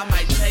out cause I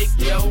might take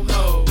your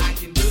hoe. I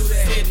can do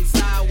that. Sitting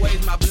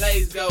sideways, my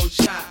blaze go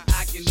chop.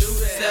 I can do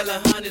that. Sell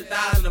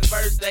 100,000 the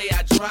first day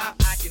I drop.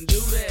 I can do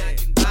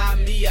that. Buy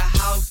me a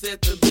house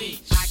at the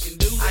beach. I can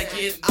do that. I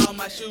get all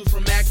my shoes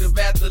from Active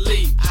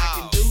Athlete. I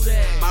can do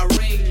that. My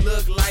ring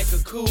look like a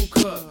cool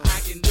cup. I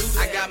can do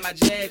that. I got my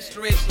jag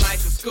stretched like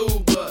a school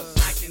bus.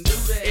 I can do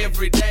that.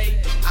 Every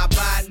day I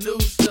buy new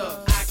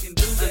stuff. I can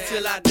do that.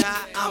 Until I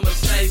die, I'ma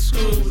stay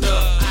screwed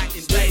up. I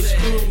can stay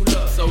screwed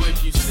up. So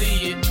if you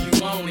see it,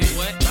 you own it.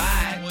 What?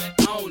 Buy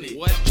it, own it.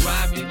 What?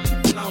 Drive it,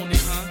 clone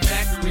it.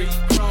 Factory,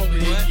 chrome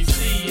it. If you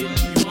see it,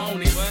 you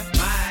own it. What?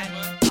 Buy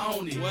it,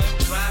 own it. What?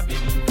 Drive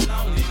it,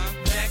 clone it.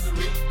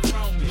 Factory,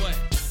 chrome it. What?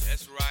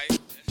 That's right.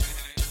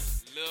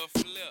 Lil'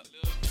 Flip.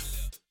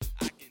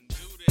 I can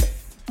do that.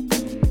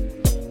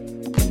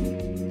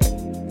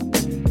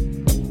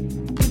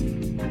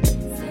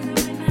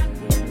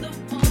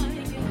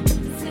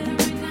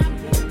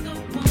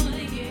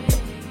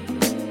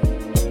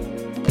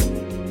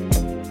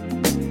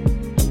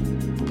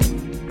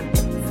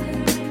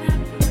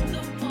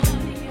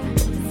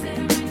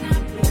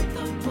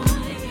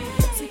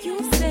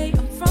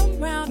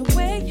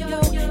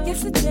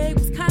 Yesterday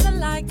was kinda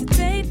like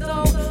today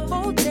though.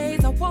 Both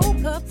days I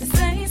woke up the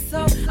same,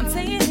 so I'm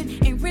saying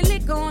it ain't really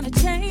gonna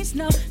change,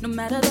 no. No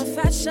matter the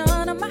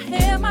fashion of my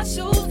hair, my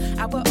shoes,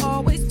 I will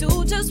always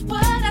do just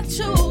what I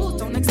choose.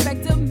 Don't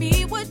expect of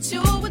me what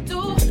you would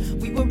do.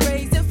 We were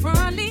raised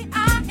differently,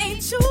 I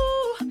ain't you,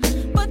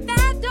 but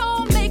that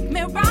don't make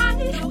me right,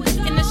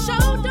 and the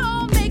show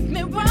don't make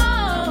me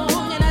wrong.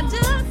 And I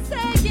just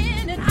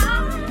saying that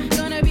I'm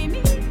gonna be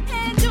me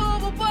and you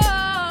were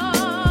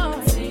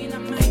born. Saying I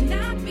might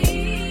not be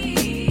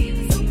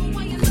the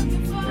superwoman you're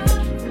looking for,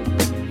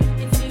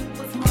 and it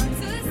was hard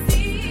to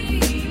see,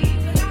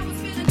 but I was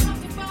feeling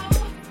comfortable.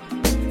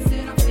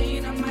 Said I'm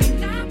saying I might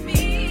not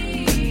be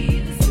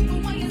the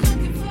superwoman you're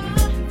looking for,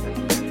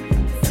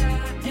 'cause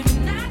I am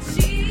not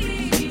she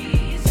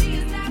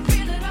is not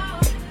real at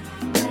all.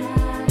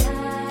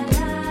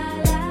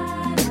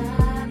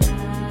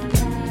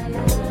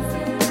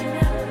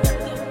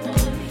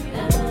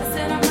 I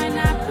said I might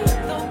not be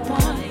the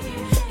one.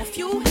 If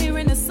you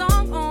hearing a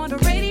song on the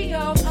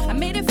radio, I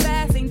made it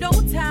fast, ain't no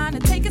time to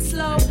take it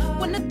slow.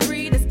 1 to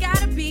 3, there's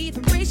gotta be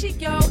the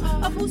ratio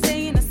of who's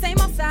saying the same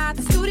outside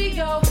the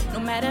studio. No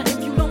matter if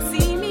you don't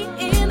see me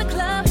in the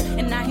club,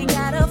 and I ain't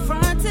got a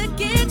front to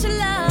get your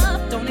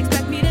love. Don't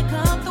expect me to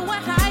come through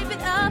and hype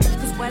it up,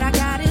 'cause what I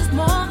got is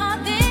more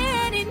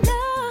than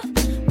enough.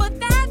 But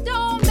that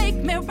don't make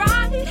me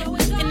right,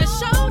 and the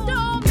show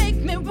don't make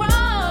me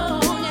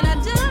wrong. And I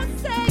just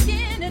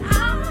saying that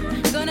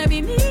I'm gonna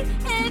be me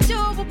and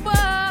you were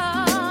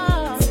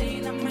born.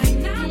 Saying I might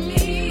not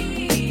be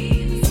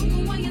the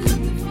superwoman you're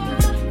looking for,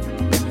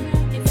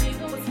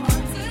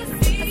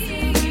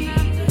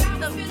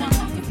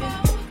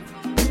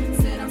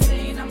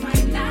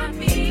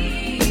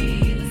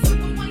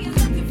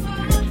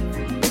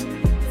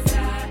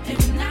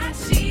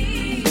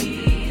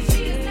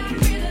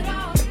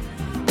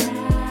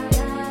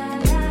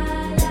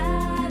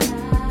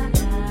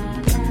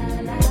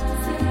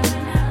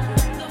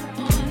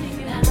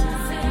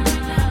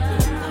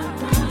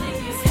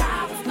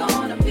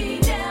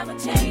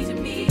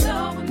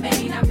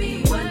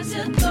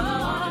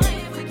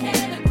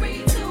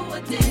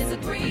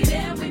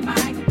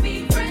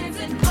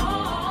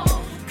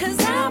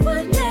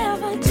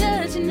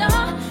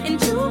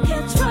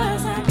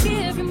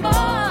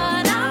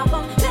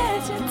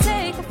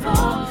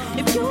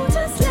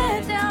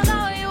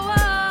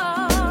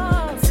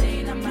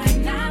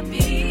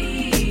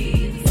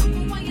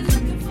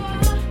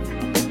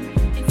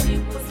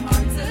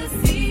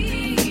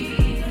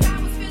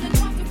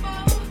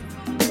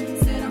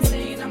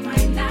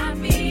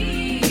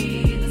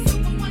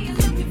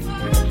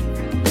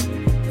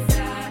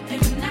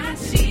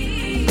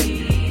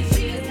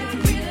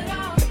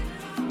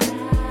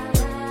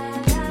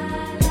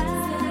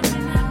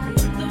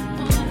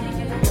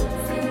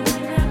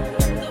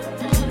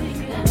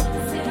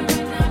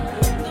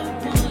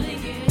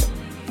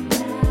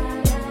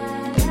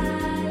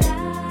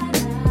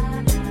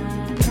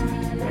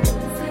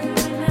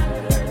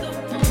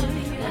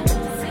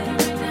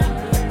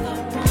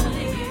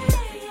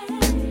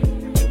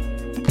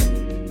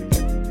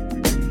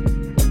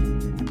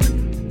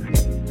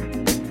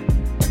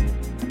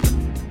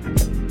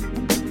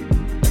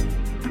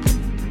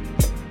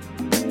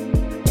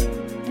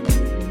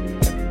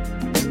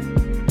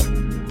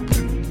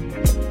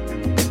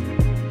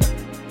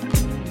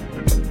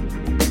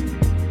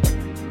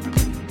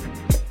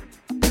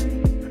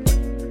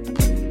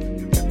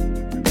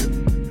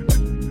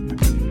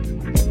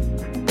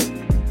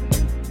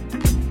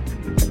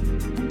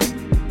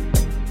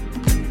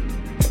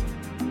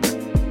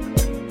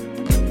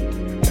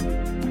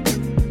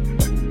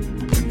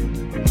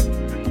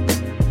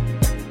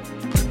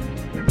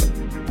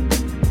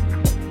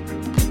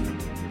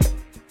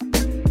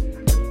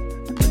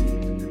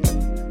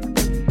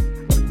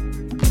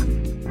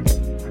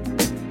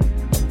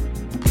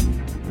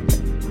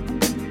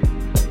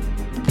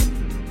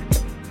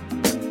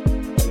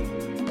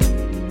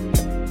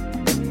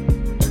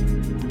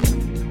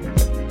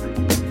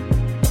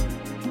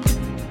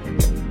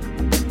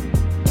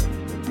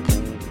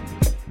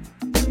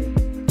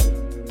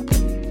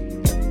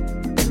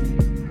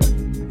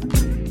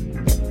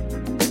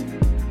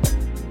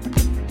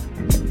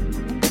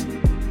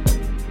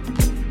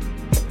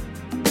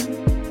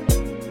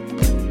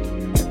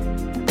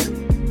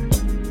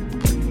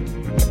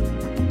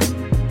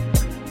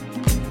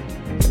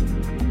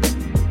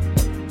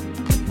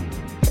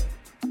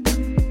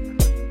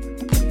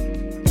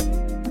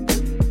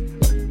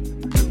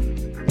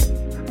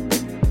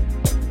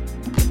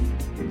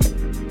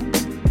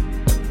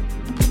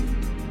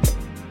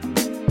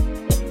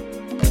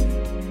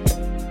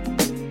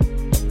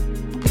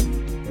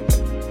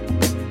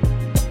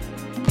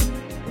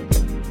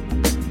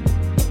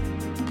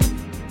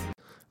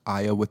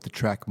 Aya with the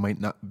track Might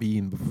Not Be,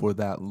 and before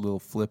that, Lil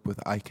Flip with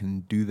I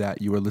Can Do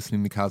That. You are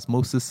listening to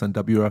Cosmosis on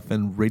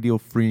WRFN Radio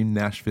Free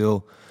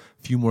Nashville.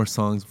 A few more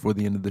songs before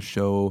the end of the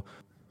show.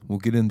 We'll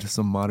get into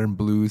some modern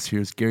blues.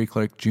 Here's Gary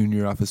Clark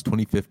Jr. off his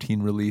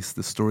 2015 release,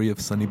 The Story of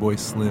Sonny Boy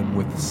Slim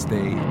with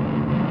Stay.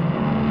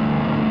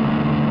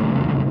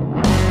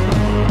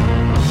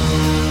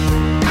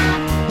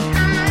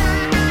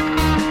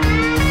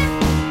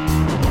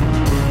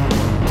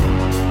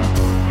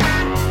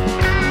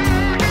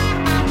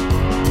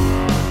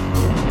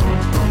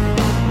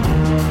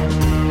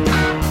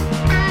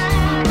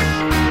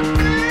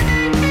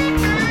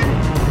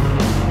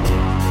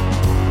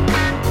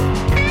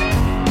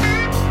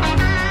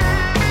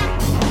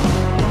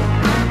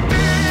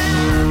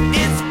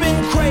 It's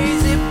been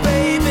crazy,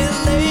 baby,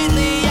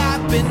 lately.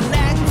 I've been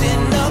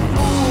acting a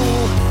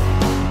fool.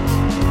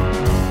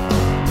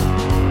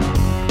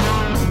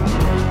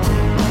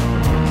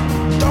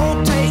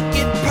 Don't take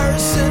it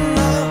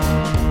personal.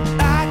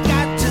 I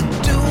got to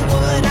do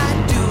what I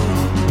do.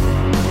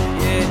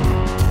 Yeah.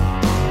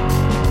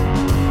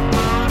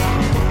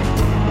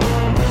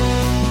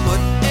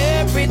 But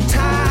every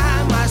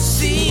time I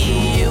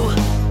see you,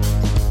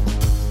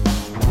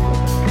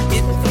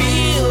 it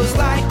feels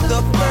like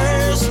the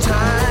first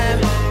time.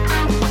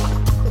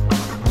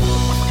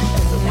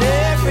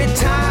 Every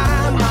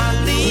time I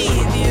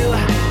leave you,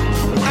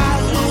 I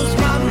lose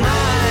my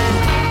mind.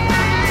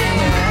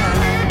 Yeah.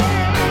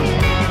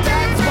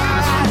 That's why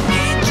I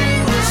need you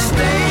to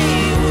stay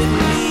with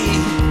me.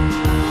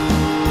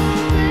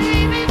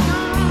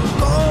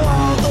 Go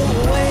all the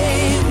way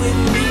with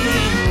me.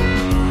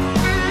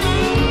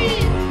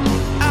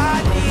 I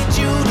need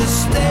you to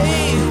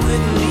stay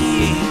with me.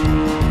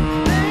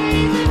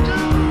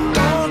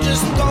 Don't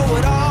just go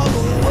it all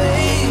the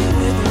way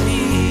with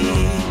me.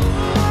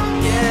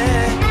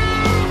 Yeah.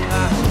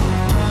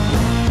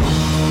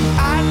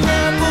 I've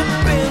never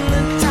been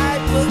the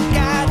type of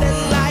guy that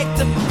liked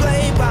to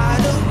play by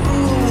the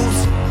rules.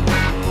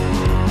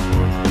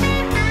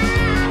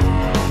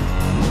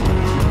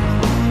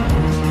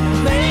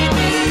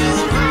 Maybe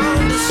you'd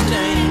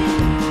understand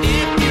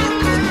if you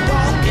could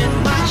walk in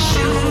my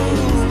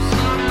shoes.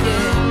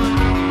 Yeah.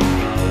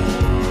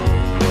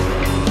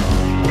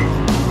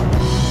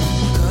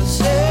 'Cause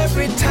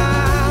every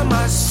time I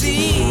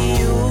see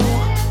you,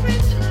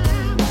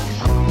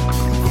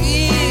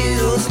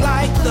 feels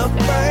like the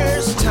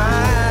first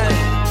time.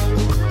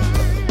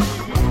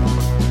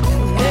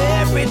 And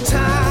every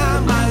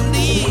time I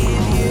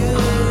leave you,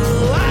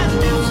 I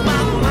lose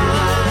my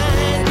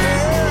mind,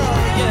 girl.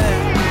 Yeah.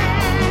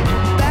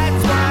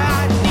 That's why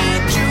I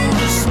need you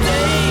to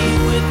stay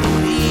with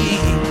me.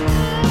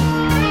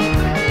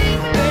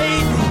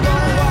 Baby, go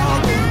all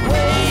the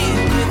way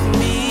with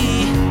me.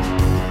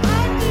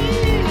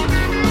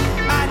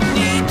 I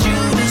need you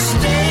to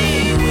stay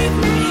with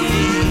me.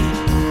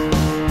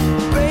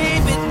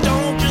 Baby,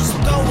 don't just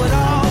throw it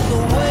all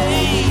away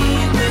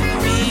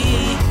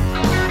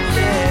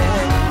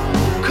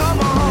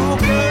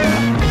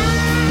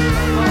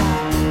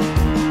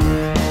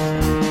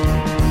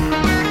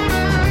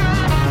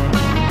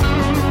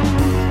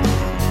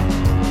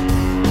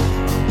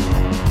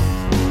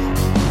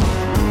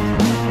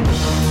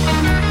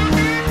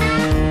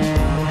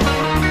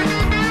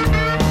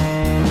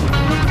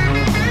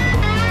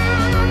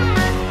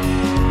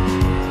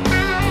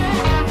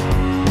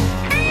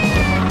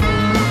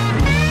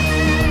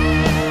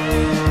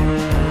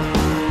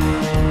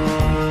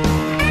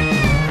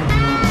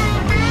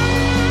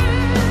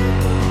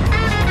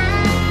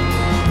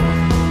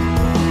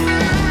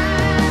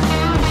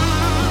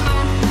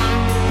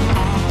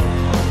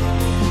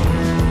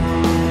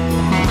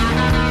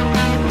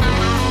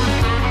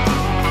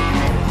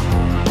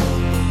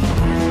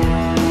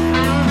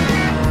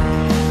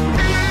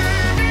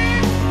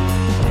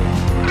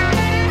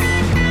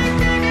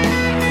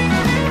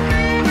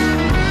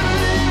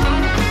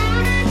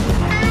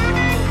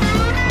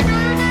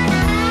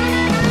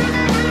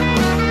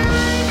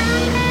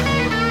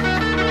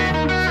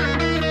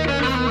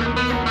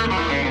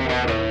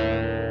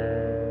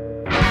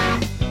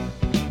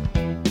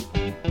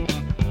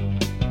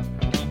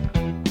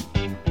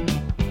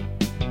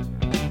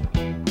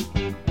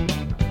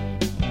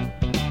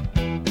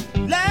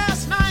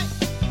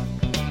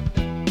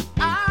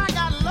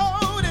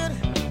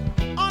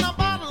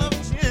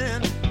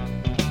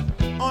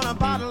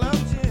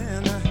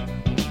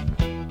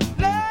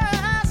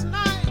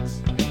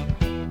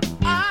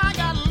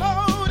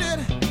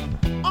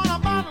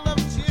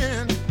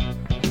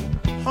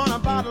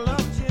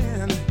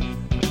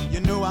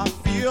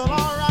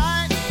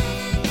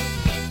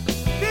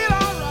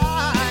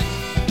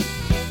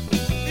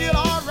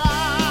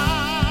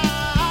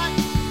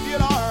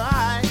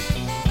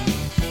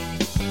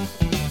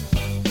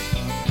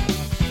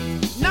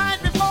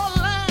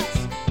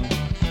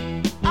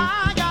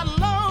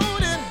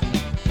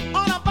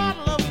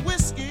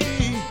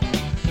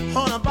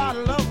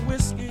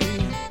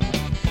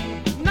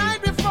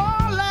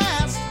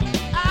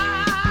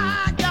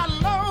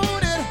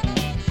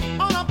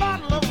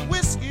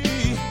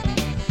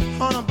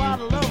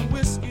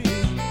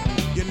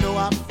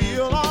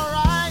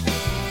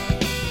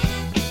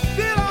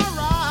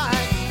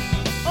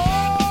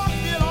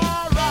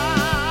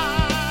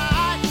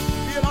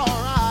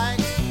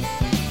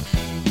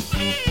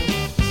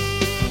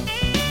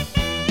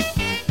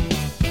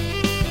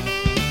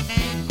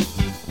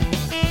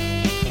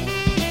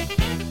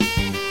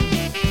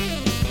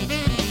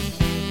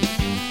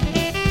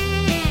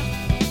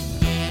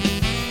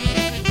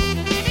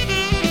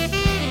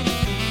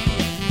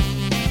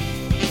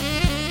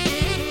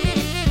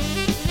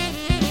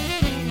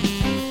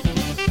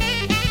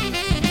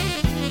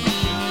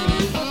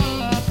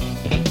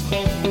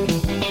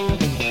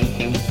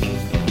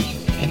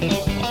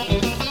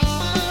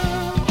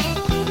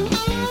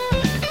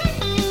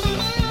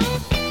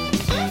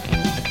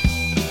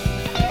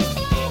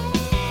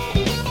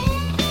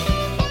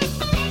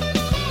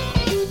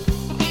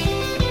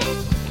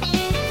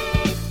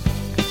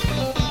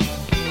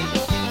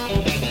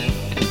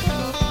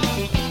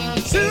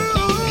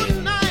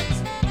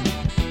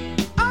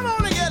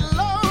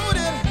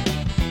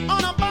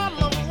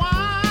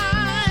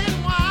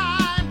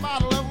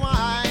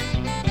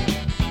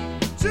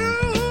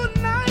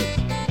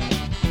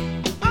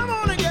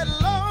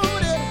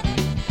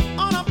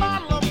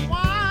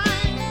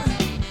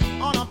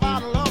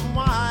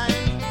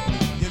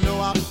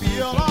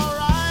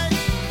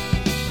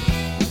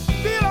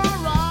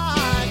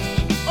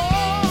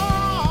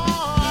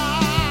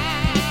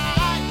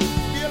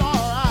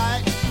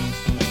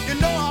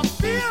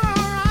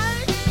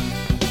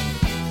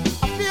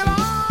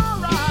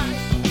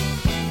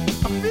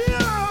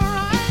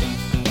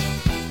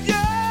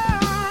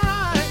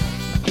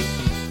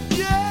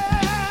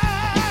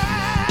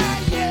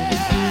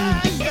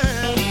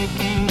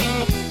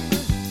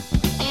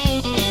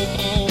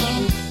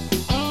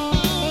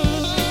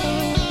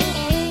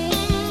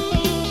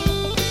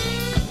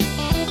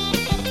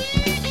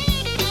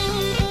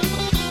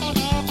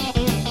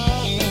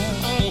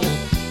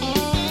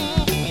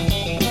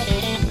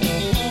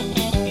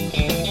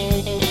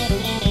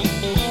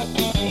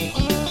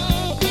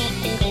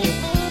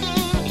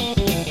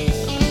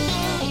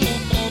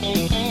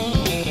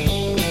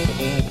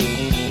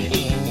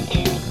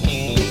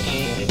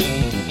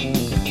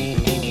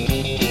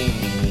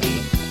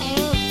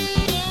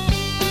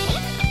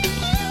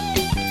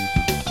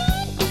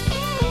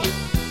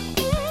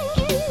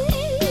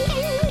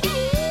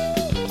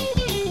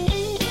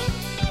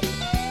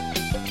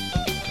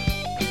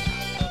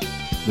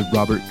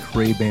Robert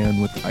Cray Band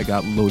with I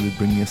Got Loaded,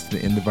 bringing us to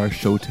the end of our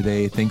show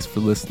today. Thanks for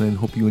listening.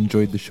 Hope you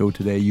enjoyed the show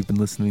today. You've been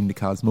listening to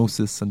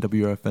Cosmosis on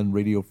WRFN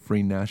Radio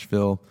Free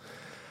Nashville.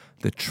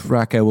 The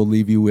track I will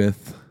leave you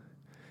with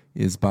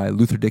is by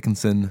Luther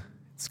Dickinson.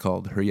 It's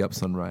called Hurry Up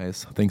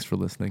Sunrise. Thanks for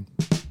listening.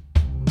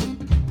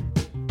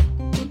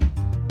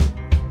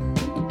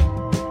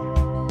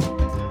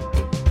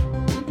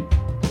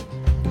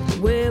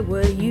 Where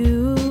were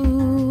you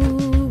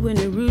when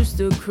the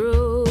rooster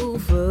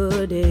crowed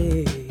for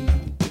day?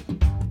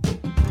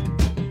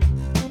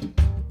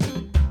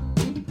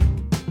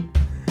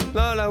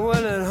 Lord, I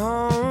was at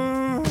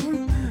home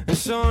and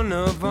sure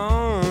enough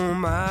on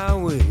my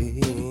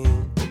way.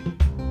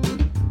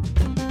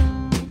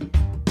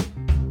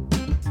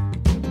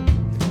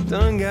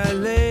 Done got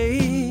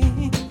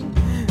late,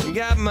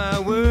 got my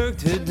work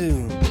to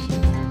do.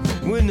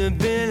 Wouldn't have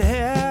been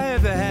here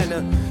if it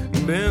hadn't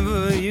been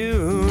for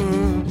you.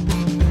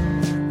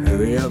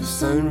 Hurry up,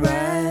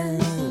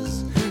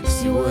 sunrise,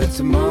 see what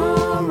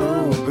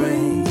tomorrow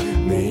brings.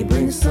 May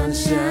bring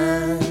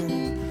sunshine,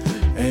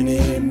 and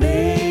it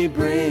may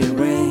bring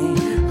rain.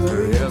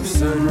 Hurry up,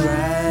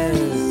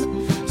 sunrise,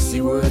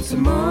 see what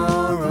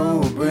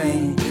tomorrow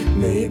brings.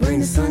 May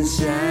bring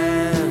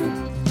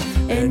sunshine,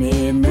 and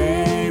it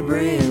may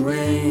bring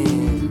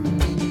rain.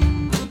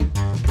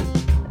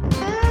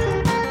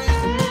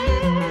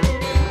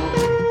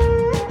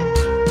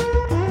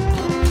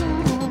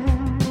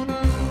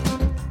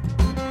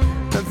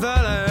 I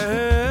thought I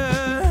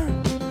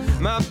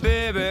heard my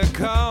baby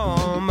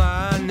call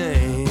my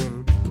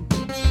name.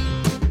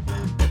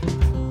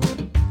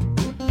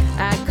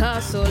 I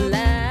call so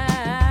loud,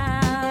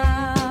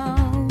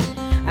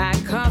 I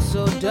call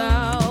so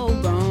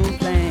doggone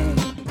plain.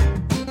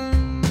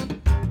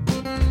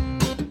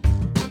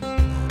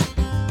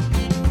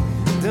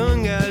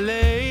 Done got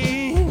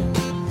late,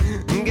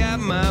 got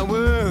my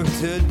work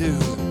to do.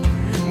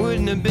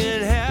 Wouldn't have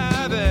been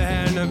happy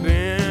hadn't it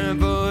been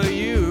for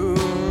you.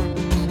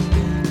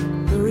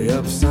 Hurry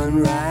up,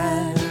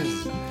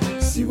 sunrise,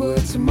 see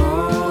what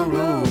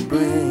tomorrow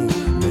brings.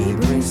 May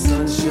bring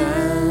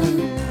sunshine,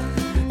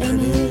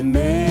 and it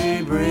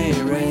may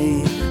bring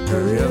rain.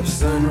 Hurry up,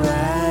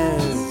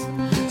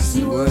 sunrise,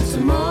 see what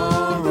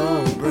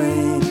tomorrow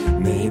brings.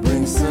 May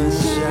bring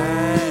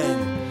sunshine,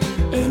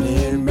 and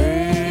it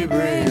may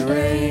bring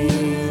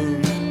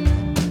rain.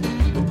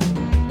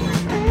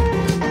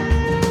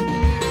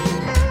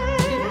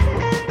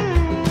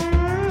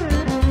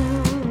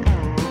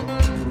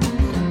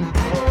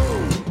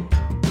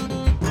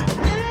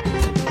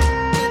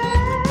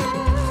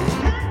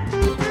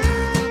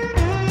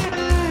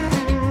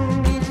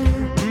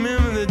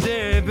 Remember the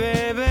day,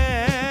 baby,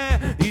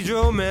 you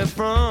drove me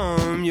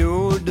from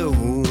your door.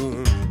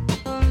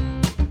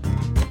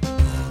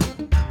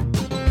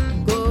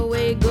 Go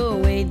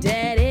away,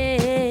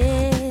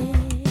 daddy.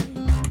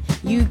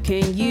 You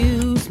can't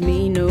use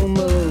me no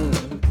more.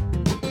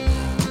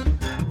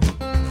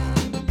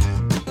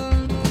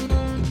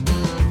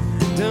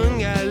 Done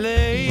got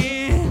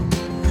late,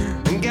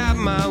 got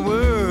my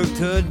work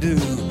to do.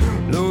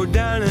 Low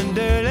down and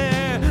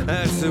dirty,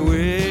 that's the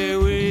way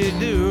we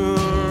do.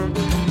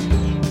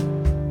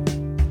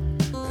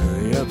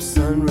 Hurry up,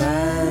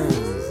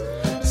 sunrise,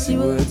 see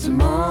what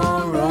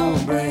tomorrow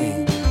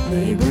brings.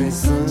 May bring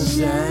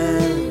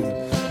sunshine,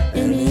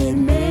 and it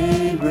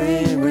may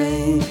bring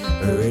rain.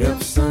 Hurry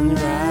up,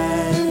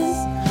 sunrise,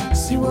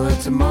 see what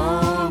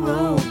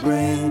tomorrow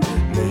brings.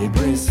 May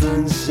bring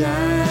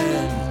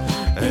sunshine,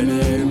 and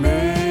it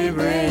may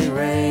bring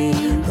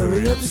rain.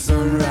 Hurry up,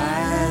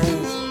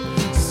 sunrise,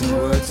 see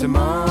what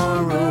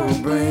tomorrow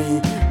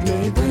brings.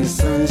 May bring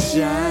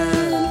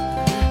sunshine,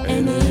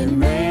 and it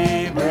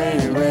may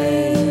bring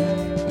rain.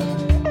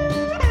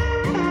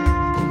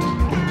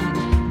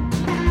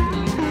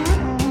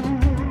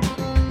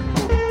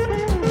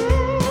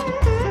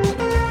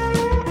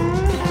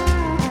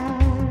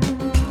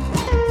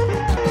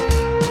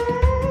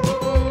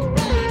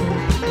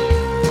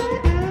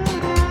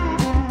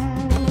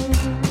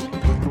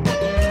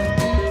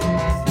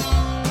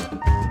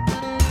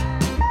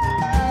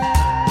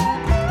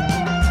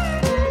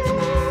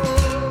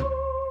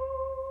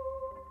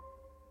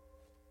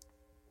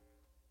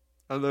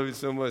 I love you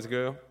so much,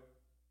 girl.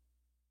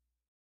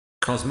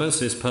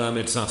 Cosmosis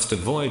permits us to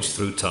voyage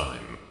through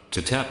time,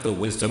 to tap the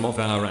wisdom of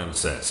our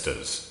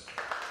ancestors.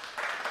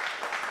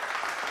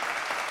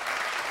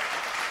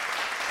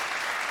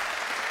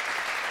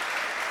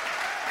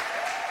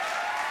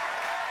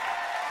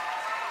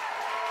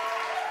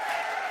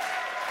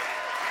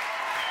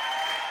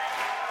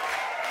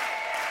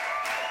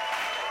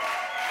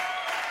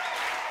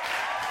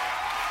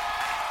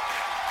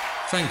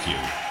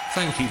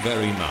 Thank you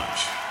very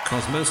much.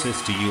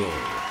 Cosmosis to you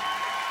all.